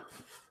a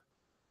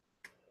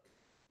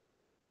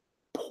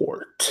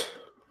port.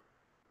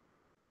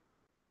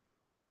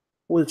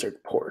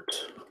 Wizard port.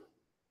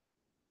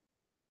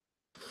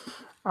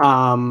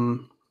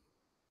 And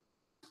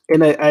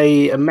I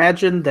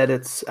imagine that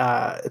it's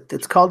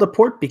called a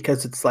port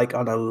because it's like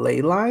on a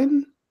ley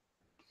line.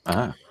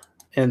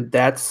 And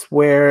that's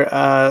where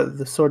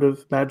the sort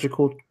of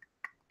magical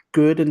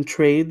good and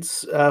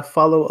trades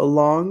follow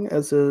along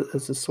as a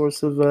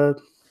source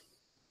of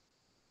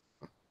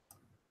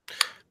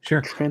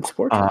sure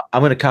transport.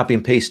 I'm going to copy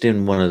and paste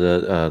in one of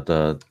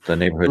the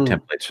neighborhood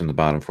templates from the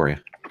bottom for you.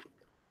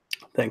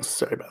 Thanks.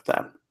 Sorry about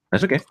that.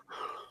 That's okay.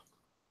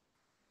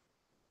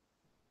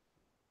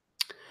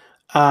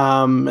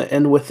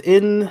 And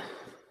within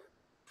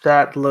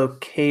that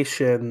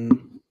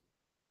location,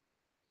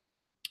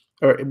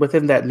 or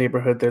within that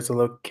neighborhood, there's a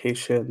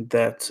location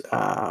that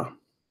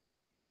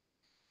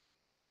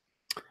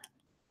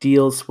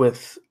deals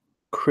with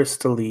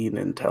crystalline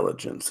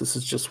intelligence. This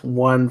is just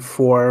one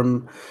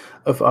form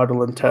of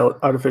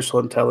artificial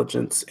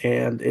intelligence,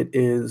 and it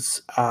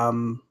is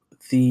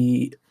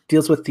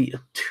deals with the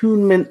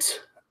attunement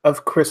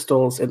of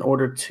crystals in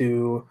order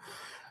to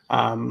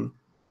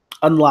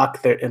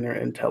unlock their inner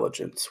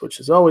intelligence, which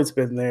has always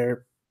been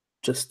there,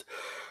 just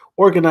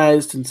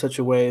organized in such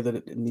a way that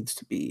it needs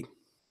to be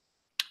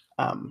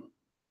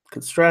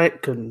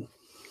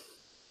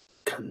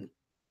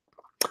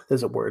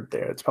there's a word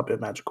there. It's probably a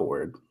magical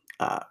word.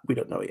 We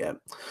don't know yet.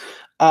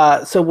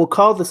 So we'll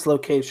call this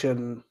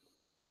location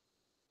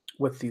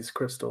with these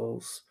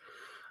crystals.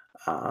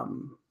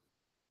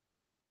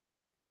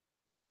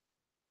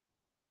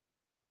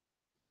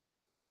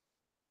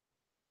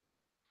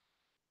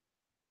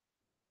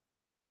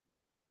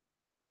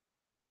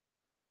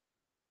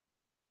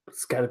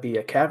 It's got to be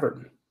a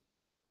cavern.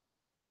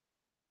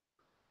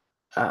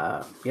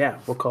 Yeah,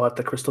 we'll call it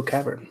the Crystal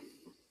Cavern.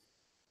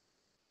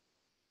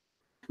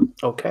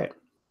 Okay.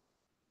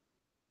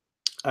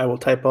 I will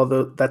type all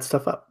that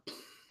stuff up.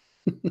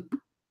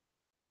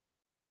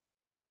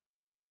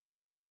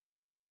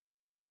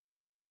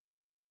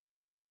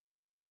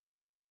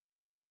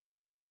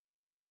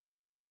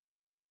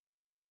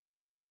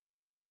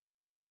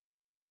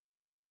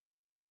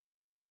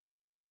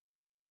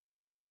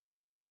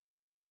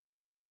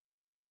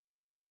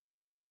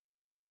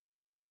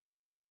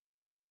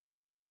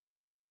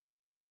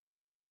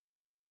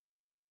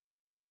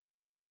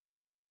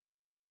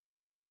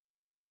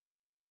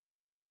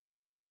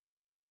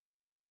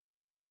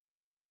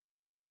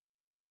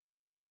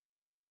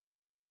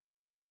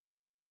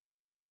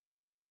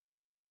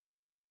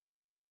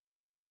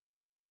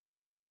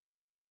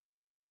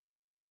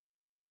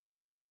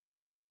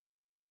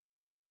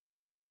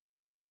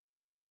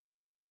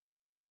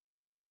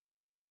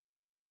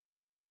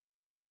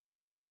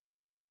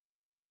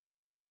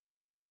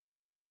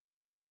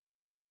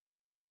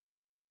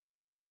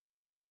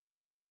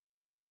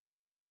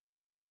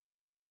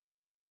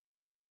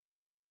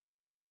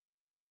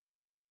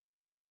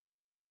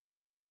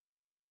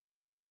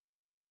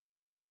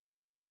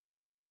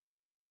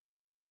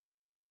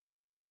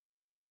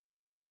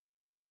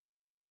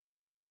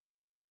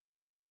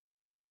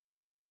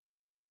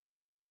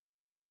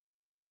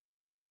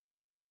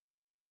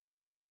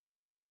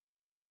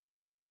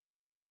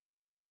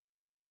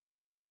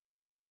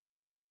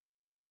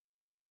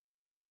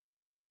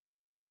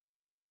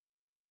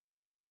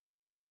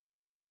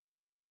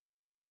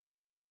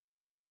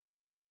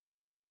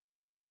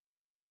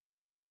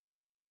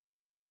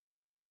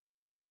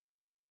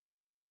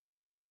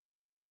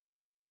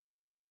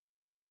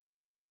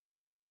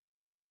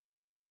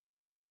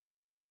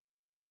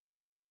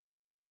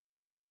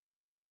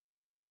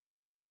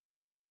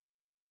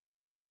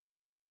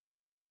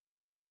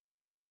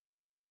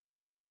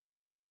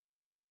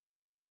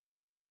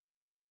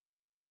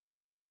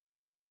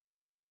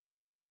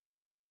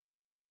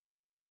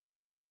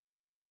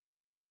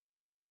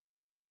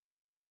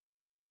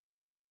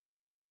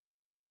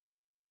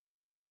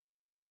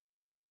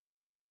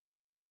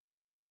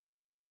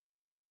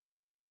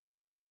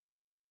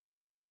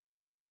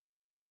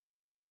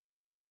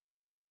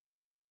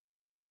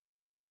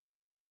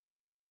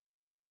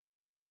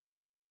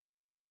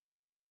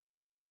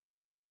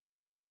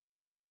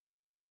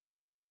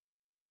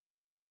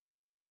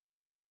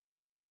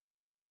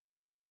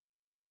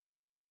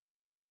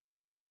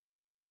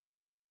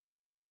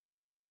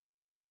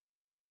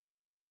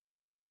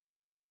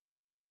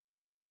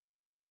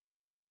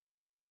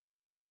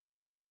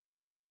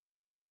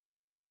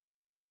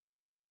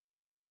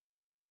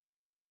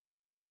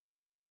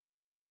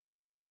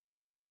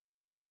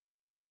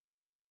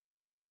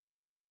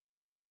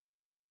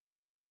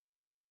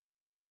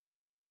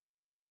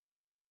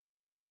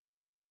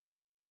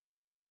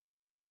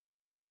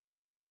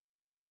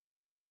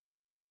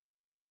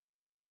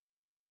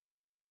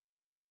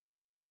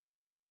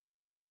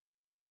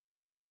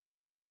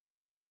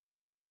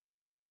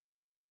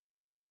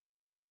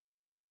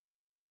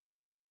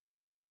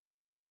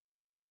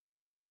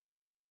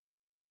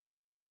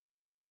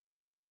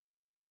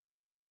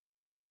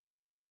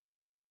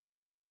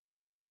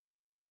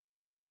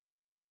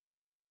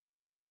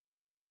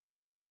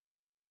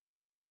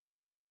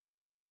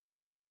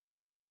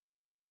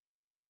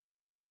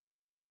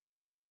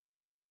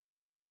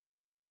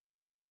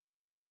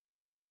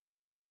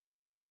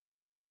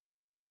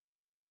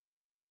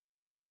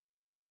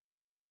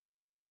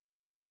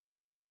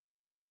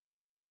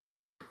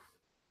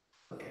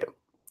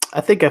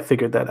 I think I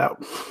figured that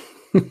out.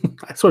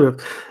 I sort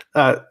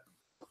of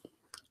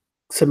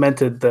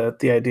cemented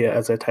the idea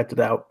as I typed it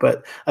out,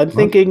 but I'm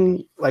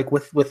thinking like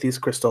with these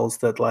crystals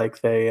that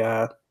like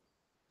they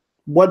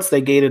once they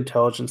gain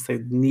intelligence, they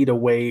need a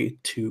way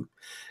to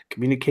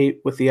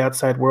communicate with the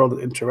outside world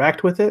and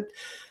interact with it.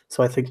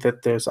 So I think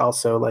that there's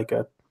also like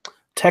a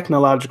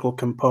technological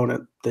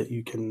component that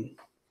you can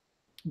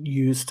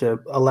use to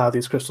allow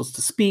these crystals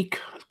to speak,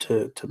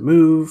 to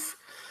move,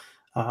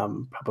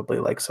 probably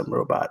like some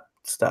robot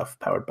stuff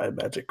powered by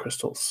magic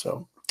crystals.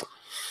 So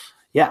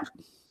yeah,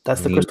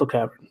 that's the Crystal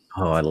Cavern.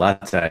 Oh,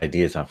 lots of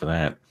ideas off of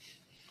that.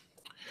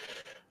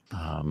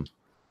 I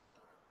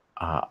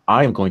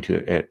am going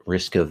to, at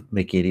risk of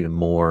making it even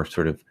more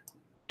sort of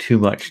too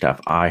much stuff,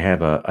 I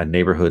have a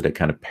neighborhood that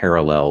kind of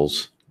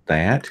parallels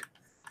that.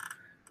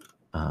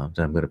 That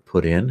I'm going to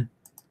put in.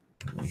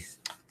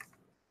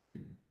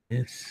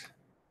 Yes.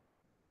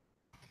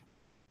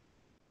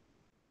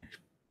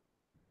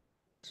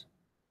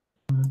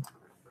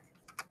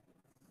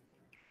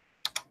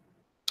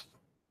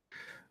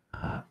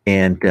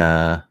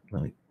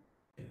 Let me,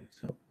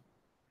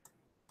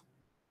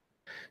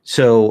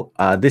 so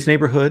this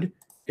neighborhood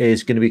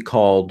is going to be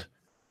called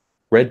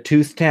Red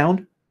Tooth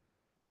Town.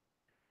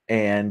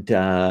 And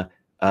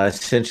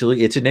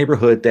essentially, it's a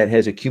neighborhood that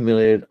has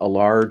accumulated a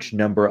large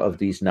number of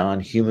these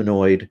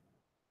non-humanoid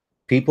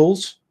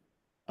peoples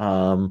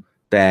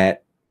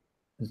that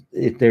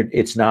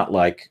it's not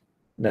like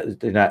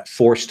they're not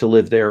forced to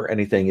live there or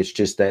anything. It's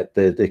just that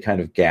they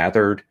kind of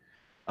gathered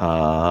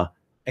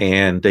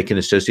and they can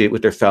associate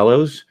with their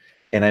fellows.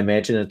 And I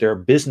imagine that there are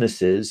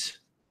businesses,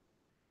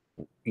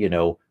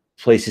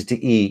 places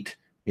to eat,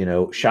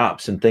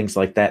 shops and things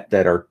like that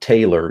that are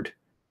tailored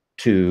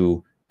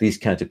to these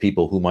kinds of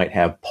people who might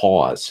have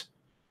paws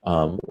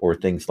or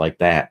things like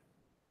that.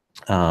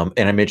 And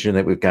I mentioned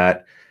that we've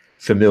got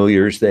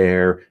familiars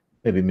there,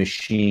 maybe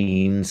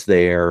machines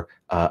there,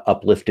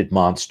 uplifted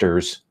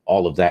monsters,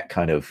 all of that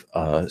kind of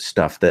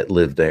stuff that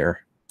live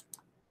there.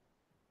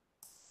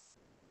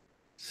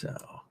 So,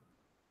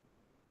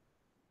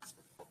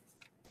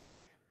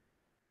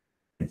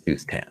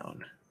 Tooth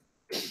Town.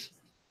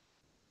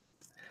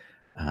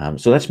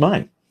 So that's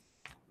mine.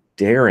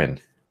 Darren.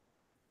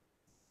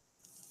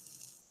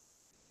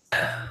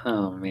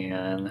 Oh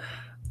man.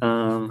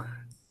 I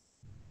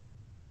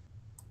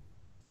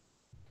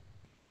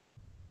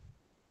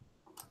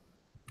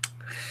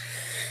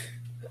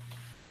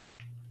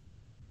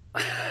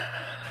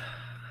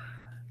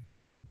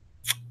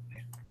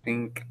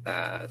think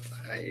that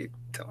I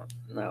don't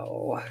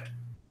know.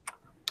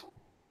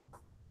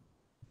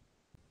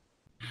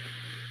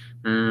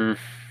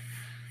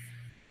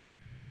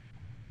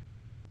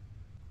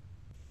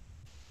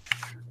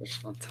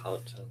 Artificial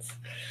intelligence.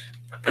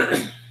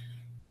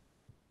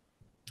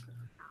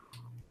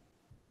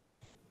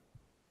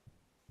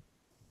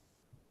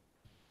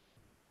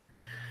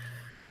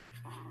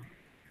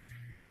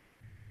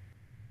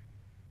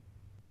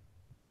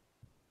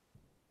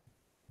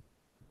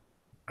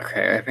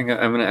 Okay, I think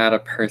I'm gonna add a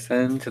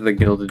person to the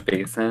Gilded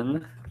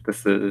Basin.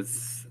 This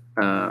is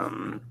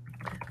the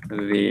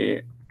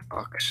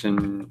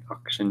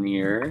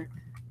auctioneer,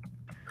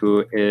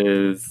 who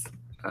is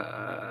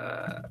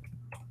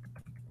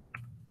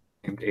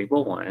named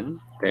Able One.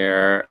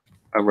 They're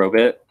a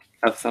robot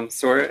of some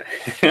sort.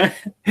 I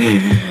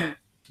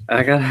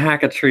gotta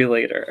hack a tree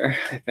later,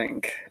 I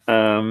think.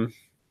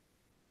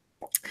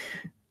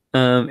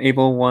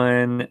 Able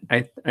One,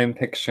 I'm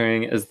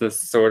picturing is this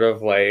sort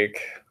of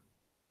like.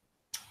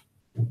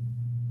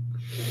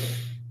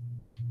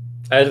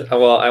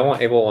 I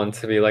want Able One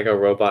to be like a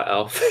robot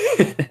elf.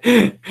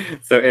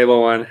 So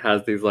Able One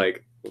has these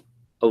like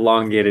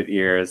elongated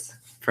ears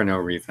for no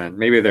reason.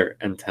 Maybe they're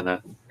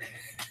antenna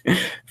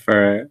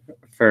for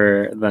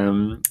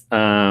them.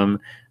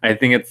 I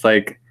think it's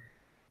like,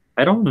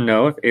 I don't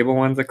know if Able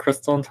One's a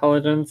crystal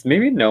intelligence.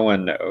 Maybe no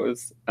one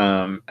knows.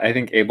 I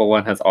think Able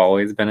One has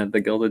always been at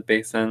the Gilded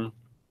Basin,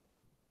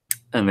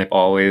 and they've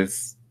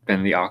always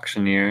been the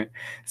auctioneer.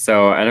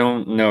 So I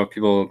don't know if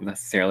people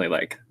necessarily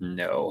like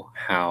know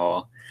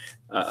how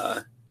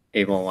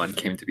Able One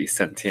came to be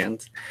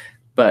sentient,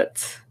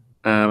 but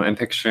I'm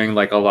picturing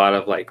like a lot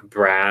of like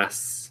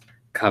brass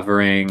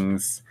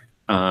coverings,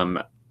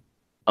 a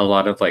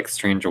lot of like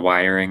strange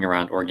wiring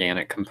around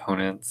organic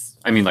components.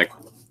 I mean, like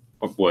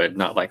wood,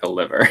 not like a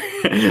liver,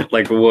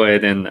 like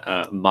wood and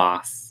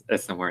moss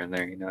is somewhere in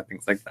there,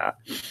 things like that.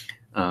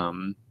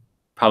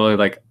 Probably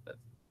like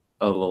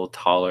a little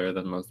taller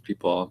than most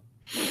people,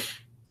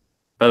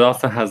 but it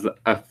also has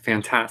a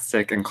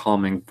fantastic and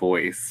calming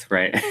voice,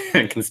 right?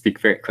 And can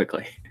speak very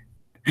quickly.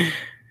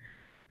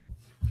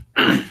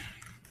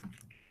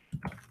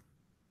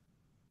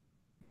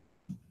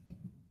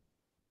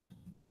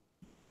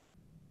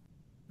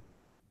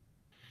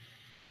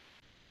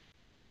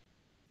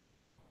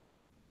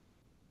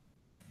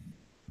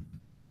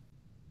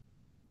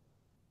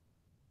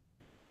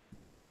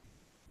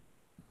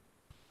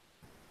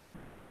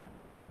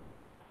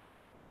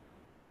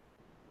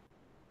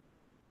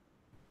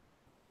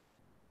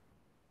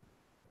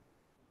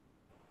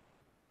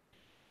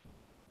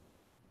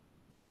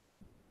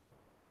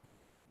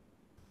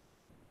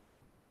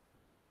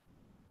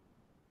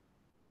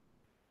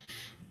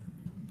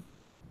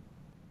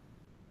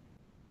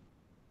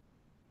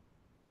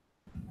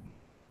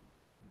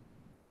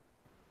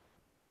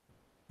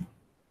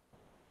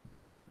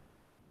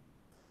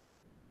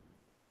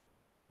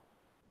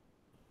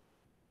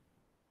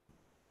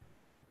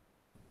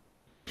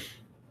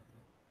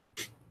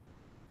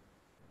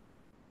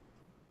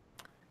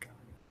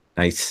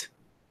 Nice.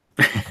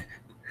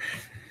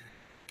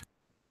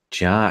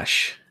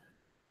 Josh.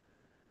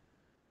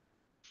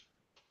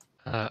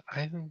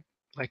 I'd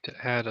like to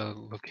add a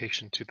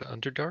location to the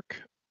Underdark.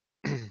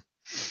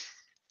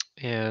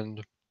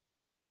 And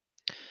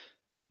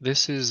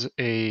this is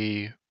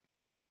a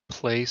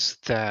place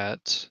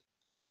that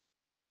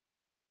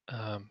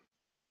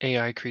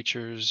AI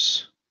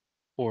creatures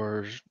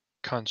or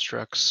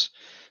constructs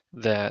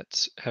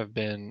that have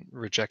been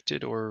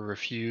rejected or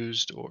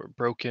refused or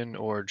broken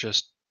or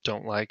just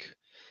don't like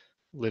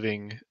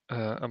living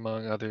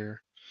among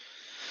other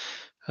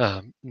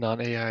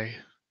non-AI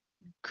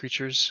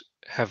creatures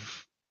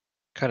have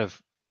kind of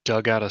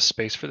dug out a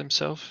space for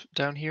themselves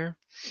down here,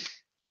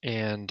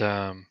 and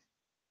and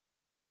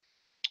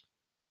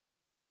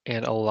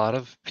a lot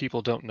of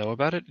people don't know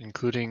about it,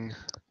 including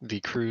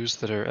the crews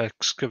that are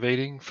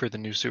excavating for the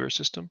new sewer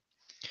system.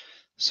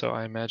 So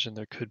I imagine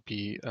there could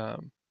be a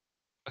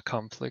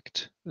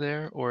conflict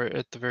there, or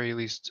at the very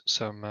least,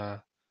 some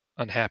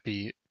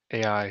unhappy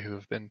AI who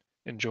have been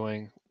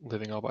enjoying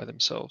living all by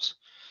themselves.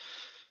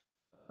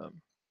 Um,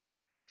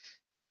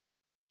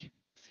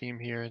 Theme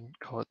here and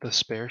call it the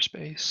spare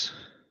space.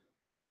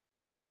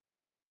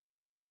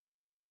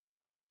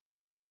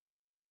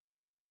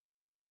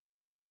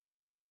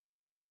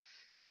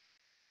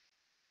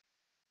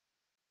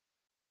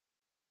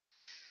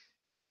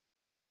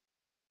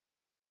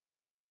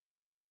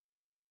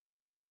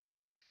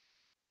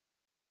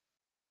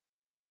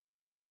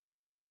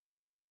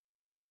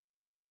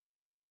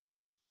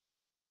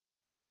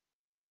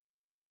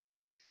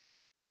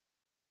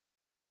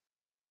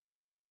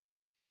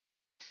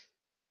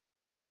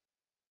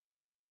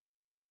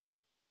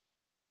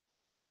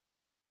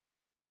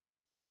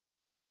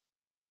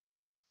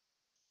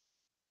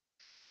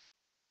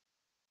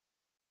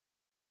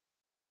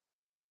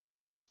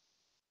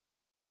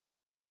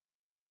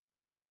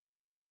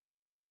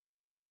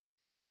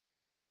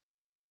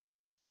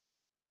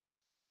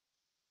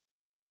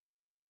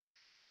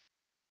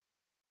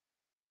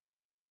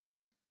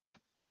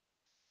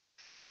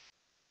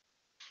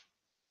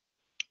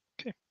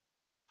 Okay.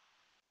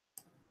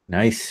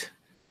 Nice.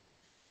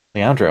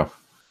 Leandro.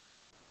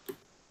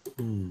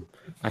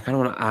 I kind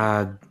of want to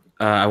add.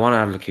 I want to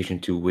add a location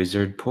to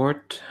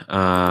Wizardport.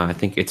 I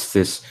think it's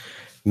this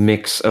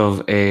mix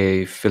of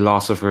a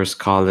philosopher's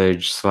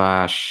college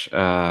slash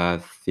theory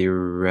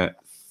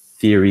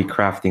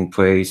crafting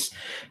place,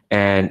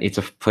 and it's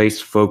a place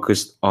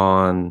focused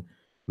on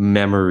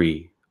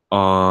memory,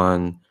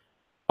 on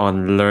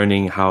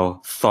learning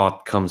how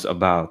thought comes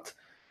about.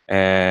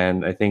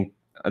 And I think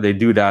they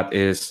do that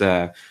is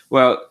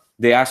well,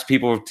 they ask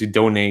people to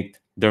donate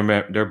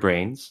their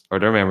brains or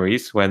their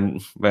memories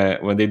when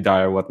they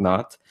die or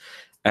whatnot,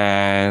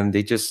 and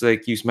they just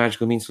like use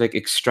magical means to like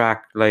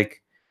extract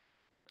like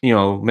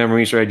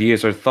memories or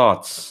ideas or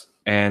thoughts.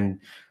 And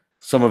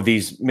some of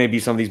these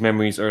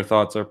memories or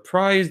thoughts are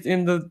prized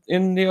in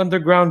the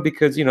underground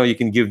because you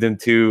can give them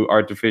to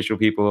artificial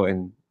people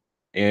and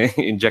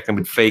inject them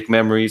with fake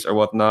memories or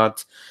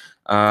whatnot.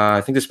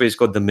 I think the space is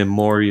called the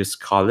Memorious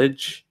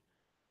College,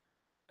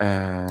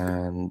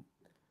 and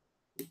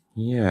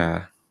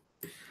yeah,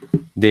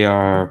 they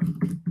are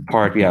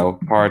part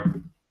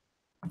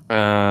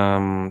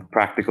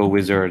practical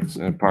wizards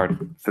and part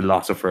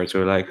philosophers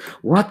who are like,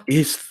 what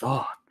is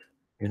thought?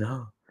 You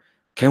know,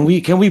 can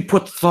we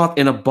put thought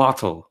in a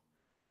bottle?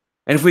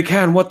 And if we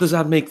can, what does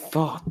that make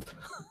thought?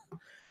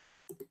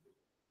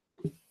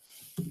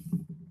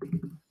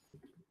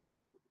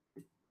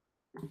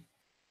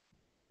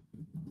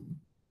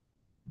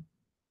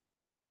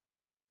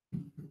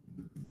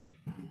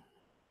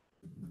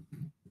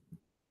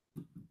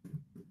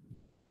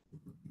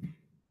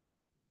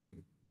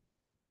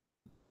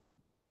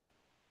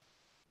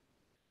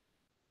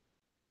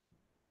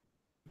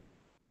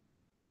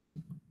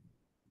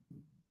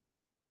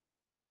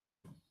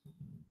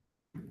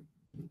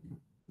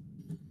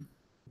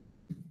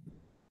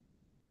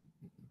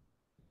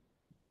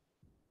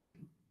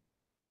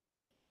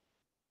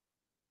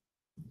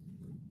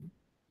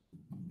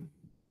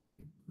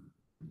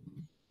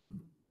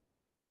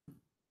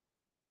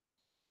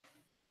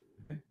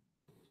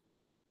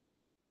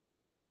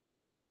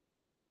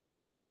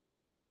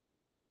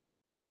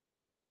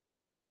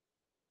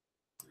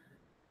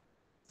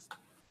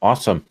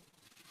 Awesome.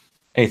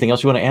 Anything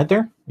else you want to add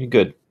there? You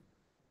good?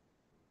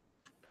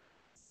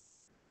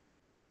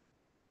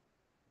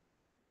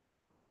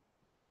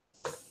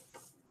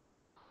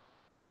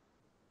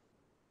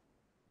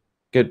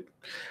 Good.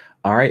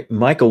 All right,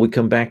 Michael, we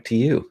come back to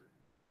you.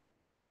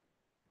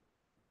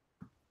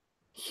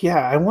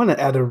 Yeah, I want to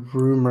add a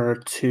rumor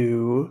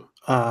to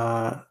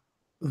the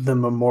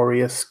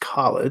Memorious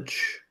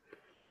College.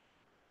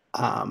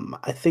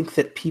 I think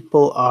that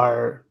people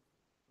are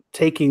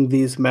taking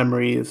these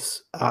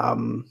memories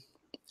and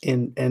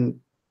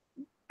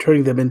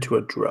turning them into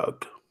a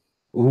drug.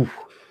 Ooh.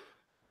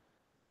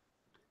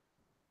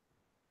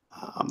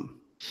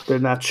 They're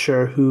not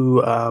sure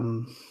who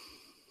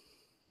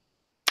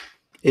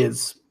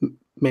is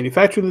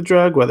manufacturing the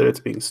drug, whether it's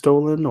being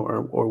stolen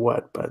or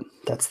what, but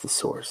that's the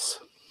source.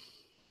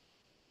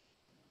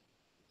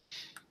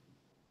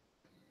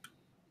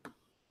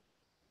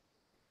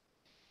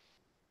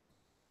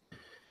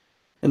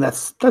 And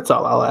that's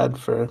all I'll add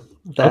for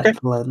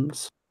that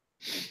lens.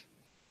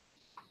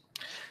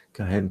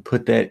 Go ahead and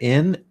put that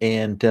in,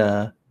 and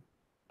then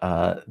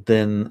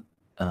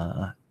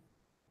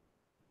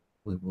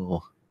we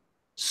will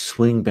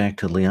swing back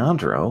to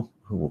Leandro,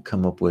 who will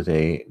come up with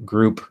a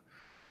group,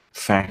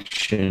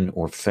 faction,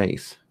 or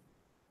faith.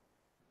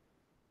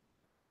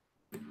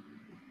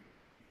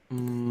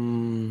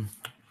 Well,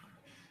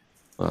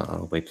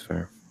 I'll wait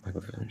for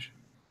Michael to finish.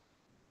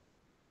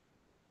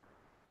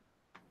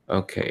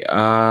 Okay.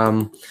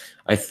 I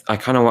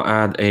kind of want to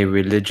add a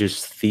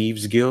religious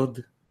thieves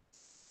guild.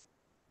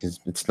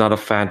 It's not a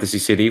fantasy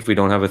city if we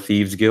don't have a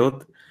thieves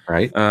guild.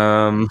 Right.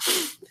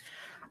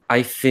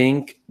 I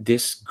think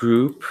this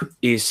group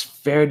is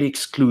fairly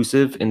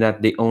exclusive in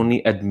that they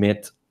only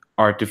admit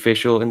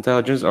artificial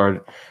intelligence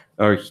or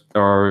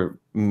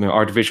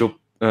artificial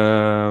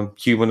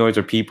humanoids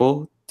or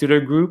people to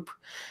their group.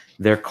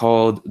 They're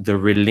called the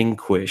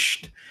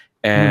Relinquished,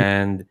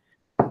 and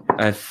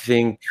I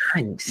think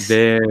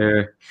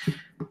they're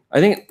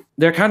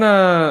kind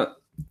of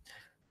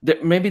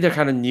maybe they're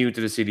kind of new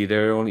to the city.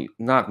 They're only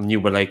not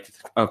new, but like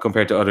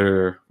compared to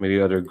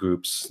other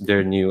groups,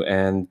 they're new,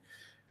 and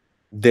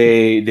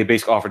they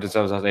basically offer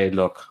themselves as, hey,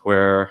 look,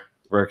 we're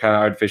kind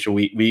of artificial.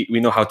 We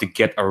know how to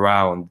get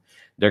around.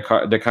 They're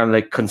kind of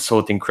like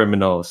consulting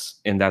criminals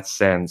in that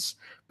sense,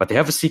 but they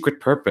have a secret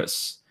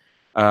purpose.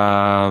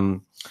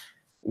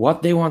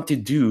 What they want to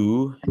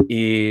do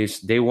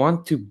is they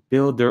want to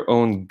build their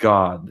own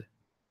god.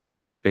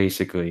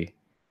 Basically,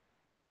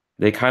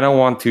 they kind of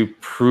want to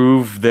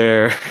prove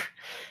their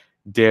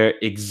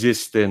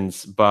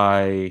existence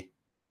by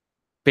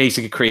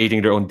basically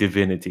creating their own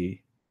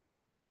divinity.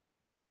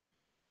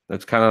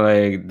 That's kind of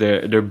like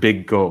their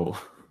big goal.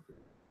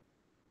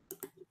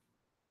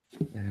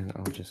 And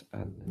I'll just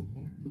add them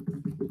here.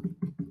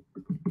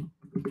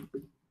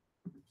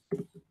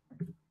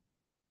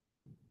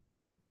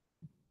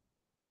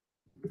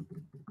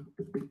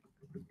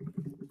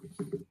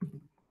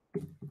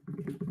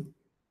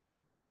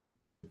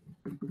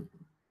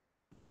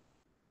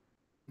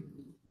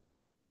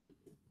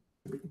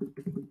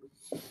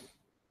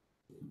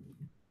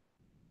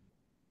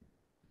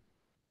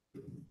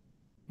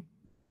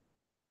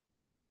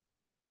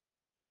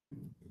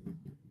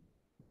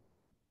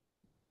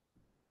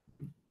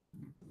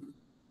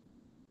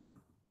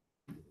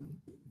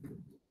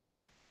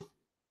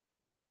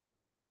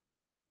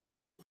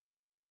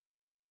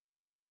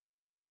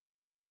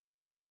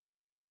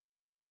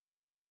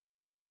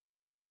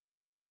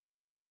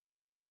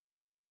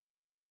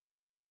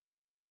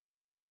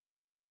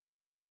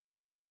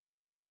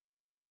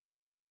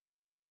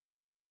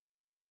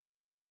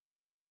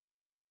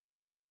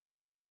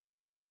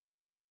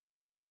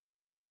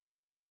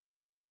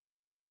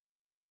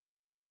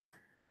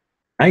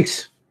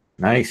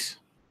 Nice.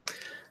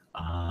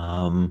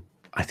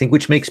 I think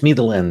which makes me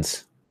the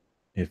lens,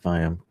 if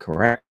I am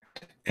correct.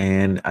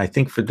 And I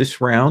think for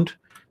this round,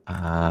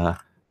 I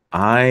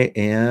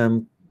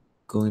am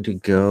going to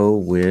go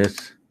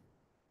with,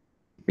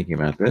 thinking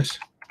about this,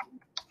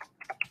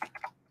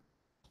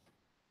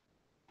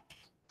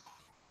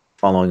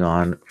 following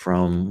on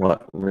from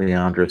what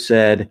Leandro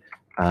said,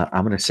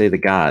 I'm going to say the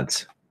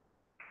gods.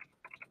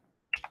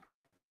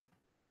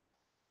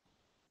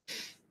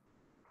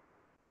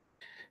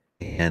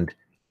 And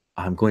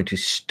I'm going to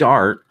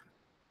start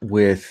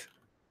with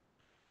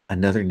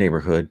another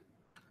neighborhood.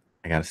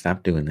 I got to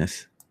stop doing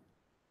this.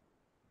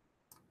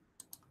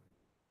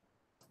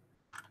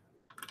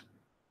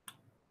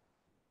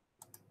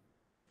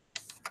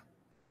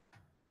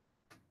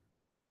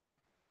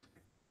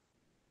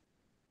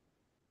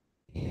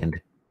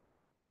 And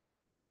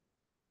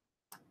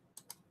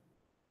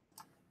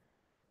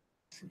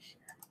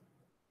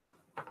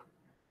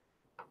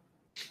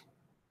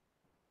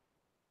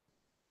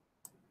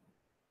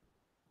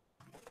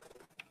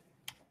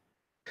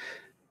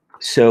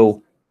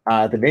so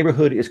the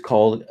neighborhood is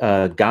called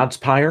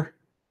Godspire.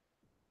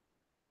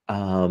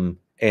 And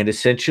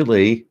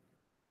essentially,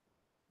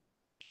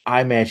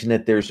 I imagine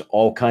that there's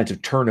all kinds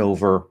of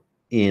turnover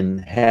in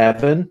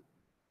heaven.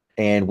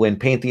 And when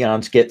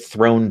pantheons get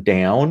thrown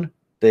down,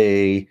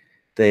 the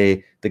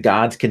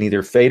gods can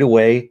either fade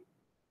away,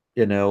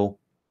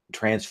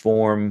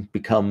 transform,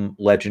 become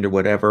legend or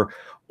whatever,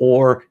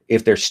 or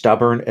if they're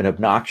stubborn and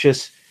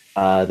obnoxious,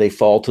 they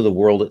fall to the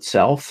world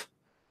itself.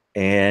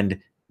 And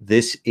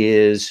this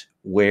is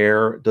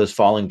where those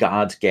fallen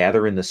gods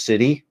gather in the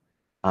city,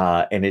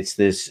 and it's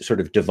this sort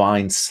of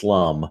divine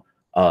slum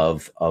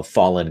of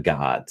fallen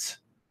gods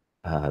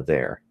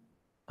there.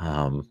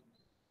 And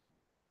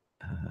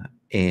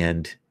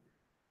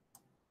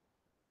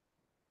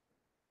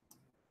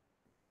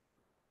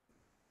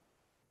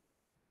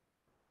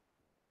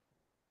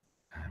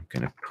I'm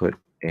going to put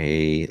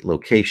a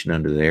location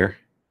under there.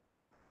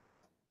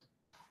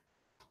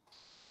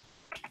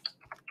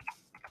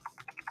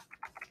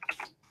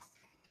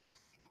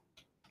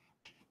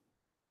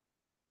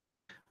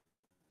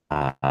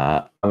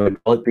 I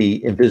would call it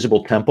the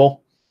Invisible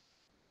Temple.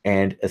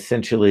 And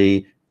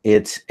essentially,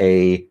 it's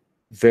a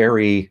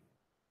very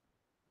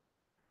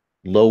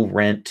low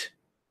rent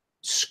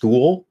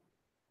school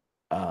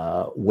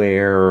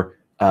where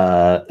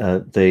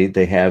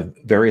they have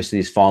various of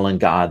these fallen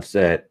gods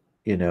that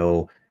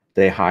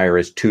they hire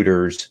as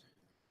tutors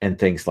and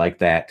things like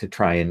that to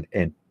try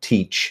and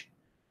teach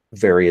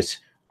various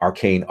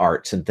arcane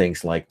arts and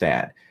things like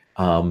that.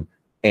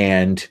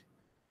 And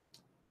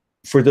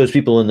for those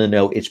people in the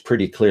know, it's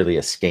pretty clearly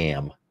a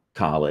scam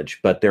college,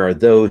 but there are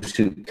those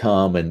who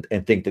come and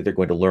think that they're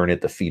going to learn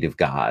at the feet of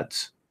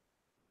gods.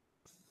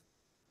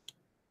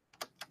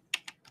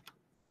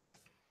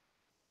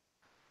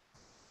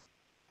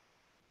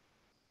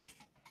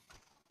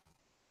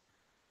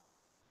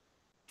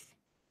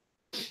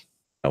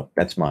 Oh,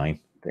 that's mine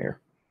there.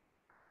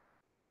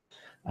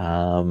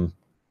 All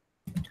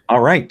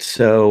right.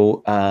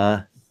 So,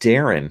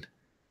 Darren.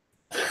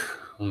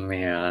 Oh,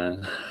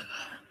 man.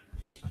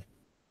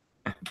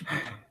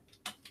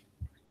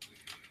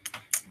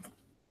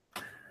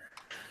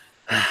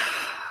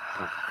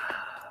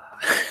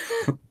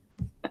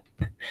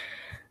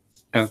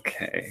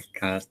 Okay,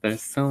 gosh,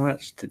 there's so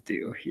much to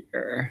do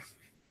here.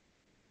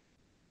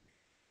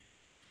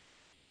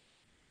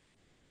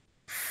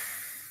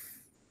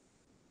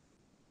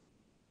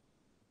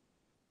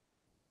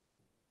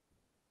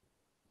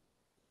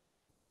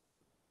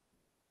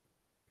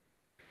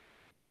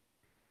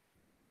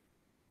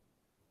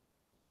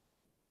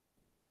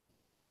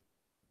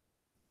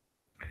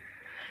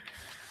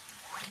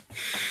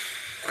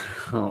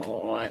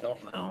 Oh, I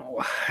don't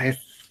know. I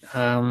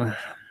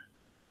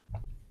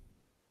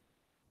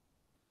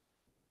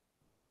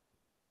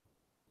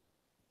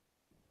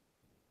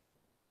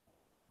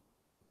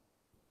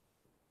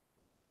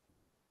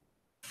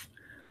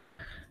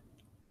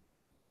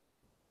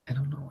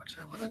don't know what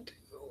I want to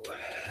do.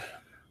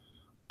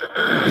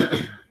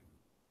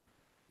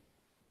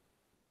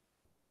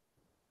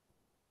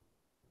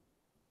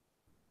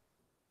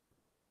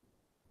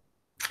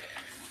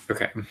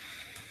 Okay.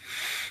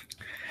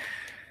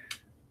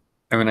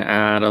 I'm going to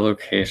add a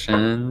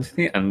location to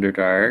the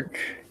Underdark.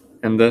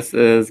 And this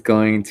is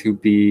going to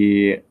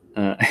be,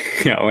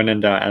 yeah, when in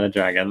doubt, add a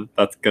dragon.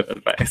 That's good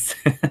advice.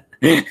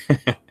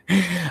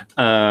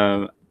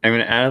 I'm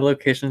going to add a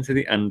location to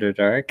the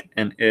Underdark,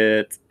 and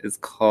it is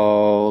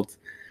called,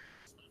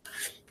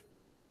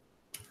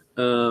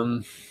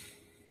 I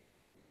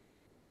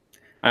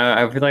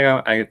feel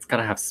like it's got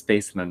to have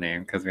space in the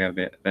name because we have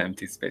the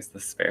empty space, the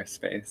spare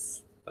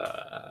space.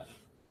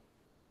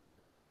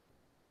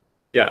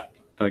 Yeah,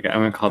 okay,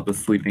 I'm going to call it the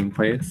sleeping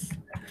place.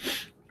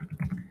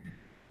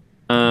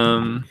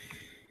 And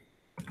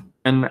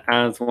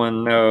as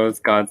one knows,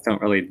 gods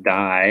don't really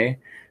die.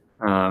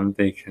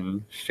 They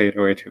can fade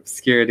away to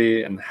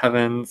obscurity in the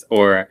heavens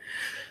or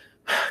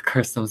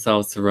curse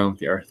themselves to roam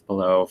the earth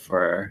below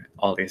for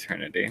all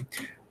eternity.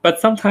 But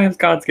sometimes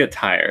gods get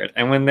tired,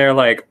 and when they're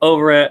like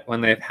over it,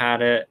 when they've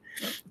had it,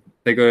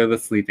 they go to the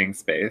sleeping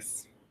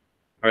space.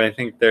 Or I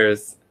think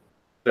there's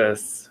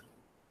this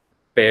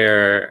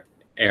bare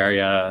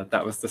area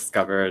that was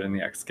discovered in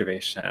the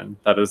excavation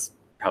that is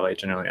probably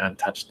generally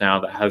untouched now,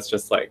 that has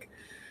just like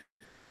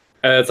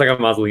it's like a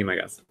mausoleum, I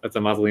guess. It's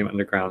a mausoleum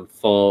underground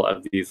full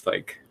of these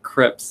like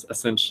crypts,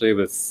 essentially,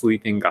 with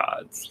sleeping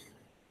gods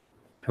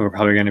who are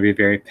probably going to be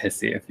very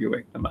pissy if you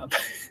wake them up.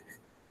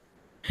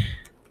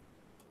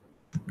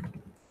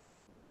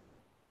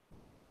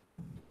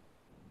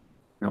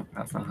 Nope,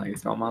 that's not how you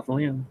spell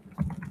mausoleum.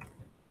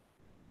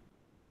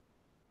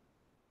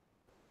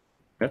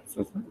 Crypts,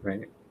 is that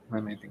right? What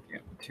am I thinking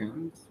of?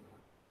 Tombs?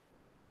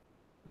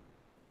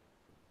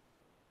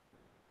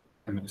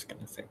 I'm just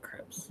going to say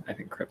crypts. I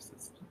think crypts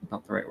is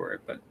not the right word,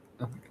 but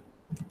oh my god.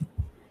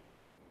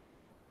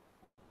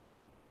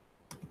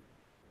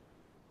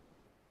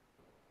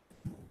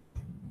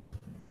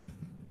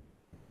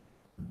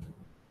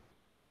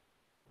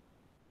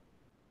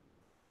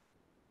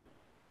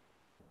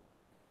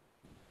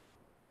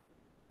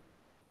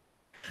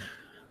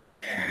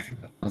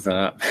 What's that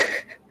up?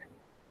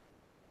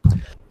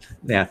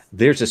 Yeah,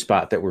 there's a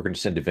spot that we're going to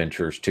send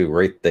adventurers to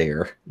right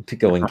there to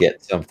go and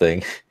get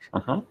something.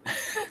 Uh-huh.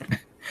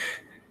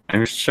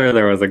 I'm sure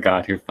there was a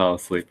god who fell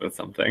asleep with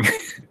something.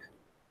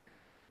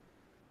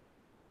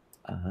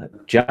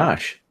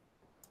 Josh.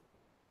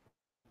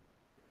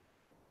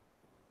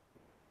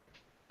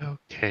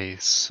 Okay,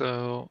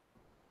 so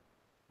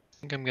I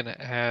think I'm going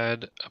to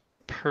add a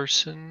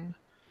person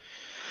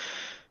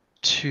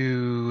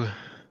to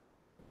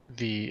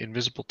the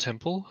invisible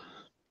temple.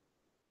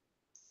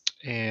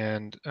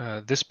 And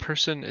this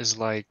person is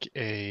like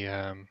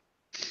a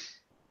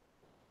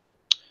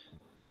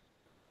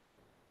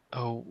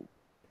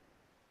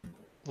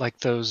like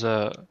those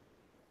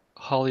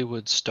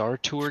Hollywood star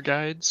tour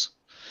guides,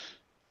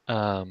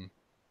 and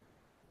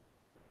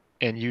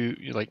you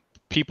like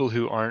people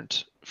who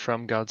aren't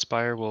from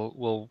Godspire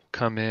will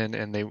come in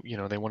and they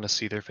they want to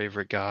see their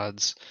favorite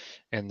gods,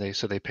 and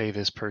they pay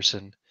this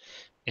person,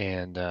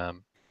 and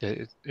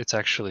it's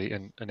actually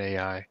an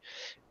AI,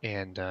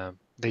 and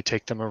they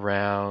take them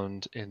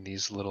around in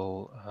these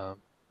little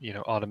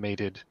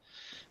automated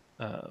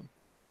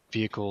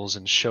vehicles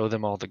and show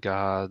them all the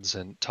gods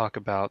and talk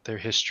about their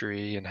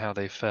history and how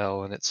they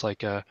fell. And it's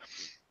like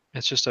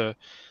it's just a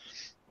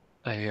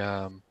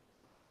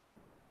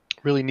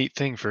really neat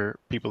thing for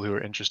people who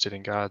are interested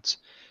in gods.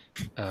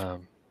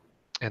 And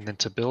then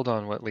to build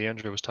on what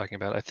Leandra was talking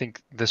about, I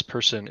think this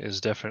person is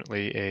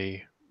definitely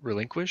a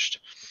relinquished,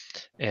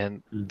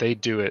 and they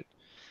do it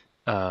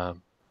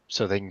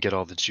so they can get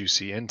all the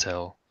juicy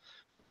intel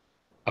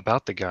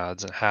about the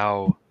gods and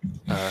how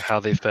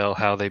they fell,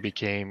 how they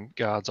became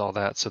gods, all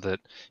that, so that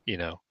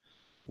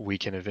we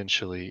can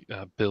eventually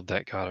build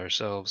that god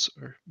ourselves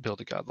or build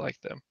a god like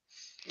them.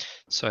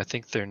 So I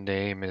think their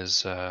name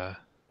is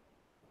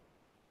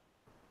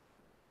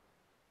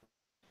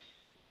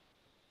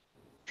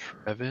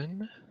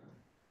Previn.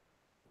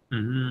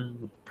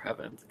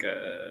 Previn's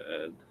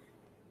good.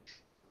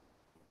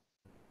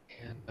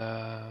 And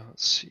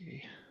let's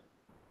see.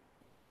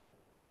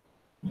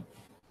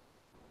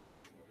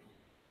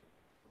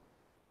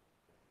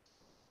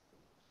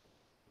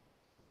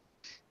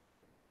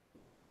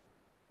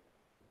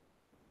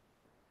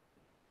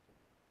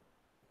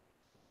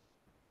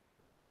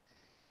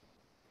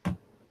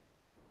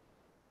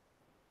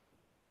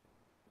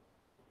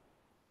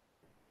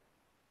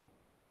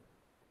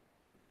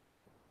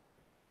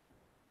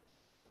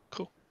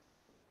 Cool.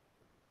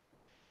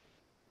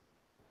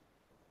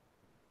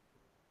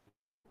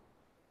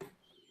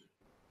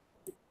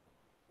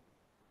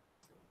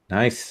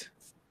 Nice.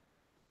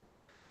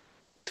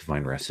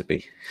 Divine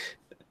recipe.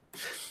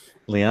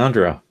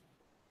 Leandra.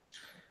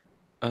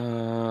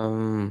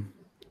 Let's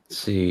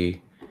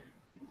see.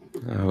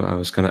 I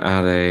was gonna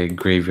add a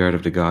graveyard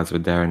of the gods,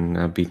 but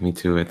Darren beat me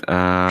to it.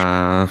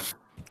 All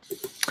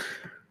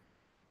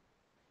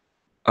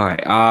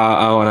right.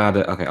 I want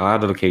to add. I'll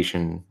add a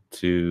location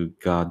to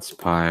God's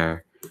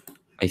Pyre.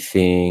 I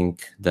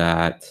think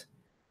that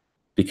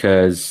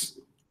because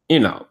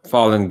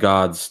fallen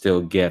gods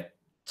still get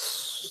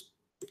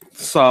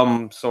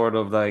some sort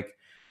of like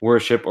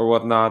worship or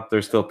whatnot.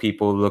 There's still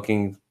people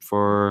looking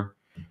for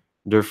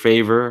their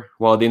favor,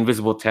 while the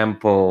invisible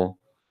temple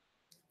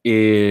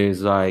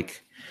is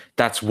like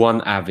that's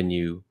one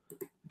avenue,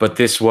 but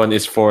this one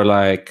is for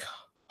like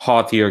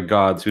haughtier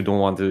gods who don't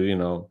want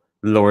to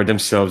lower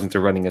themselves into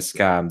running a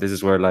scam. This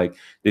is where like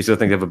they still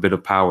think they have a bit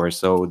of power.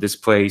 So this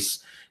place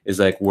is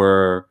like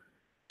where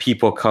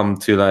people come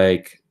to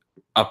like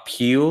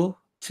appeal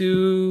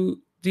to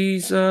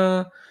these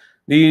fallen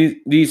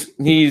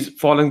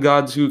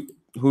gods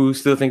who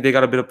still think they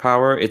got a bit of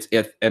power.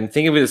 And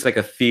think of it as like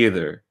a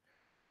theater,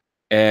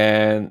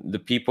 and the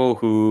people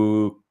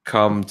who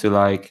come to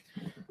like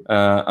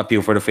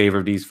appeal for the favor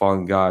of these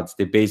fallen gods,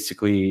 they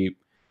basically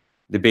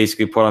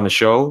put on a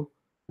show.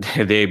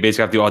 They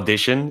basically have to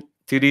audition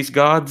to these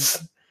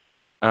gods.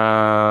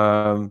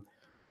 I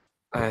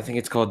think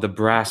it's called the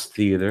Brass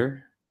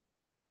Theater.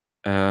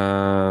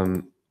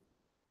 And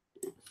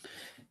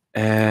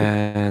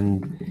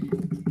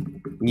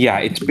yeah,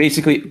 it's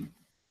basically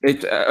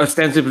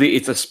ostensibly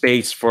it's a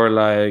space for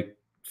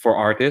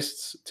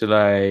artists to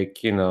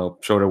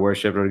show their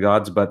worship of the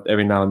gods, but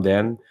every now and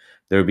then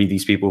there'll be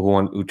these people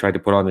who try to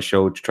put on a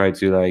show to try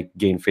to like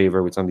gain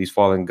favor with some of these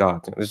fallen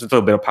gods. There's just a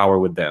little bit of power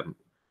with them.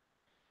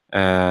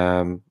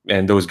 And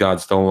those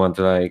gods don't want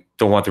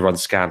to run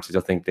scams. They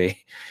don't think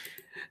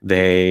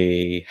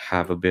they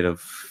have a bit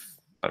of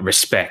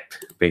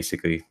respect,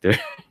 basically. They're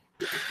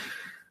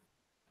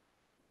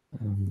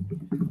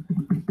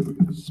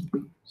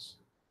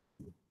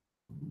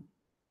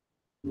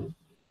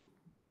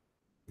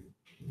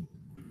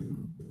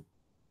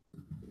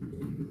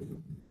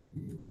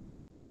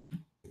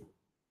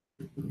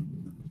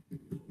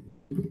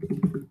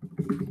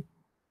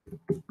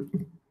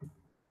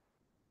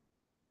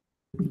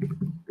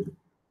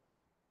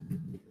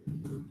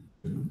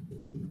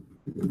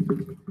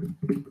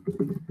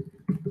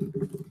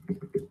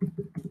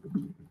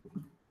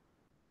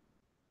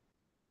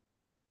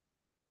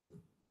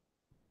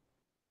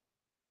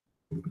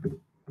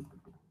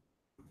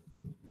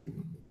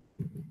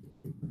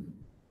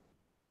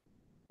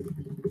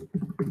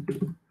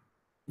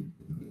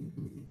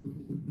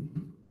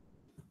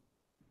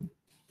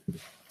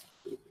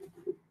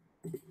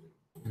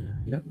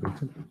yeah.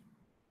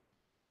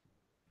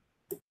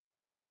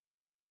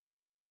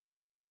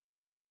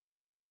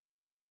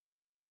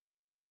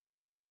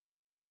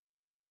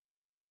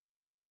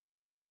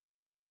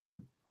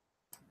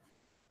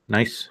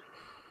 Nice.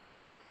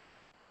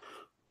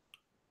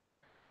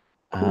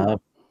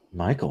 Cool.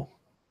 Michael.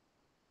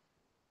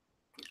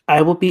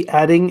 I will be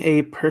adding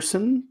a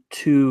person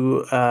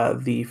to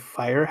the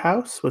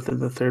firehouse within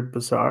the third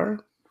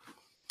bazaar.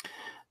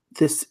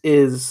 This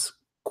is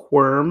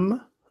Quirm,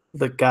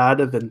 the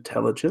god of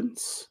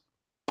intelligence.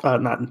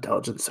 Not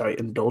intelligence, sorry,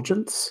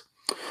 indulgence.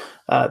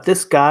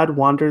 This god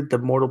wandered the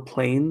mortal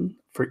plane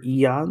for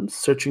eons,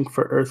 searching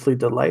for earthly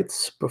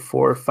delights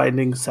before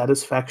finding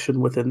satisfaction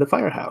within the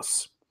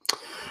firehouse,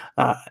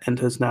 and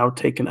has now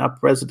taken up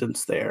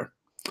residence there.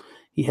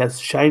 He has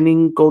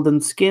shining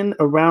golden skin,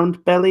 a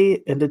round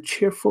belly, and a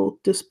cheerful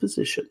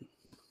disposition.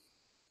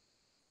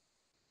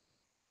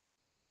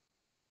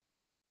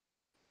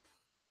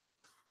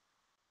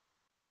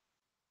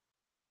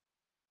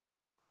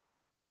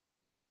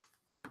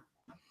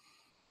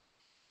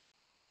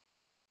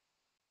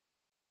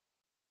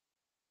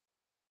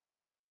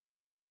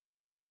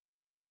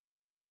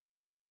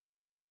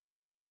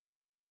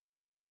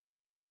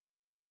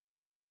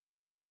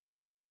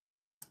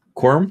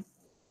 Quorum.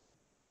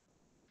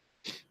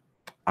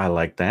 I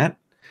like that.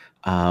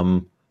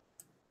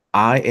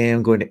 I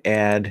am going to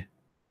add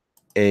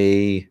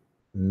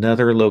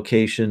another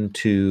location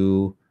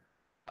to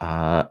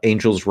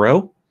Angel's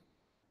Row.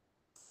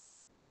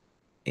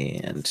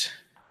 And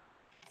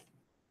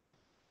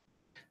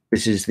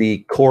this is the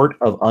Court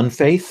of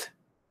Unfaith.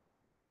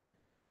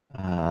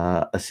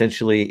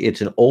 Essentially,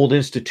 it's an old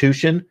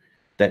institution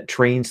that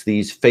trains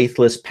these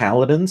faithless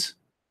paladins,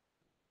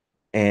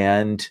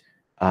 and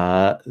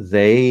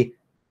they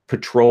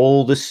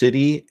patrol the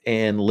city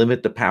and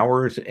limit the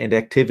powers and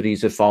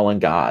activities of fallen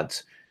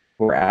gods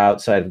who are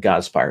outside of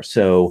God's fire.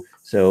 So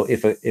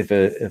if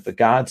a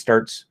god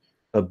starts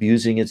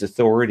abusing his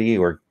authority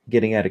or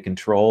getting out of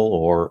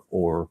control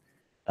or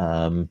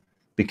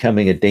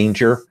becoming a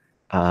danger,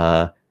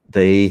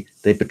 they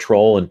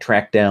patrol and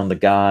track down the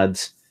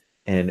gods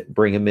and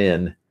bring them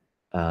in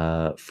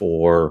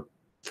for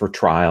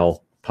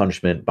trial,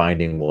 punishment,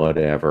 binding,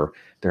 whatever.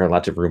 There are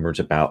lots of rumors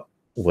about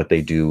what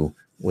they do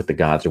with the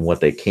gods and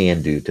what they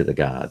can do to the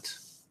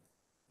gods.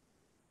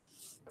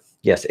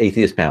 Yes,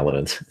 atheist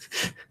paladins.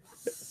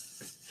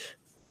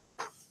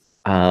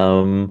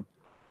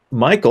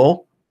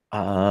 Michael,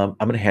 I'm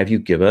going to have you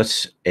give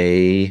us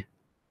a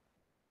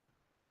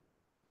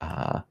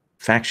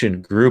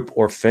faction, group,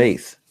 or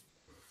faith.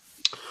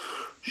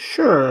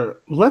 Sure.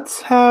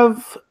 Let's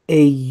have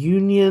a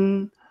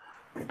union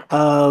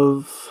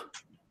of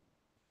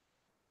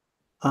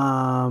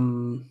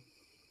I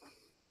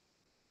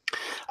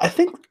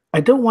think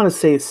I don't want to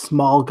say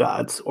small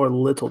gods or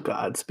little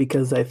gods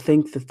because I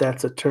think that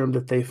that's a term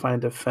that they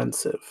find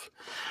offensive.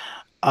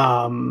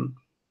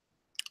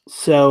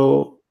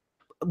 So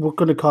we're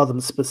going to call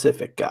them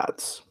specific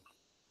gods.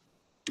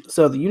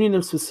 So the union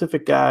of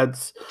specific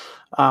gods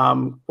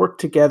work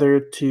together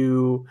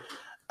to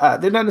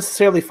they're not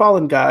necessarily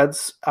fallen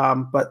gods,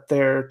 but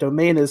their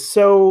domain is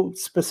so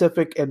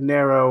specific and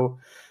narrow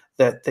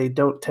that they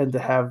don't tend to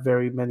have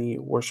very many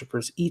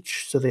worshippers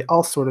each. So they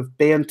all sort of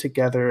band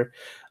together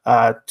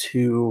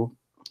to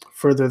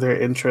further their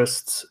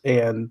interests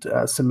and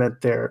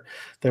cement their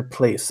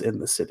place in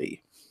the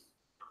city.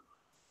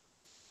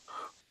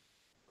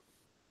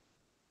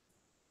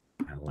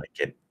 I like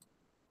it.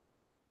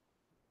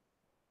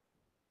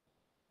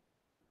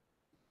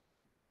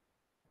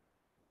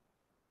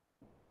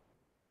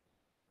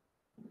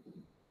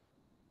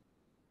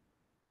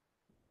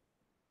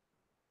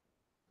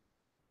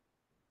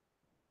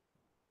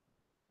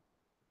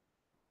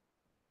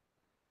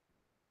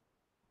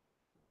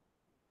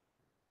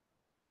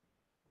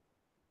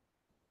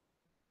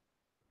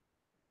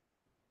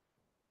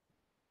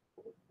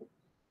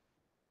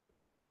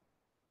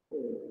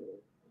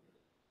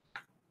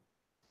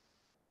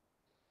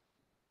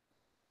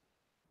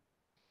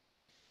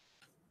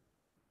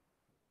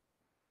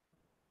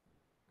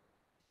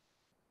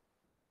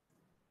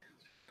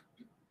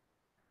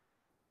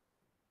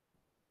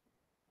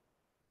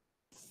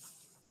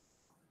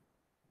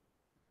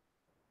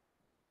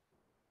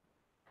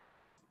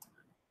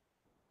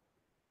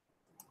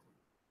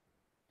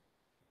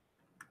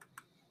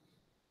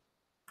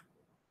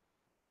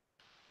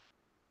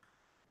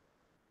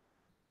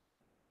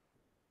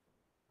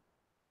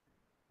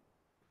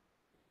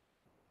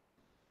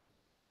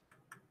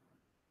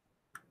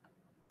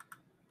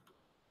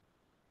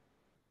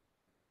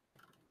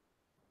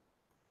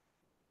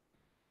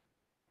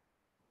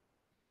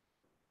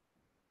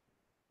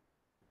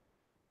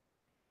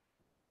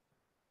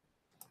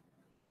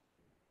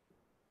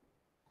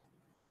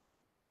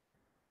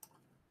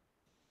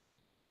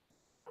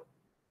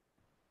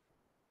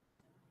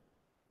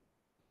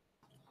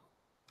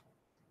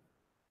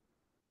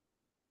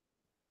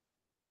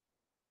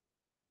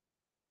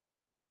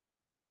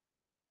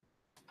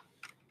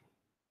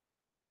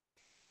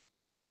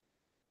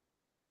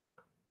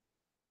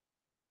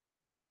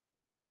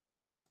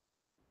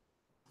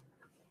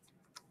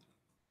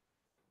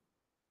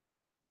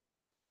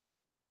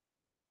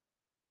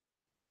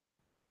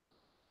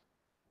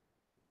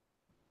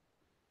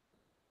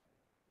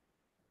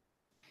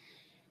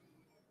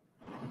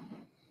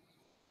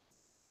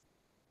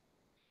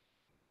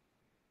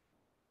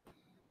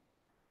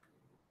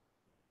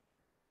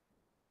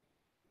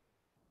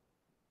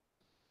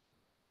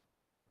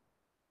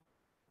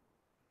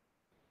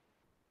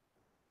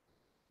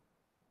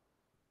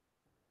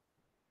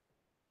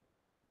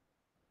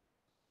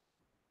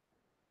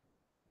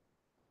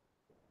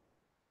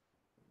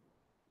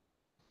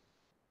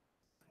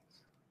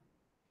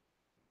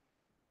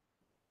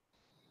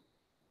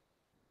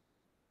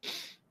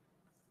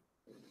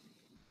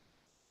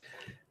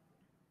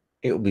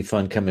 It will be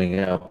fun coming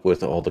up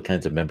with all the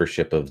kinds of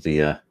membership of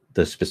the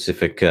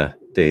specific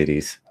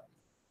deities.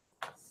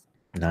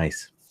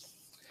 Nice.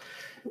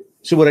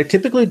 So what I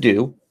typically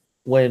do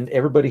when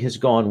everybody has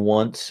gone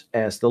once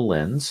as the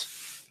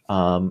lens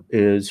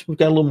is we've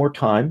got a little more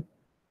time.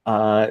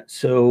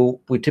 So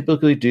we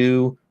typically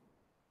do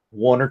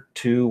one or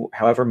two,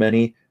 however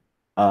many,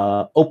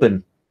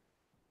 open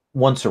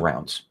once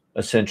arounds,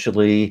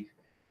 essentially,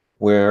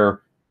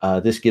 where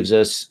This gives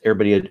us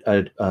everybody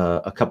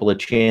a couple of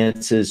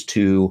chances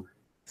to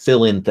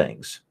fill in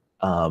things,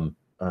 come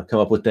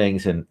up with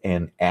things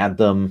and add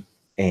them,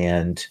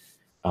 and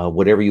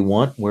whatever you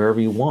want, wherever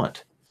you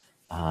want.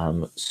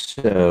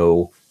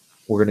 So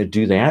we're going to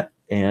do that.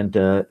 And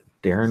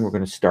Darren, we're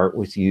going to start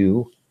with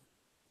you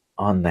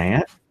on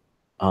that.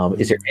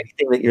 Is there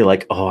anything that you're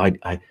like, oh,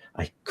 I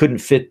couldn't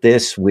fit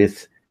this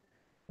with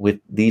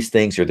these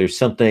things, or there's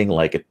something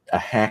like a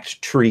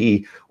hacked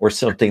tree or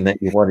something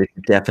that you wanted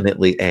to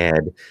definitely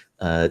add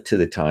to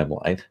the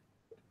timeline?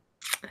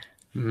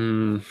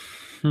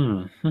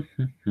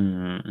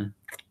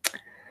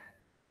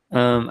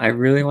 I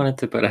really wanted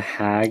to put a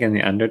hag in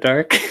the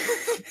Underdark.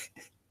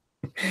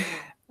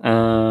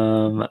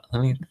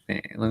 Let me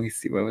think. Let me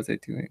see. What was I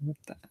doing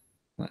with that?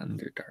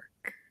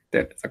 Underdark.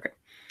 There it is. Okay.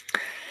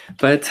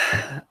 But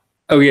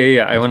oh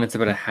yeah. I wanted to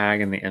put a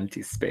hag in the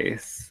empty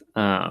space.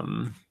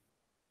 Some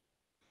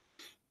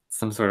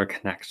sort of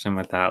connection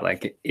with that.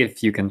 Like,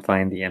 if you can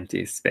find the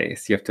empty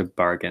space, you have to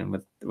bargain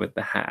with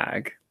the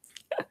hag.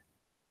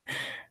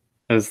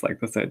 I just like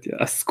this idea: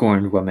 a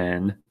scorned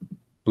woman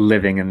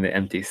living in the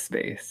empty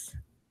space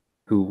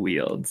who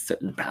wields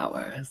certain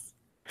powers.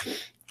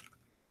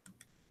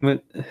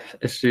 What,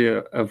 is she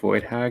a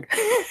void hag?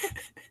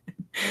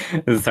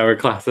 This is how we're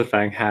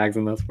classifying hags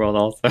in this world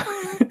also.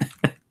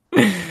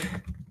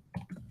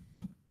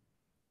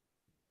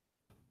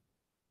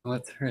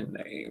 What's her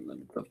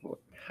name? The void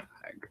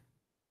hag.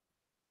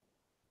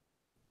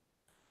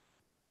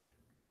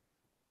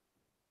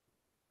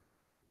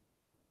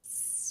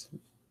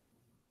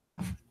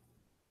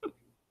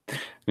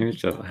 Maybe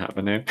she doesn't have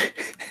a name.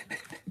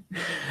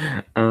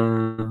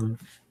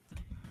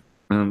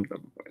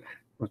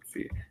 Let's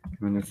see. I'm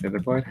going to say the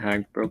void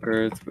hag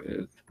brokers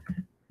with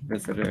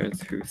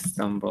visitors who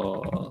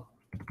stumble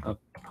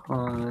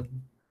upon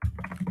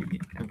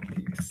the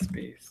empty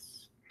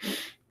space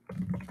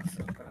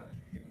so that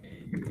he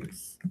may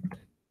use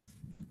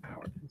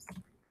powers.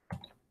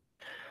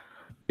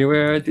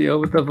 Beware, deal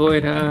with the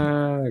void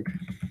hag.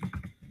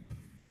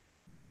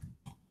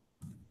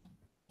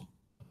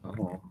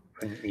 Oh,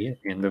 an E at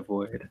the end of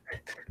void.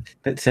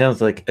 That sounds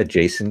like a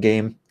Jason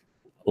game,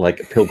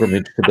 like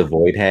Pilgrimage to the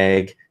Void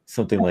Hag,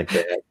 something like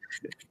that.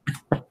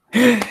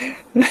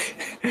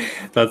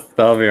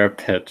 That'll be our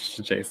pitch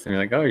to Jason.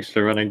 You're like, oh, you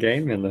should run a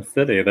game in the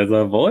city. There's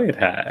a void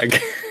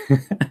hag.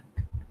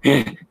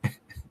 I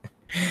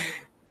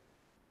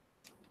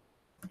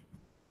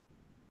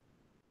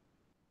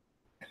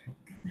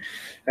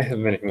have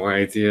many more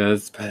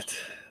ideas, but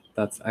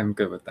I'm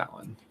good with that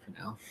one for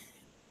now.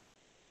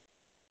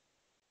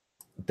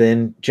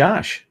 Then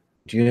Josh,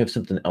 do you have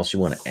something else you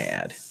want to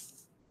add?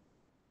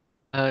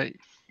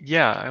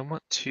 Yeah, I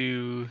want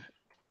to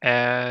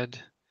add.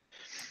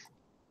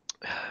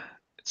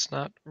 It's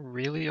not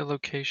really a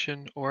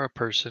location or a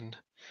person.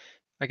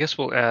 I guess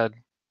we'll add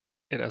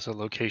it as a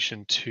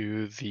location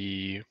to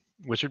the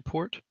wizard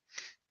port,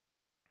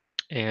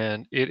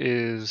 and it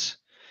is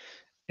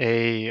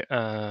a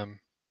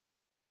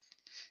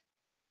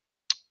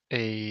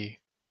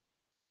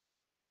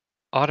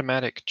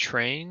automatic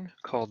train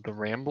called the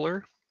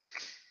Rambler,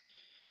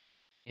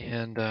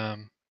 and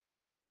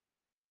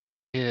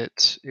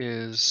it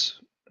is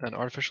an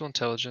artificial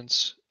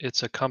intelligence.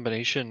 It's a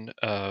combination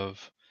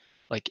of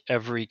like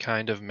every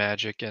kind of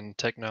magic and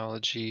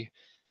technology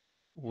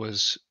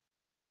was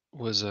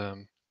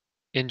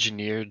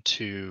engineered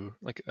to,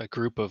 like, a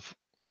group of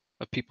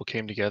people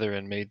came together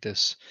and made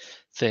this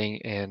thing,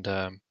 and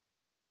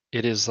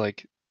it is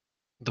like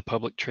the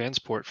public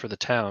transport for the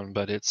town,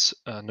 but it's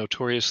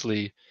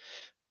notoriously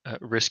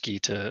risky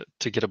to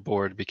get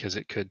aboard because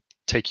it could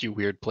take you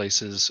weird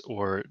places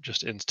or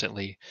just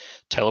instantly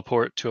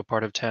teleport to a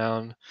part of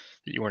town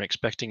that you weren't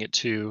expecting it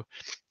to.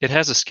 It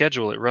has a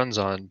schedule it runs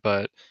on,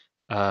 but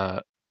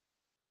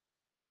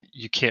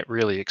you can't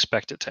really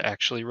expect it to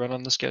actually run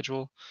on the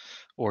schedule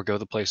or go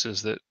the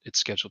places that it's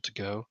scheduled to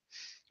go.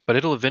 But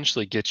it'll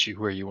eventually get you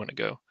where you want to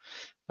go.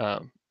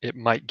 It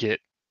might get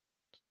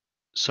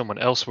someone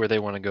else where they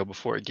want to go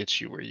before it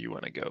gets you where you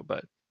want to go,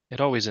 but it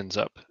always ends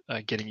up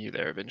getting you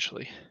there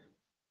eventually.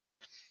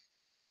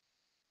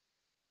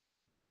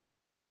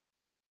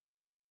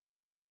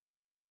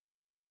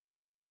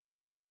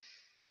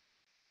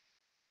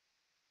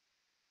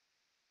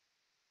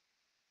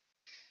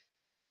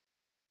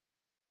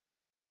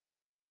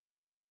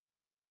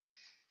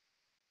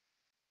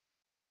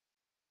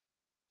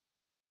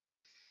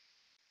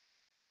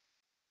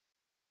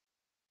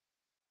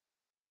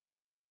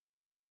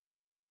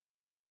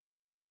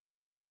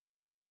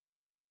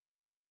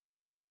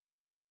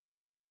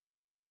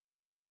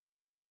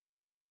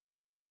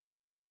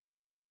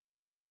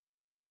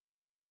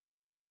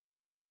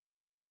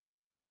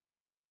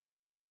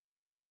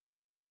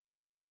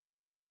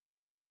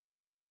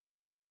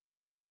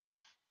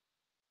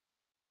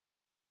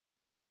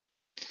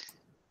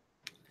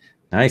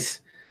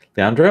 Nice.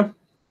 Leandro?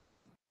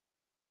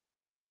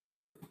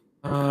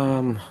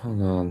 Hold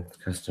on,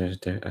 because I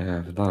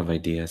have a lot of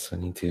ideas, so I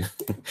need to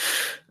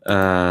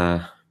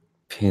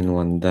pin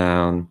one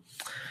down.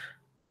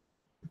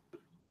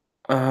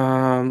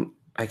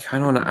 I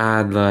kind of want to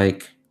add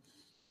like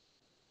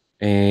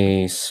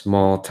a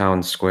small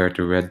town square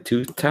to Red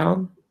Tooth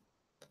Town.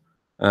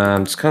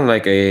 It's kind of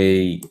like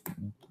a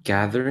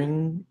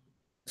gathering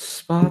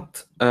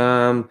spot.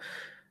 I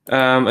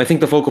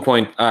think the focal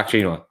point, actually,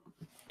 you know what?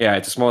 Yeah,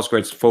 it's a small square.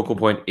 Its focal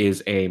point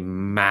is a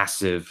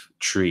massive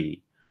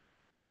tree.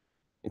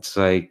 It's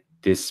like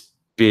this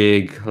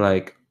big,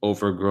 like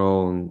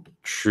overgrown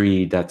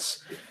tree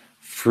that's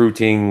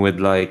fruiting with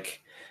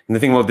like. And the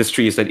thing about this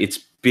tree is that it's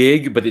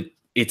big, but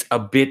it's a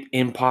bit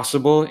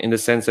impossible in the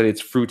sense that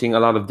it's fruiting a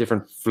lot of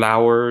different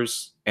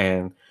flowers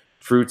and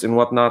fruits and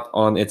whatnot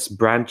on its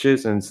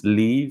branches and its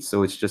leaves.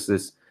 So it's just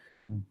this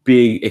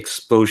big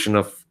explosion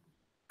of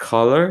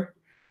color.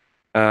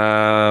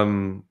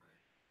 Well,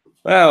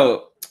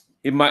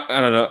 it might. I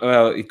don't know.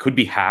 Well, it could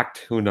be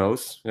hacked. Who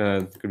knows?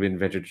 It could be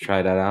invented to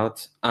try that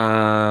out.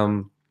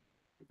 Oh,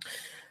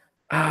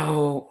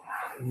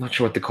 I'm not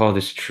sure what to call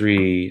this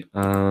tree.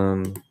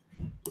 Let's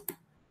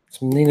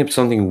name it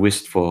something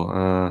wistful.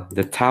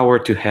 The Tower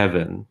to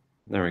Heaven.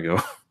 There we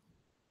go.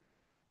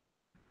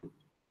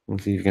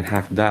 Let's see if you can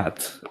hack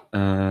that.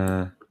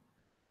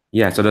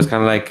 Yeah. So that's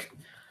kind of like. I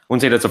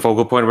wouldn't say that's a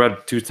focal point of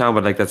Red Tooth Town,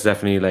 but like that's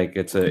definitely like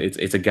it's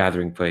a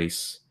gathering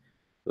place.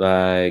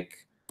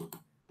 Like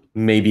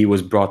maybe it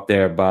was brought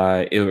there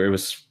by it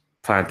was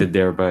planted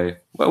there by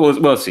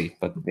we'll see,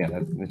 but yeah,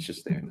 it's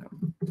just there now.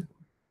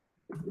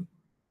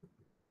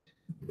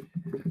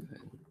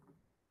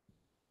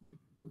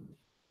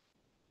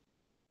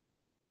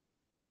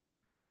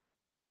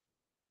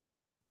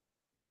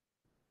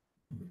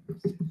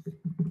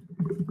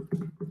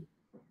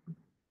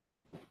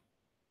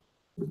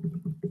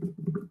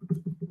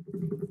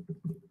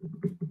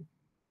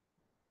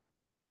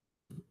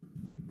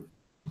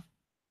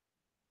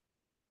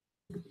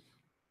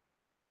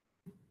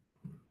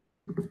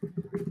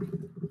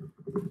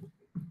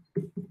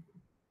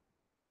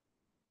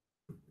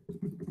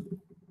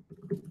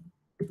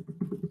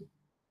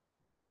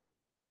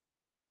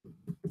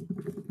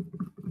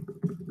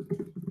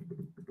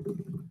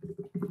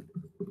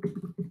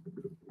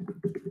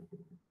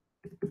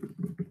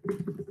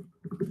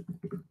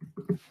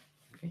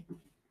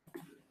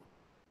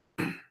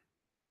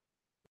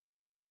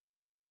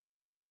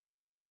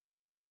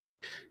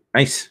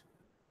 Nice.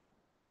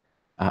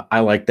 I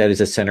like that as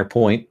a center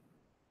point.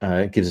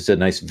 It gives us a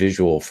nice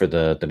visual for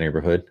the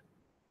neighborhood.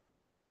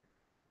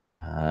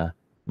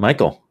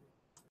 Michael.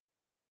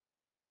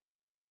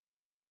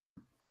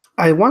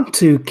 I want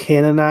to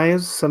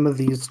canonize some of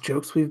these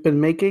jokes we've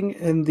been making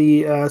in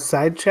the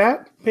side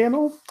chat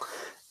panel.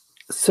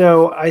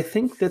 So I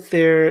think that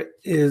there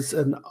is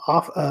a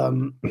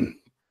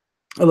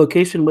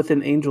location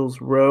within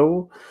Angel's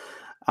Row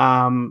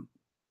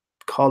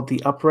called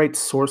the Upright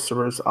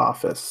Sorcerer's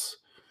Office.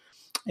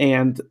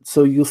 And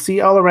so you'll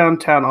see all around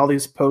town all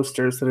these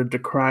posters that are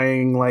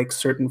decrying like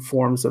certain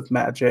forms of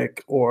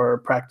magic or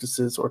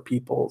practices or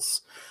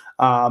peoples.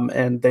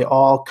 And they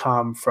all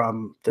come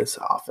from this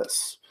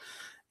office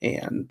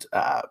and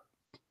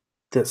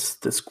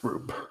this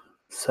group.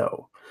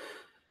 So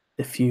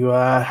if you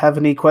have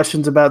any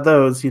questions about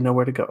those, you know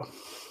where to go.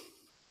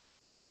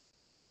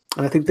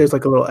 And I think there's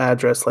like a little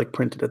address like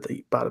printed at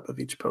the bottom of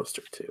each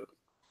poster too.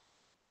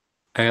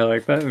 I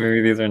like that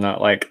maybe these are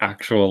not like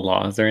actual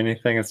laws or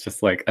anything. It's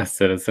just like a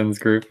citizens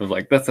group of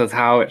like, this is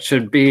how it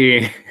should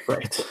be.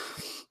 Right.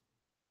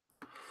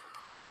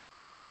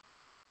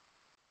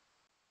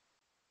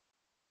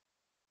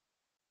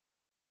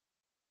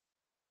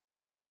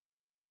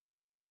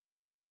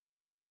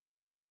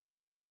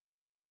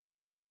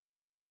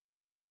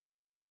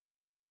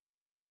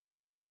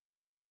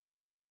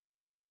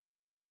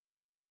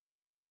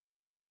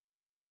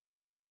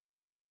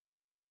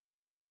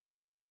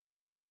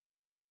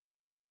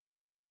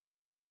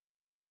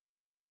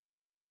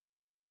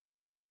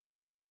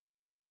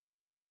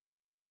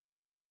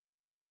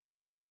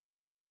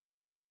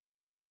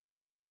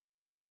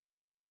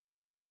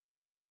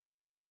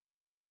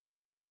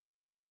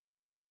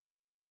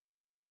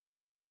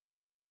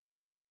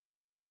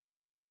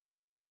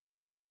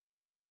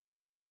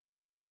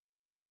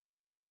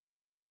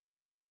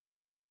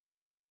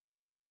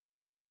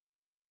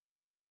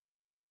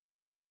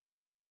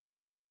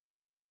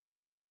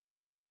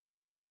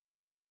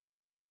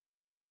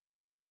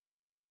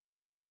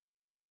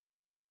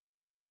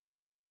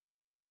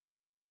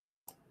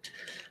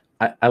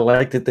 I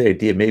like that the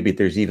idea. Maybe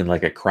there's even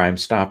like a Crime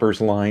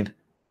Stoppers line.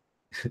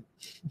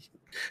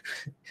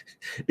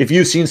 If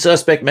you've seen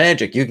suspect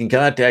magic, you can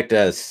contact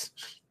us.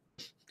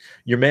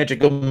 Your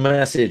magical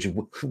message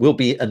will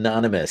be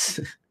anonymous.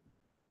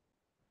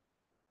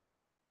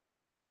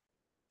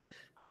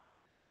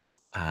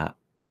 I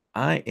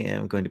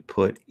am going to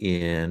put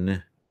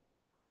in,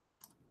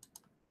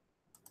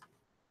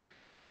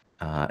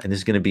 and this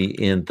is going to be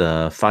in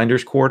the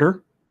Finder's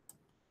Quarter.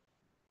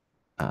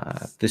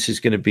 This is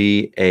going to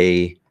be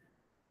a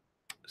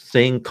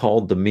thing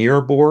called the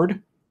Mirror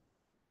Board.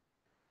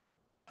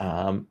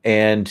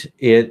 And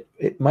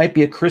it might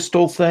be a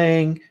crystal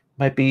thing,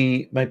 might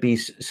be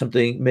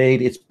something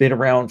made. It's been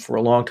around for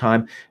a long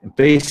time. And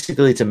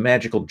basically, it's a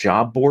magical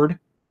job board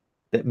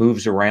that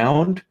moves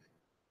around.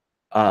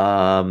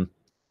 And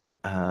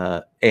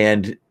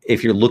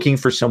if you're looking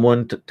for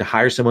someone to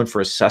hire someone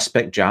for a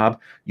suspect job,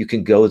 you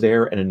can go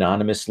there and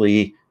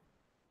anonymously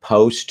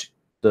post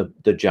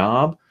the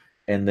job,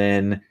 and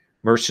then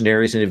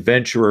mercenaries and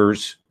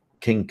adventurers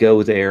can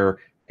go there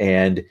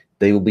and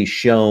they will be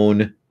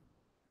shown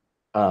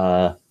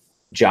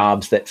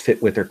jobs that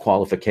fit with their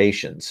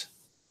qualifications.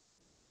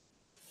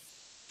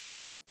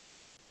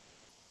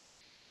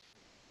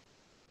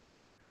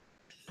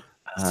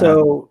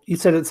 So you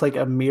said it's like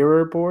a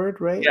mirror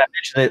board, right? Yeah, I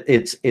mentioned that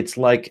it's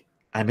like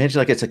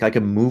it's like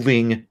a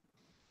moving,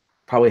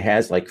 probably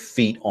has like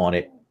feet on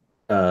it,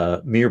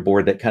 mirror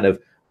board that kind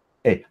of,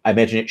 I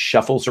imagine it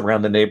shuffles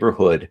around the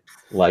neighborhood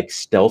like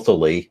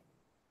stealthily,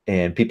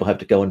 and people have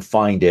to go and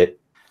find it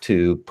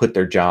to put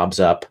their jobs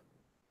up,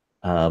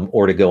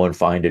 or to go and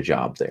find a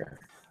job there.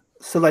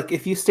 So like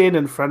if you stand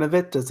in front of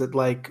it, does it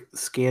like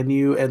scan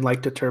you and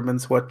like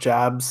determines what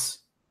jobs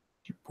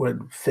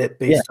would fit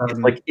based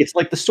on It's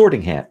like the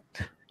Sorting Hat.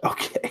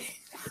 Okay.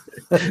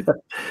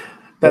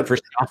 But for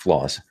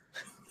scofflaws.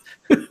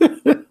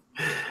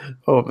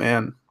 Oh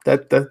man,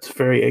 that's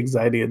very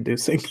anxiety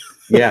inducing.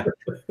 Yeah.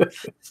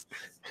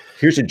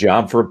 Here's a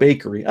job for a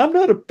bakery. I'm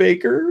not a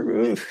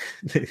baker.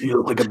 You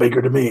look like a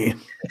baker to me.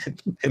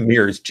 The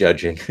mirror's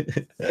judging.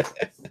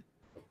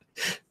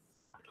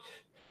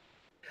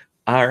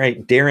 All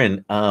right,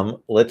 Darren,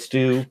 let's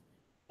do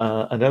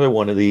another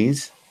one of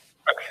these.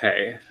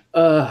 Okay.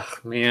 Ugh,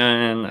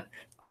 man.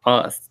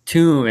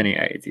 Too many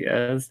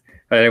ideas,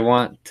 but I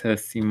want to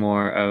see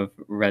more of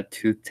Red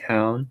Tooth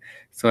Town,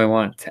 so I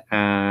want to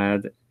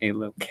add a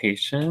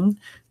location.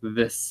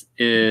 This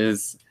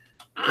is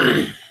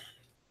I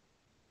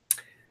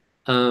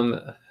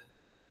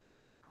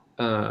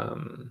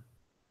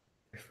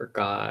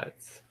forgot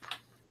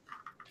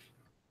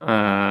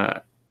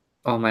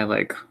all my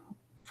like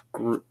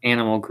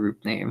animal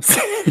group names.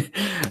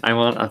 I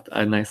want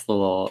a nice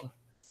little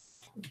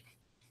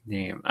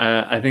name.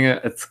 I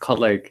think it's called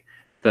like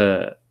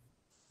the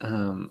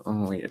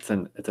oh wait, it's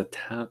a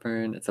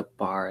tavern, it's a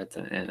bar, it's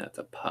an inn, it's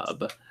a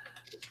pub.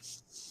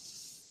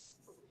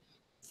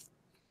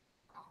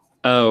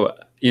 Oh,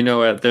 you know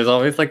what? There's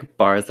always like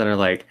bars that are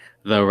like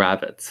the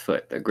Rabbit's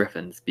Foot, the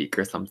Griffin's Beak,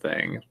 or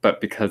something.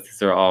 But because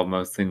these are all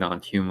mostly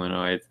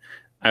non-humanoids,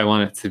 I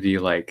want it to be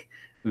like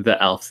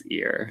the Elf's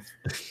Ear,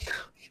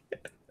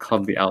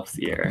 called the Elf's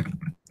Ear.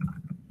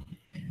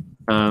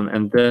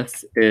 And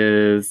this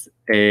is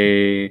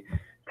a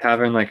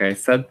tavern, like I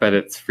said, but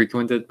it's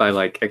frequented by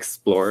like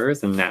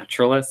explorers and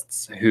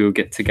naturalists who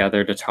get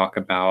together to talk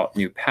about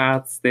new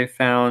paths they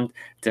found,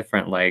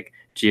 different like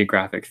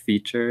geographic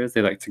features.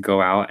 They like to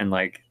go out and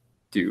like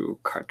do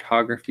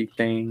cartography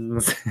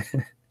things.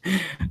 A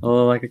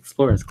little like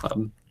Explorers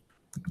Club.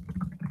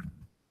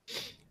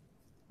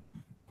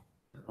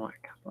 Oh, I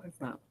capitalize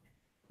that.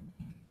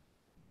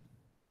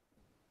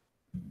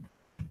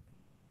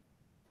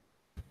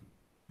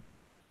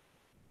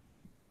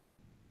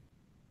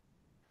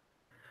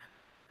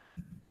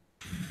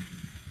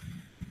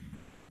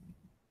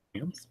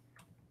 Oops.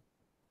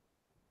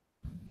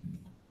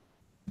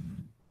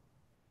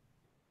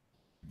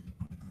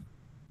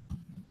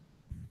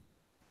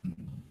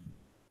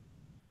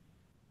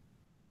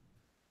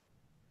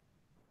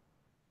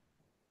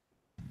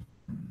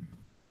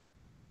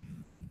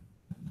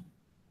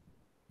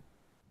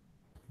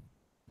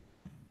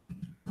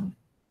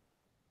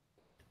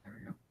 There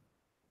we go.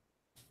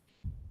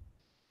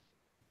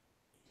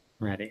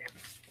 Ready.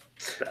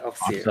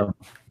 Awesome.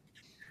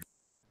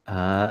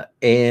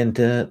 And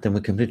then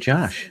we come to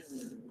Josh.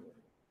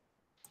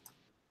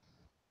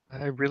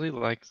 I really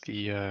like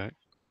the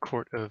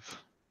Court of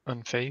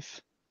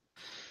Unfaith.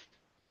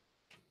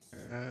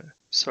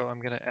 So I'm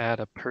going to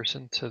add a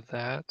person to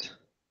that.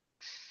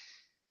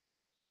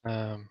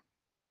 This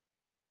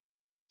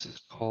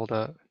is called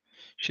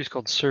she's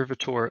called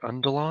Servitor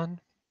Undalon,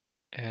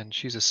 and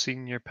she's a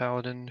senior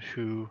paladin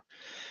who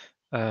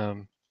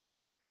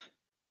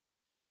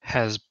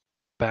has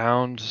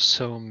bound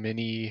so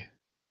many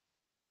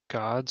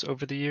gods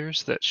over the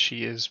years that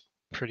she is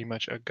pretty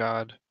much a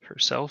god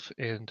herself,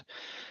 and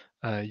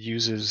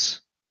uses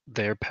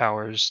their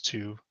powers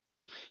to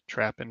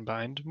trap and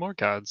bind more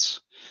gods.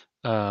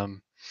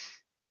 And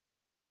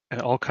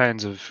all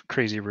kinds of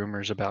crazy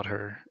rumors about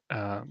her.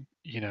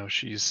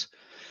 She's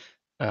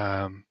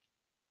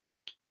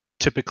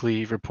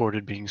typically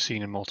reported being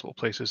seen in multiple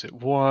places at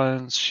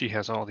once. She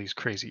has all these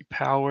crazy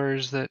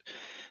powers that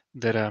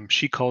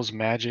she calls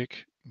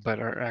magic, but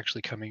are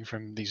actually coming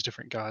from these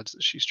different gods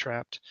that she's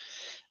trapped.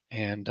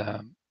 And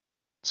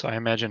so I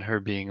imagine her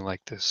being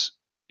like this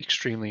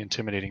extremely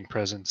intimidating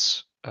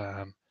presence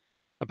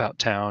about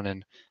town,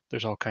 and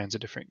there's all kinds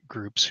of different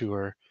groups who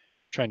are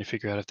trying to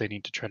figure out if they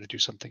need to try to do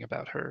something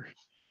about her,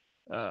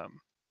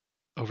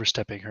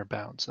 overstepping her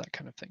bounds, that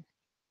kind of thing.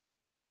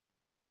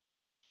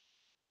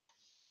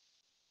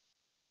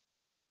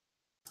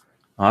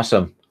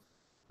 Awesome.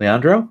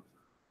 Leandro?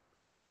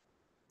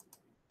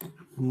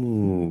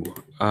 Ooh.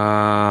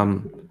 I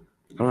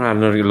don't have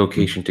another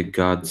location to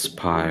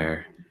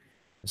Godspire.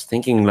 I was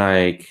thinking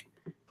like,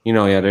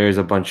 yeah, there's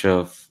a bunch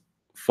of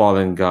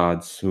fallen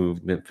gods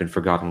who've been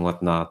forgotten and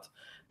whatnot.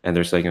 And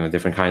there's like,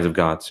 different kinds of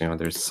gods.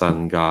 There's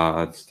sun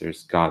gods,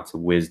 there's gods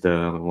of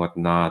wisdom and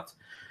whatnot.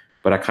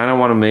 But I kind of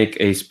want to make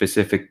a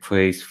specific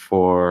place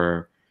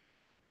for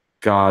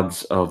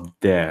gods of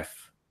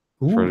death,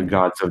 for the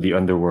gods of the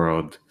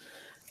underworld.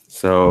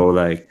 So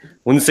like, I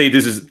wouldn't say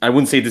this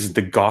is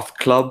the goth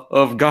club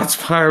of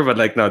Godspire, but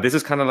like, no, this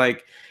is kind of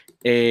like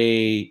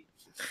I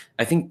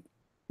think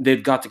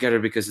they've got together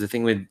because the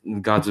thing with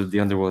gods of the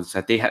underworld is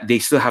that they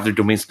still have their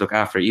domains to look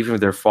after, even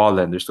if they're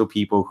fallen. There's still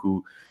people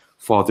who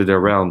fall to their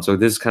realm. So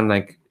this is kind of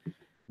like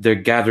their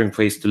gathering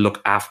place to look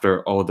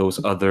after all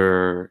those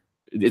other.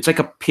 It's like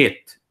a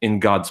pit in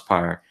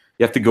Godspire.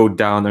 You have to go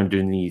down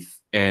underneath,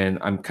 and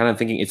I'm kind of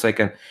thinking it's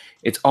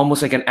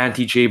almost like an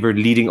antechamber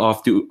leading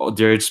off to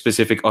their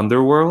specific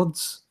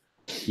underworlds.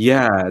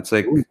 Yeah, it's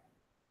like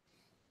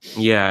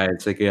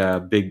a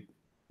big.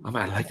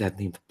 I like that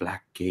name, the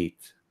Black Gate.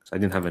 I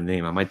didn't have a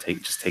name. I might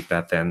just take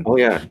that then. Oh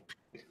yeah,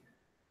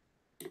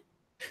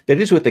 that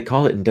is what they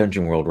call it in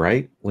Dungeon World,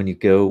 right? When you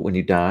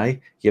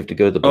die, you have to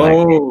go to the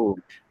Black Gate.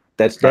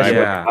 That's what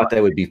I thought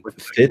that would be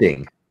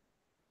fitting.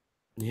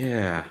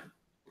 Yeah.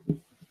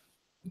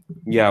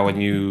 Yeah,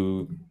 when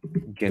you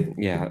get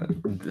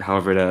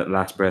however the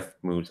last breath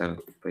moves. I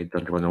haven't played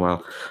Dungeon World in a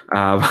while.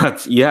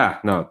 But yeah,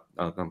 no,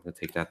 I'm gonna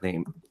take that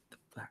name. The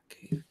Black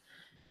Cave.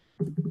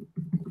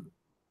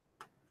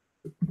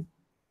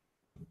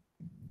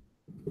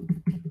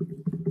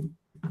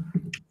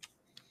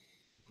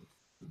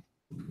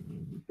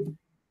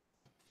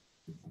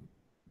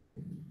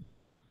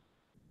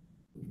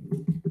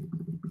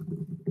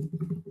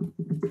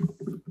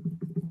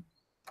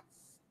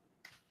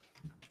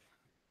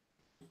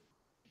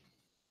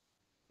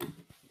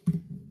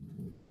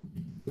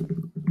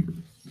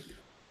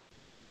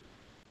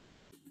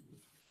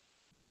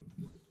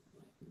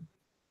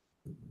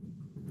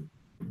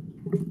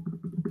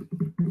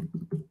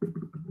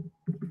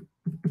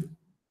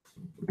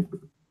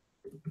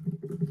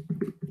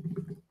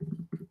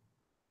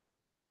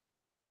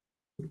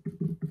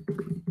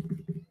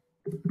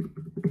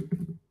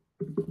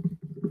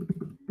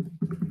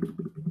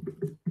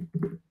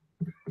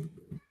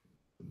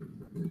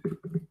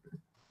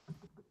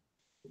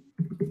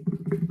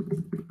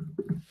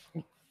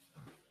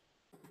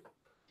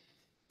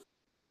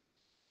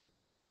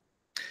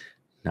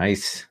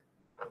 Nice.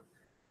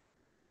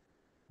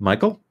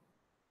 Michael?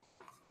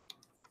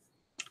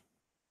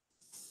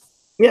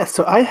 Yeah,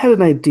 so I had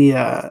an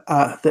idea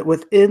that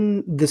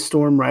within the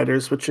Storm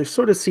Riders, which are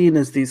sort of seen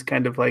as these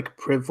kind of like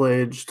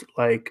privileged,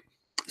 like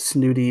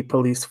snooty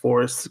police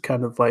force,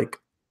 kind of like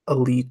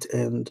elite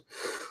and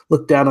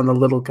look down on the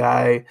little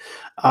guy.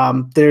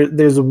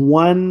 There's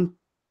one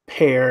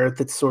pair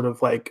that's sort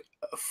of like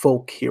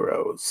folk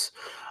heroes.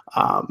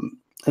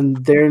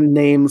 And their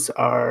names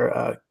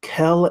are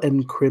Kel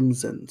and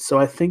Crimson. So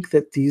I think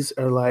that these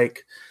are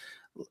like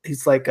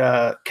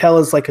Kel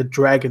is like a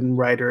dragon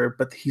rider,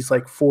 but he's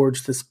like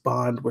forged this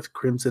bond with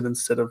Crimson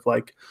instead of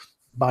like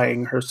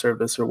buying her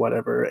service or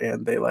whatever,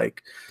 and they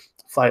like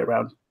fly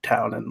around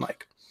town and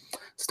like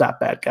stop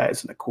bad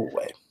guys in a cool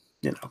way,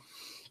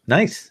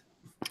 Nice.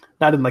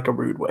 Not in like a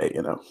rude way,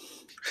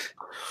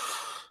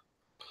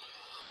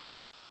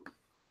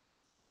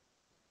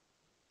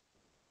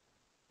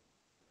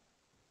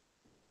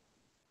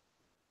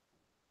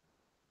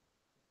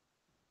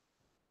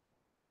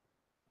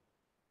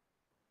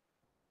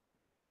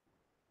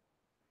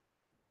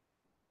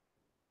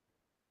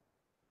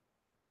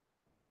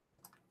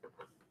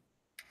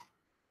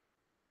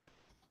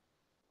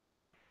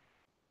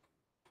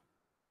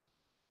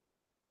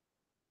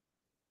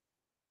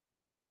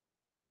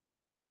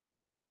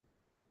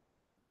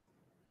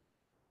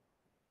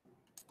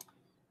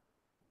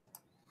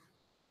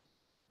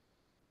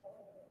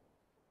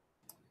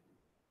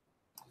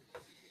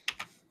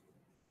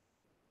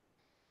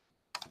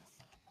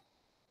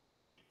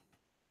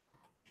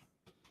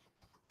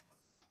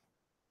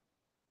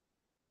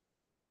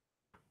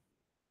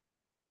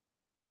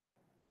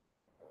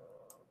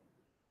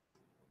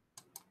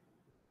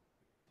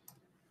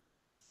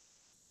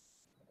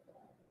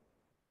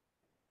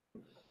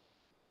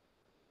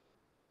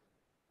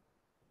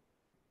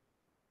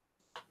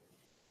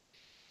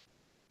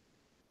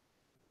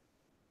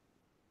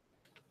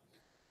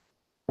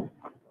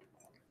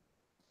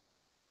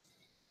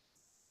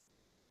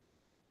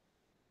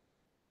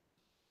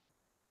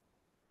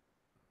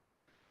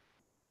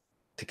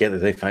 Together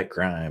they fight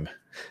crime.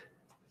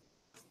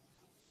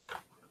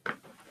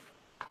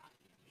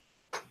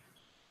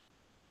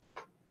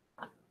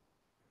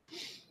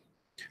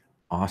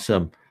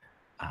 Awesome.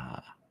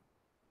 I'm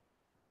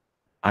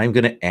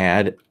going to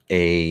add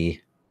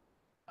a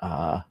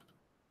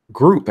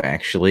group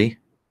actually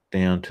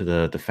down to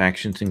the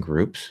factions and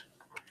groups.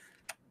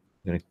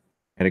 I'm going to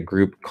add a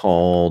group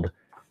called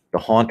the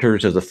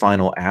Haunters of the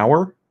Final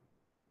Hour.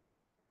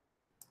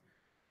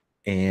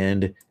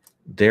 And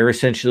they're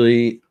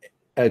essentially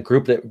a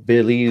group that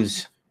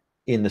believes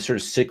in the sort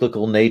of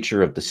cyclical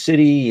nature of the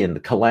city and the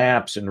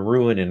collapse and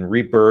ruin and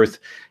rebirth,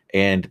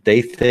 and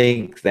they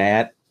think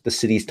that the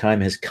city's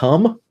time has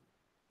come,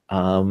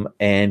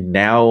 and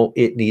now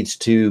it needs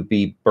to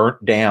be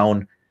burnt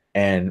down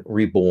and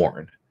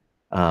reborn.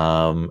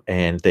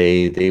 And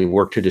they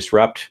work to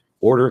disrupt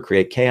order,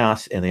 create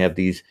chaos, and they have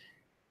these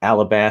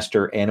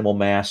alabaster animal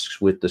masks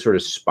with the sort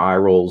of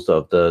spirals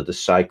of the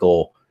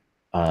cycle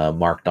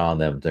marked on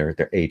them.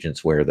 Their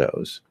agents wear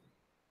those.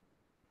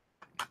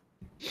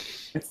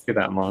 Let's see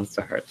that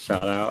Monster Heart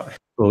shout out.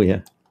 Oh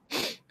yeah.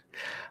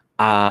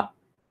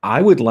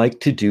 I would like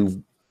to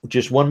do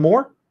just one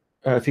more,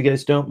 if you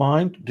guys don't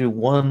mind. Do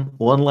one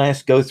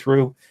last go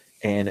through,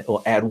 and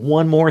we'll add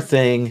one more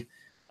thing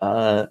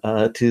to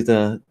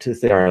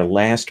our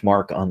last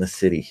mark on the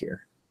city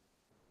here.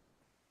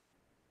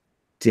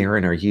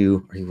 Darren, are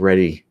you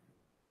ready?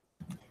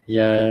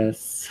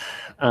 Yes.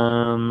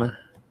 I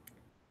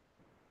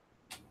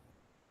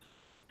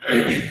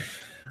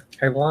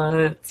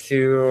want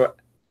to,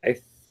 I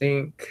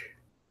think,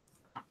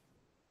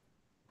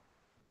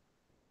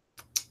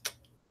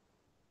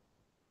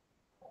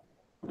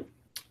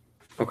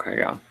 okay,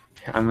 yeah,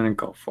 I'm gonna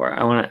go for it.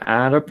 I want to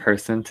add a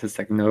person to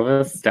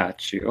Segnova's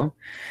statue.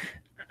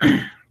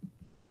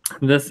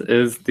 This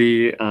is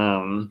the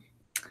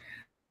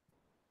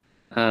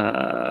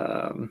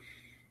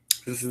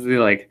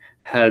like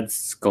head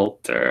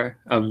sculptor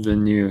of the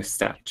new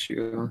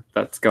statue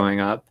that's going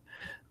up.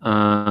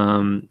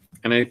 And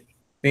I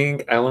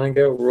think I want to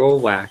go real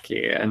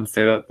wacky and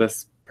say that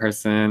this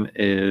person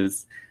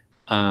is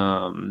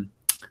I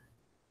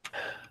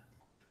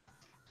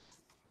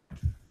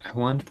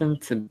want them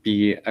to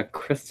be a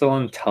crystal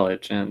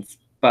intelligence,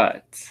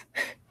 but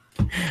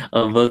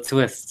the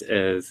twist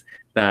is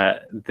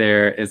that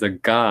there is a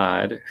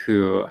god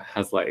who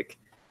has like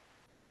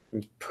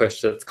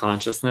pushed its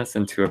consciousness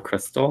into a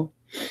crystal,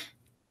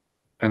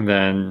 and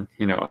then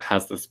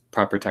has this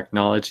proper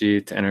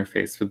technology to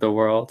interface with the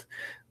world,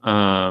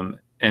 and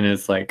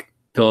is like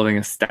building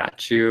a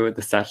statue.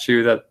 The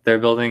statue that they're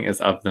building is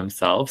of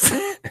themselves.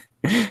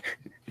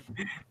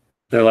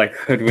 They're like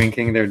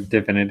hoodwinking their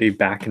divinity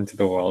back into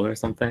the world or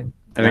something.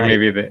 I think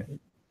maybe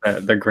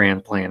the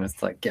grand plan is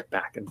to like get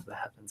back into the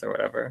heavens or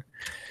whatever.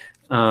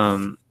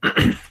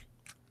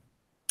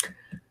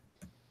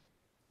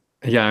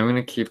 Yeah, I'm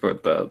gonna keep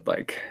with the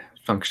like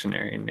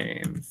functionary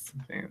names.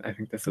 I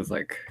think this is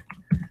like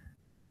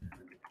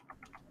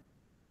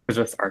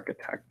just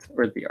architect,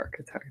 or the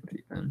architect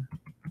even.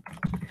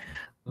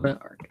 The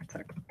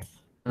architect.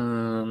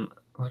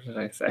 What did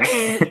I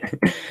say?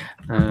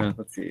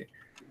 Let's see.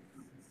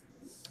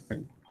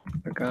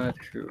 The god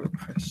who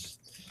pushed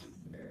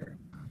their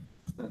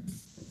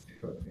into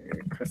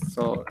a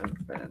crystal and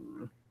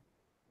then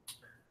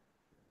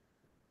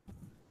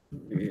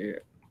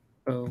the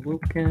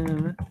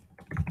awoken.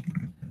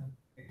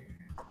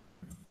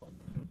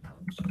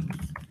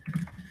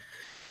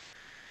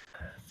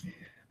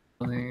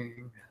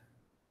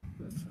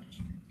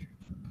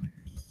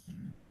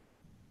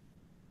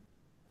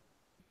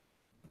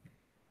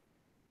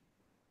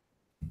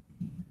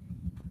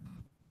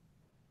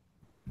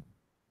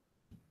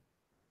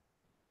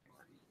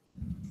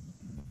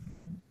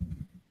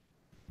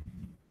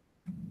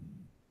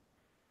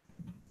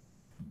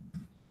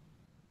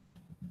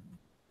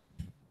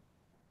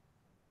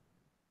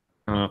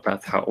 I don't know if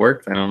that's how it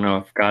works. I don't know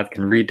if God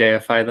can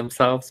re-deify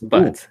themselves,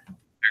 but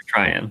they're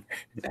trying.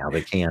 Now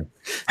they can.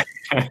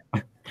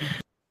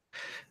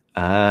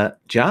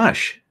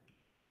 Josh.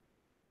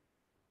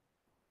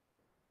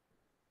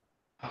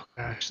 Oh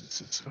gosh,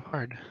 this is so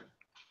hard.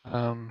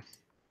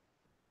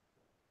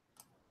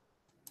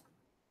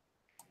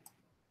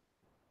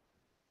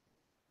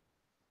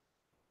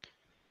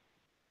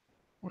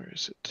 Where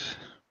is it?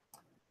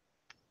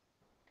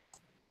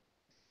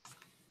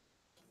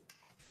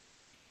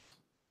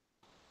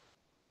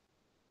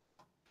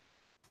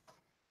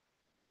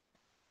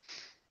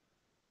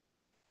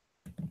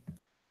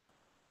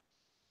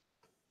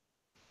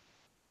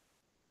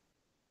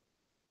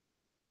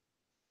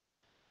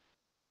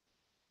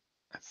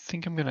 I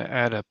think I'm going to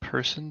add a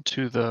person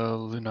to the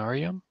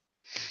Lunarium.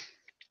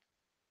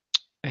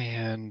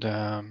 And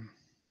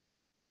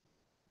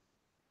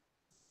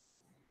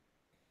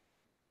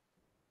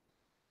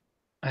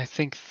I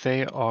think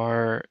they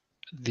are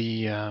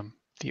the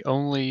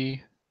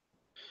only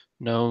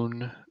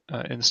known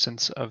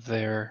instance of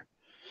their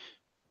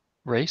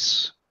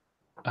race,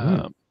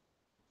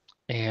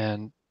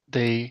 and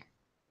they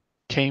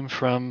came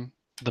from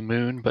the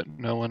moon, but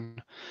no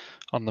one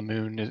on the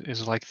moon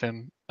is like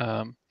them.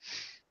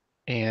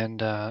 And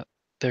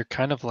they're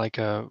kind of like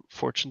a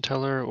fortune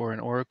teller or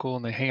an oracle,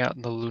 and they hang out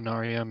in the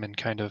Lunarium and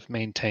kind of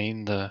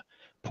maintain the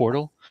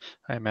portal.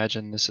 I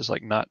imagine this is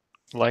like not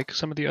like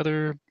some of the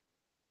other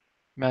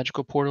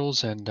magical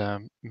portals,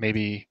 and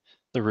maybe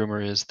the rumor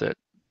is that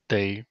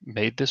they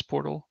made this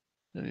portal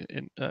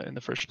in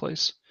the first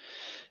place,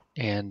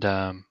 and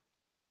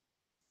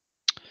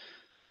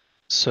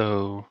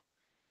so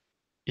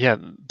yeah,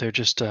 they're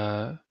just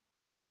kind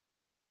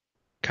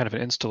of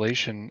an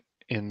installation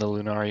in the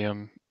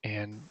Lunarium,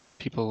 and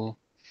people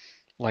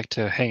like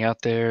to hang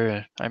out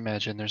there. I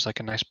imagine there's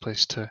like a nice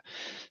place to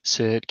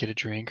sit, get a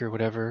drink or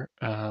whatever,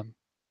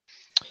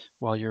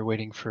 while you're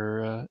waiting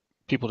for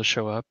people to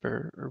show up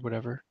or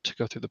whatever to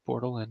go through the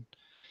portal, and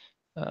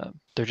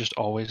they're just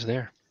always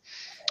there.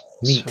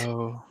 Neat.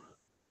 So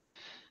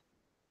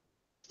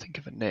think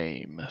of a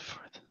name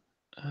for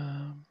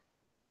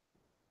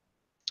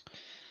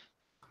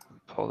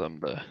call them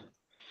the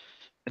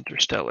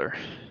Interstellar.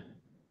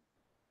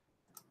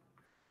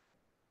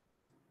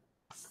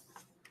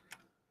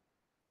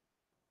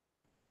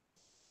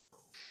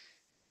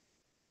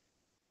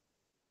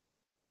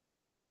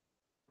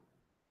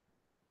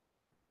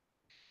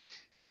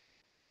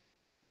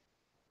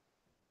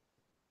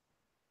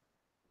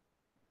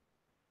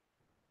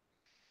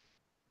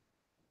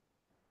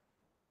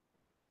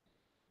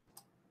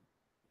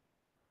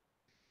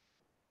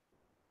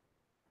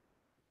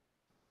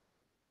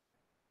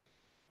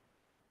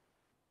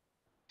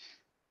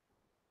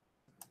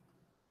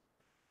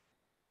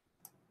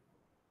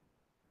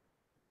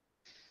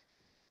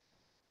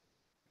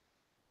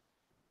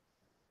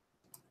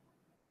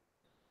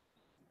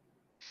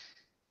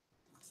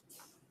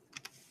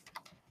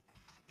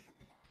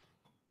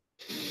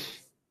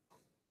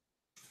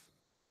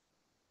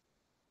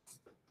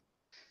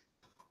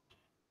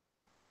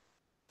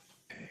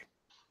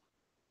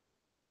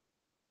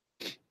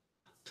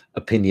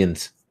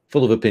 Opinions,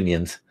 full of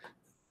opinions.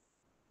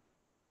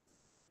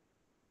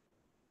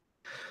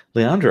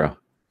 Leandro.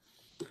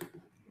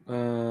 I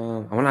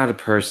want to add a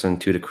person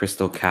to the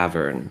Crystal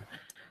Cavern.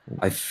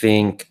 I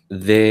think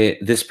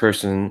this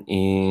person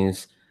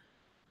is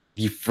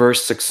the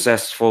first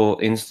successful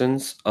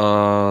instance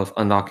of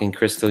unlocking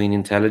crystalline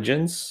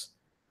intelligence.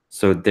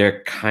 So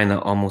they're kind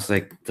of almost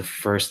like the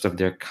first of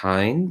their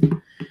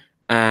kind.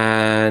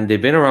 And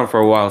they've been around for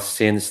a while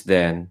since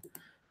then.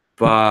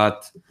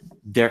 But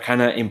they're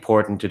kind of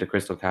important to the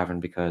Crystal Cavern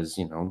because,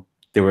 you know,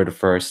 they were the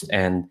first.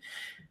 And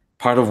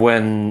part of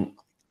when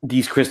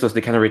these crystals,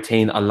 they kind of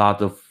retain a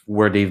lot of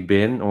where they've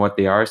been and what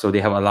they are. So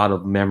they have a lot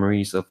of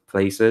memories of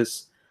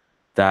places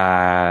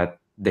that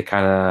they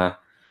kind of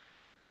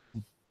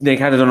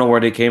don't know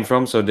where they came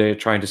from. So they're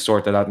trying to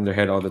sort that out in their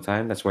head all the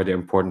time. That's why they're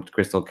important to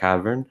Crystal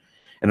Cavern.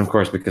 And of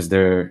course, because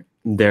they're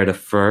the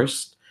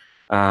first,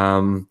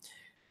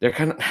 they're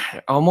kind of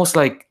almost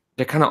like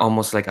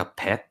a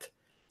pet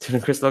to the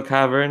Crystal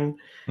Cavern.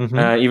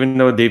 Even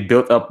though they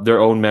built up their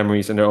own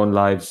memories and their own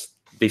lives,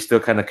 they still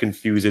kind of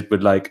confuse it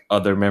with like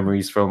other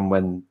memories from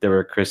when they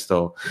were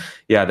crystal.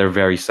 Yeah, they're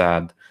very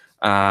sad.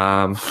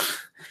 Their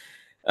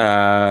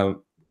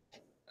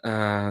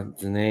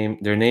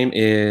name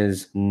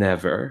is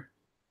Never.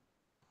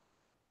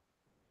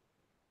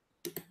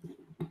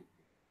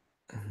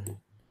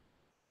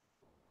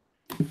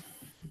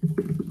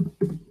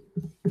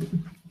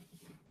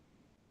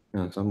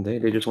 Someday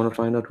they just want to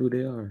find out who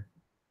they are.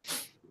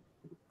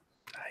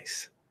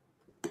 Nice.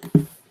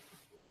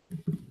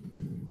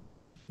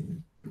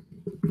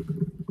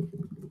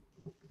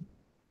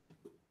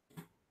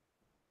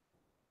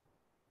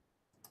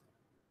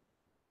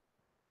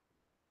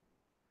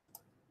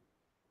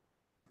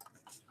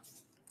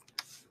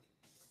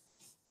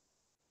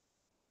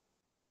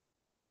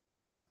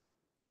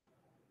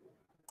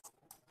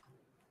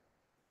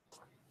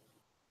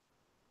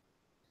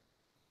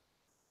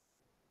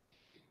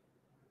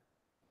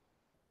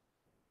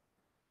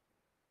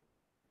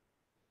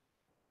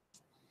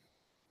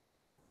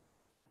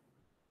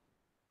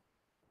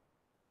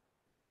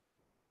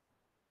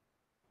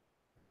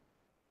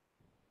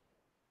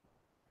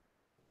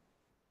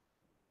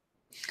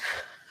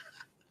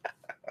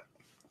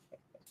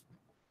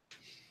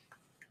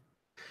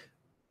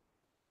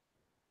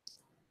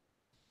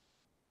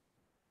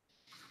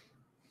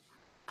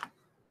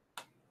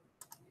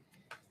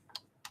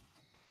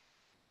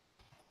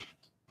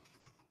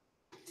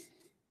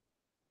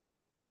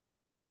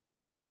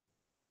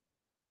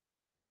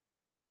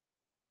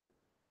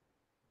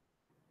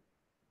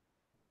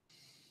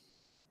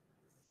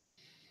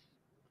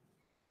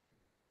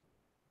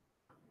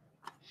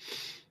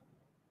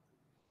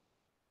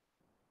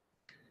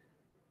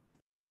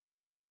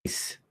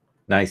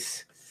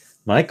 Nice.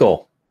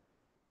 Michael.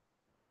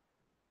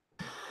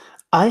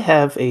 I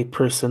have a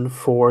person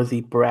for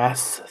the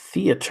Brass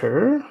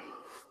Theater.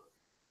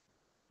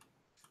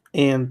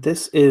 And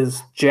this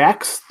is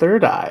Jack's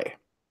Third Eye,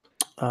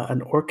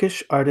 an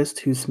orcish artist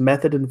whose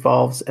method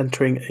involves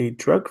entering a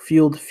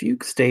drug-fueled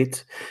fugue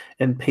state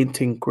and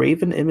painting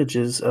graven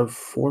images of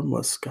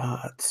formless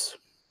gods.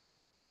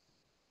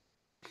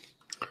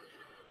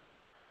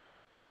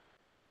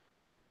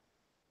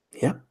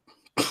 Yep.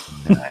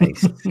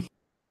 Nice.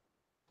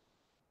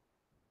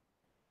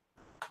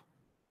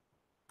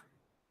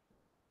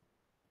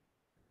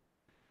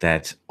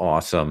 That's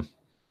awesome.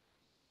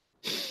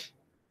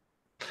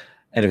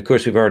 And of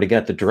course, we've already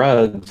got the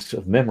drugs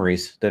of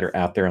memories that are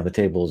out there on the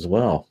table as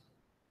well.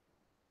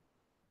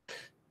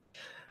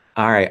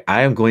 All right,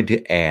 I am going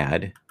to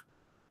add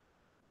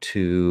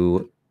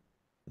to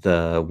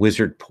the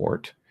wizard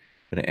port.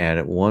 I'm going to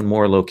add one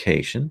more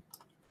location.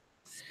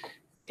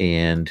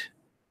 And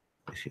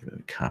see if I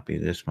can copy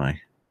this, my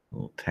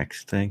little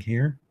text thing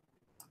here.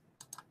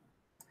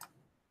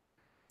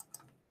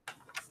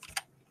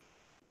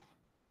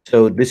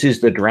 So this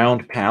is the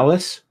Drowned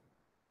Palace.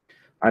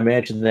 I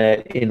imagine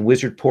that in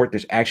Wizardport,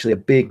 there's actually a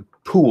big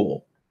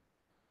pool.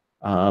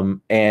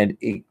 And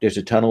there's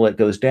a tunnel that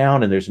goes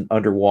down, and there's an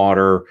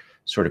underwater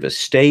sort of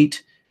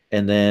estate.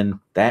 And then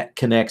that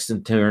connects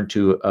in turn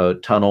to a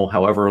tunnel,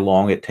 however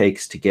long it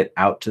takes to get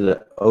out to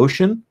the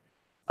ocean.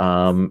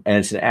 And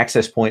it's an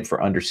access point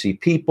for undersea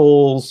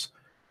peoples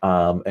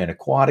and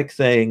aquatic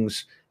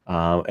things.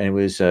 And it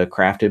was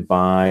crafted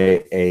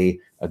by a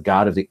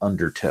god of the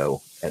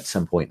undertow at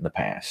some point in the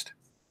past.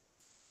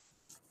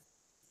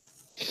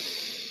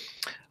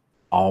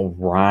 All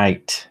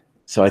right.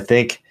 So I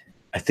think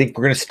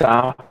we're going to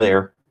stop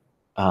there.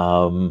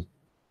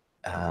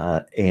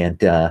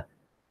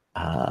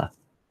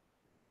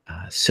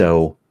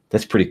 So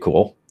that's pretty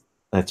cool.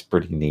 That's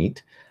pretty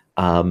neat.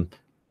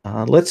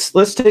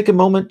 Let's take a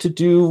moment to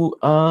do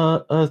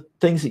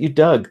things that you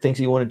dug, things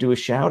that you want to do a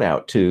shout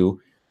out to.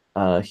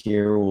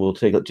 Here we'll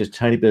take just a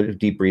tiny bit of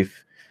debrief.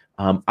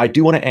 I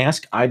do want to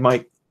ask, I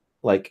might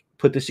like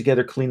put this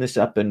together, clean this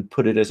up, and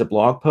put it as a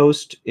blog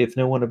post if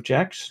no one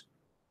objects.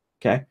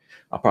 Okay,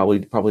 I'll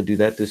probably do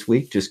that this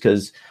week just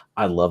because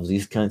I love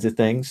these kinds of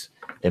things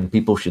and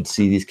people should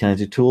see these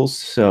kinds of tools.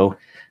 So,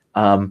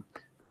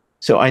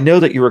 so I know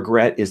that your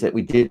regret is that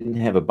we didn't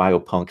have a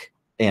biopunk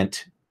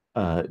ant,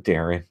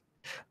 Darren.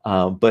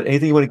 But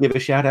anything you want to give a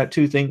shout out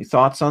to?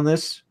 Thoughts on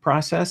this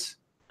process?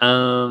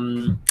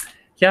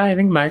 Yeah, I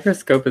think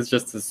Microscope is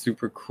just a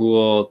super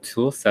cool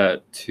tool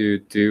set to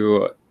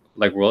do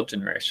like world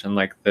generation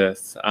like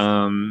this.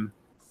 And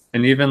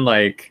even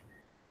like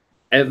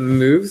it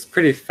moves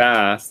pretty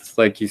fast.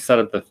 Like you set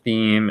up the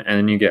theme and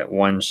then you get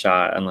one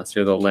shot unless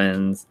you're the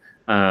lens.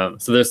 So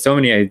there's so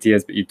many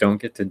ideas, but you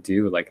don't get to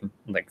do like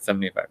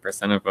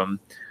 75% of them.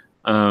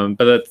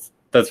 But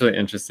that's really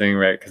interesting,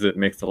 right? Because it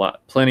makes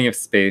plenty of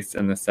space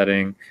in the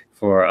setting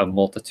for a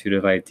multitude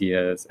of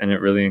ideas, and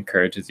it really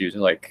encourages you to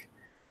like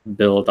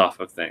build off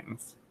of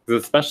things.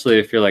 Especially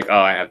if you're like, oh,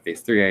 I have these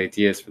 3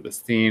 ideas for this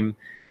theme,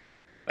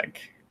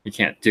 like you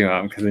can't do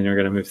them because then you're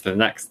going to move to the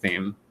next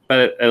theme.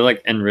 But it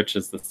like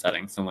enriches the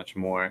setting so much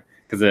more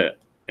because it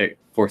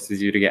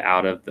forces you to get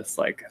out of this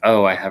like,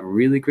 oh, I have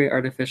really great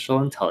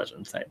artificial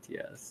intelligence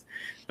ideas,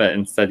 but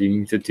instead you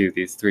need to do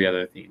these 3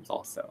 other themes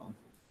also.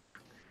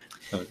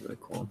 That was really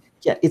cool.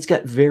 Yeah, it's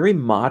got very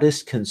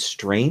modest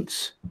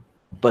constraints,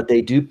 but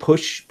they do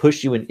push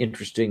you in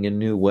interesting and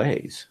new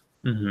ways.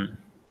 Mm-hmm.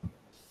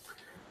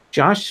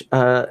 Josh,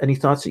 any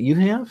thoughts that you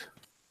have?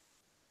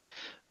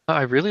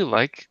 I really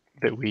like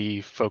that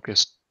we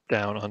focused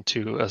down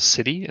onto a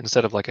city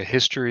instead of like a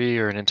history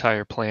or an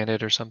entire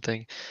planet or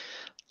something.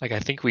 Like I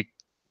think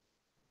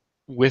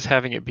with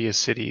having it be a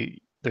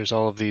city, there's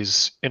all of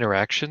these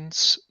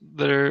interactions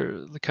that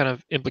are the kind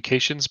of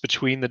implications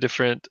between the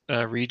different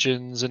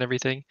regions and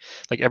everything.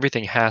 Like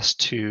everything has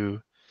to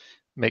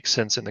make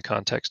sense in the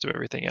context of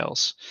everything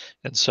else.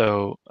 And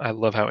so I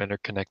love how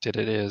interconnected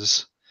it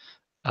is.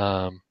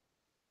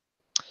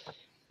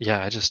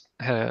 Yeah, I just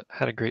had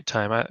a great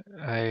time.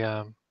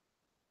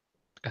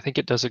 I think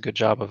it does a good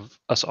job of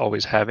us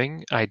always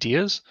having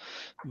ideas,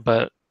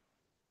 but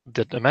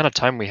the amount of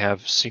time we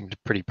have seemed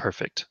pretty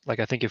perfect. Like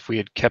I think if we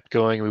had kept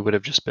going, we would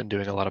have just been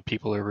doing a lot of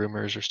people or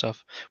rumors or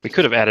stuff. We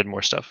could have added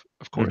more stuff,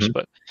 of course,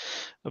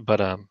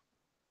 but I'm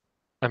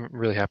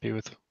really happy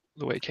with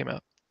the way it came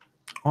out.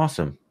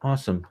 Awesome.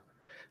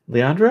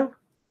 Leandro?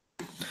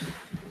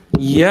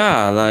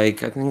 Yeah,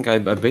 like I think I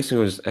basically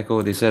was echo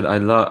what they said. I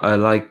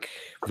like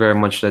very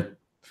much that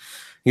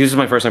this is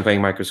my first time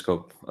playing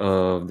Microscope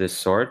of this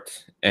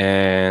sort,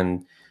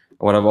 and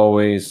what I've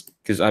always,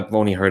 because I've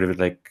only heard of it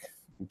like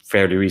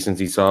fairly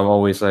recently, so I'm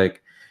always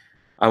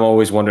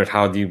wondered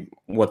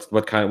what's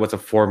a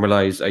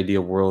formalized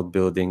idea world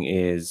building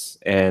is,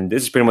 and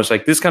this is pretty much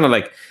like this is kind of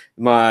like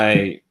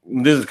my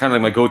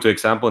go-to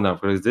example now,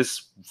 because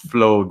this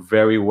flowed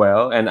very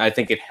well, and I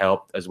think it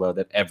helped as well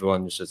that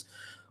everyone was just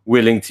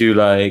willing to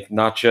like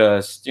not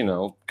just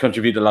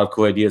contribute a lot of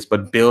cool ideas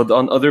but build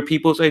on other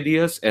people's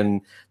ideas,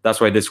 and that's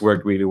why this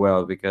worked really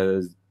well.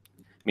 Because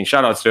I mean,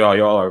 shout outs to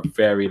y'all are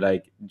very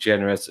like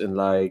generous and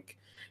like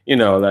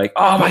like,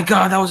 oh my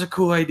god, that was a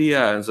cool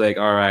idea, and it's like,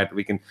 all right,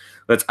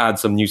 let's add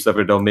some new stuff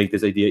that'll make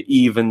this idea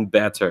even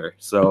better.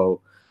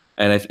 So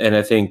and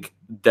I think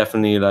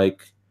definitely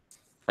like,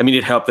 I mean,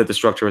 it helped that the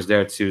structure was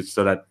there too,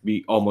 so that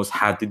we almost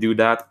had to do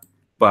that,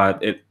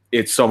 but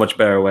it's so much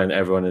better when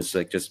everyone is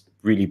like just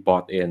really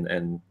bought in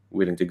and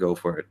willing to go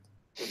for it.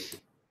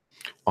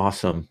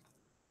 Awesome.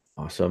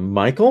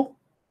 Michael?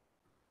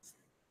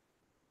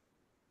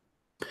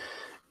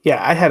 Yeah,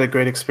 I had a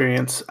great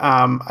experience.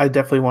 I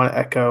definitely want to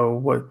echo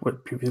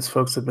what previous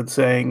folks have been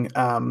saying.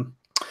 I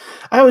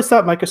always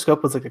thought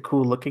Microscope was like a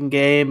cool looking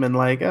game, and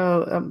like,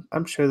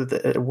 I'm sure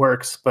that it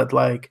works, but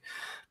like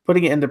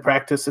putting it into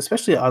practice,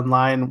 especially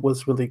online,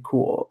 was really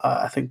cool.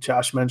 I think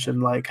Josh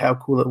mentioned like how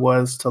cool it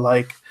was to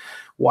like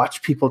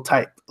watch people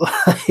type.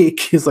 Like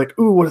he's like,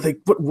 ooh,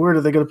 what word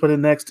are they going to put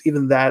in next?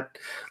 Even that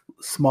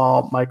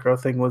small micro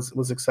thing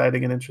was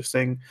exciting and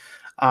interesting.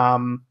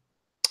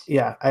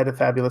 Yeah, I had a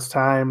fabulous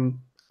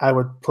time. I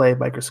would play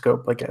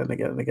Microscope again and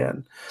again and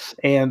again,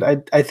 and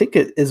I think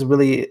it is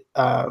really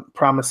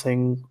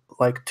promising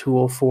like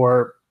tool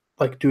for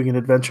like doing an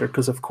adventure,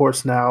 because of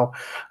course now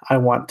I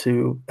want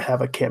to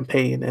have a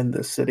campaign in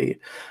this city,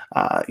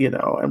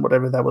 and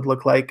whatever that would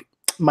look like.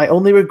 My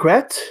only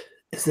regret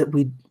is that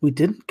we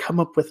didn't come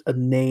up with a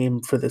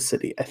name for the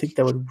city. I think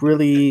that would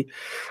really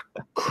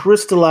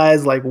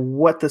crystallize like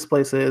what this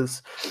place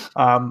is.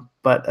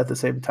 But at the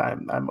same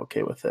time, I'm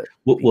okay with it.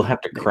 We'll have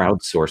to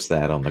crowdsource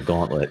that on the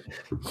Gauntlet.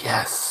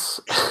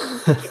 Yes.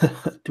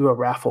 Do a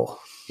raffle.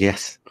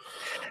 Yes.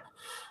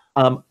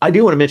 I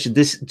do want to mention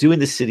this, doing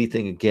the city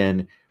thing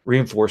again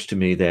reinforced to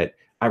me that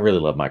I really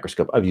love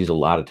Microscope. I've used a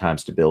lot of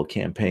times to build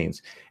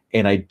campaigns,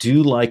 and I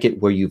do like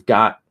it where you've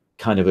got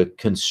kind of a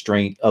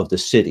constraint of the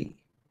city.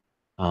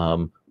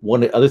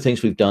 One of the other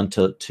things we've done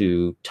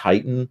to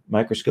tighten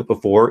Microscope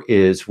before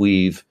is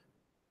we've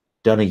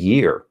done a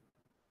year.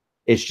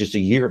 It's just a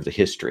year of the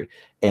history,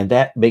 and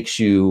that makes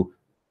you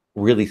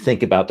really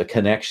think about the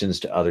connections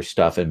to other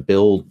stuff and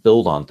build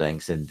on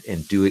things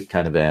and do it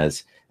kind of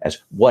as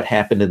what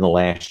happened in the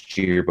last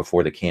year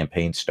before the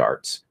campaign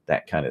starts,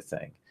 that kind of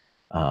thing.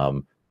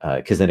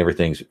 Because then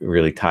everything's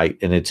really tight,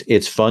 and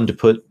it's fun to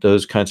put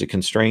those kinds of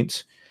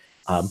constraints.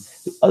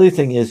 The other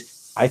thing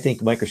is, I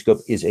think Microscope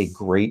is a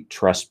great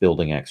trust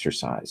building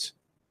exercise.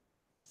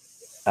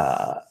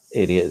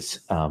 It is.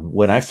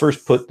 When I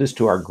first put this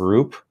to our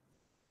group,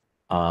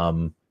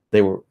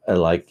 they were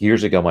like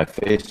years ago, my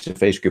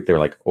face-to-face group, they were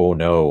like, oh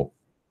no,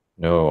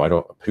 I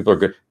don't, people are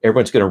good.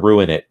 Everyone's going to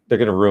ruin it. They're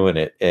going to ruin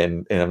it.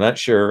 And I'm not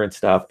sure and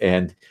stuff.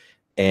 And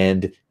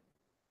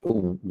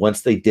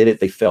once they did it,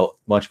 they felt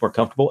much more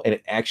comfortable. And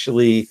it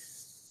actually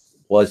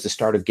was the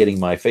start of getting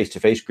my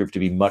face-to-face group to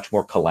be much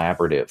more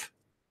collaborative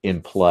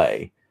in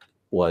play.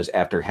 Was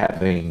after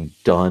having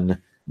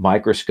done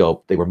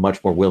Microscope, they were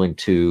much more willing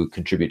to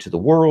contribute to the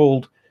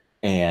world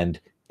and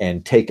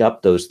take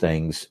up those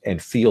things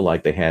and feel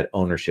like they had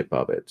ownership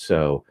of it.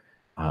 So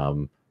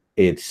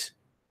it's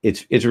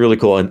really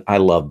cool, and I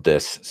love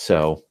this.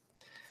 So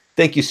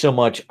thank you so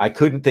much. I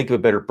couldn't think of a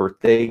better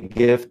birthday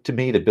gift to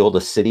me to build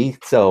a city.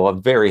 So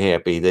I'm very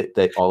happy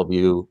that all of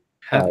you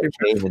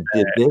came and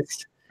did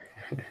this.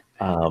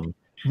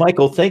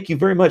 Michael, thank you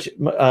very much.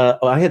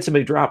 I had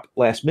somebody drop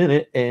last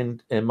minute,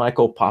 and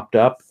Michael popped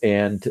up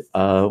and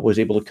was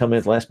able to come in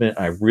at the last minute.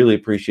 I really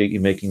appreciate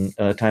you making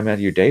time out of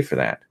your day for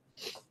that.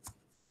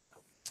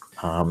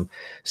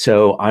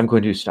 So I'm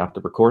going to stop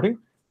the recording,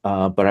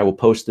 but I will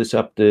post this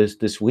up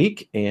this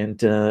week.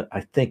 And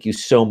I thank you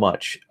so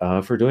much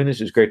for doing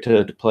this. It's great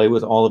to play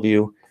with all of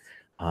you.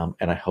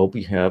 And I hope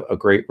you have a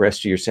great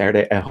rest of your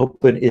Saturday. I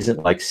hope it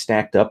isn't like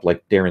stacked up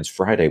like Darren's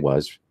Friday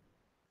was.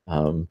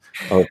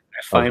 I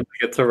finally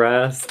get to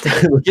rest.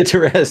 Get to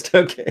rest.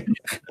 Okay.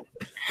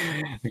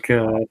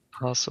 Good.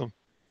 Awesome.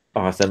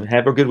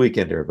 Have a good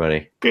weekend,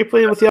 everybody. Great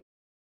playing with you.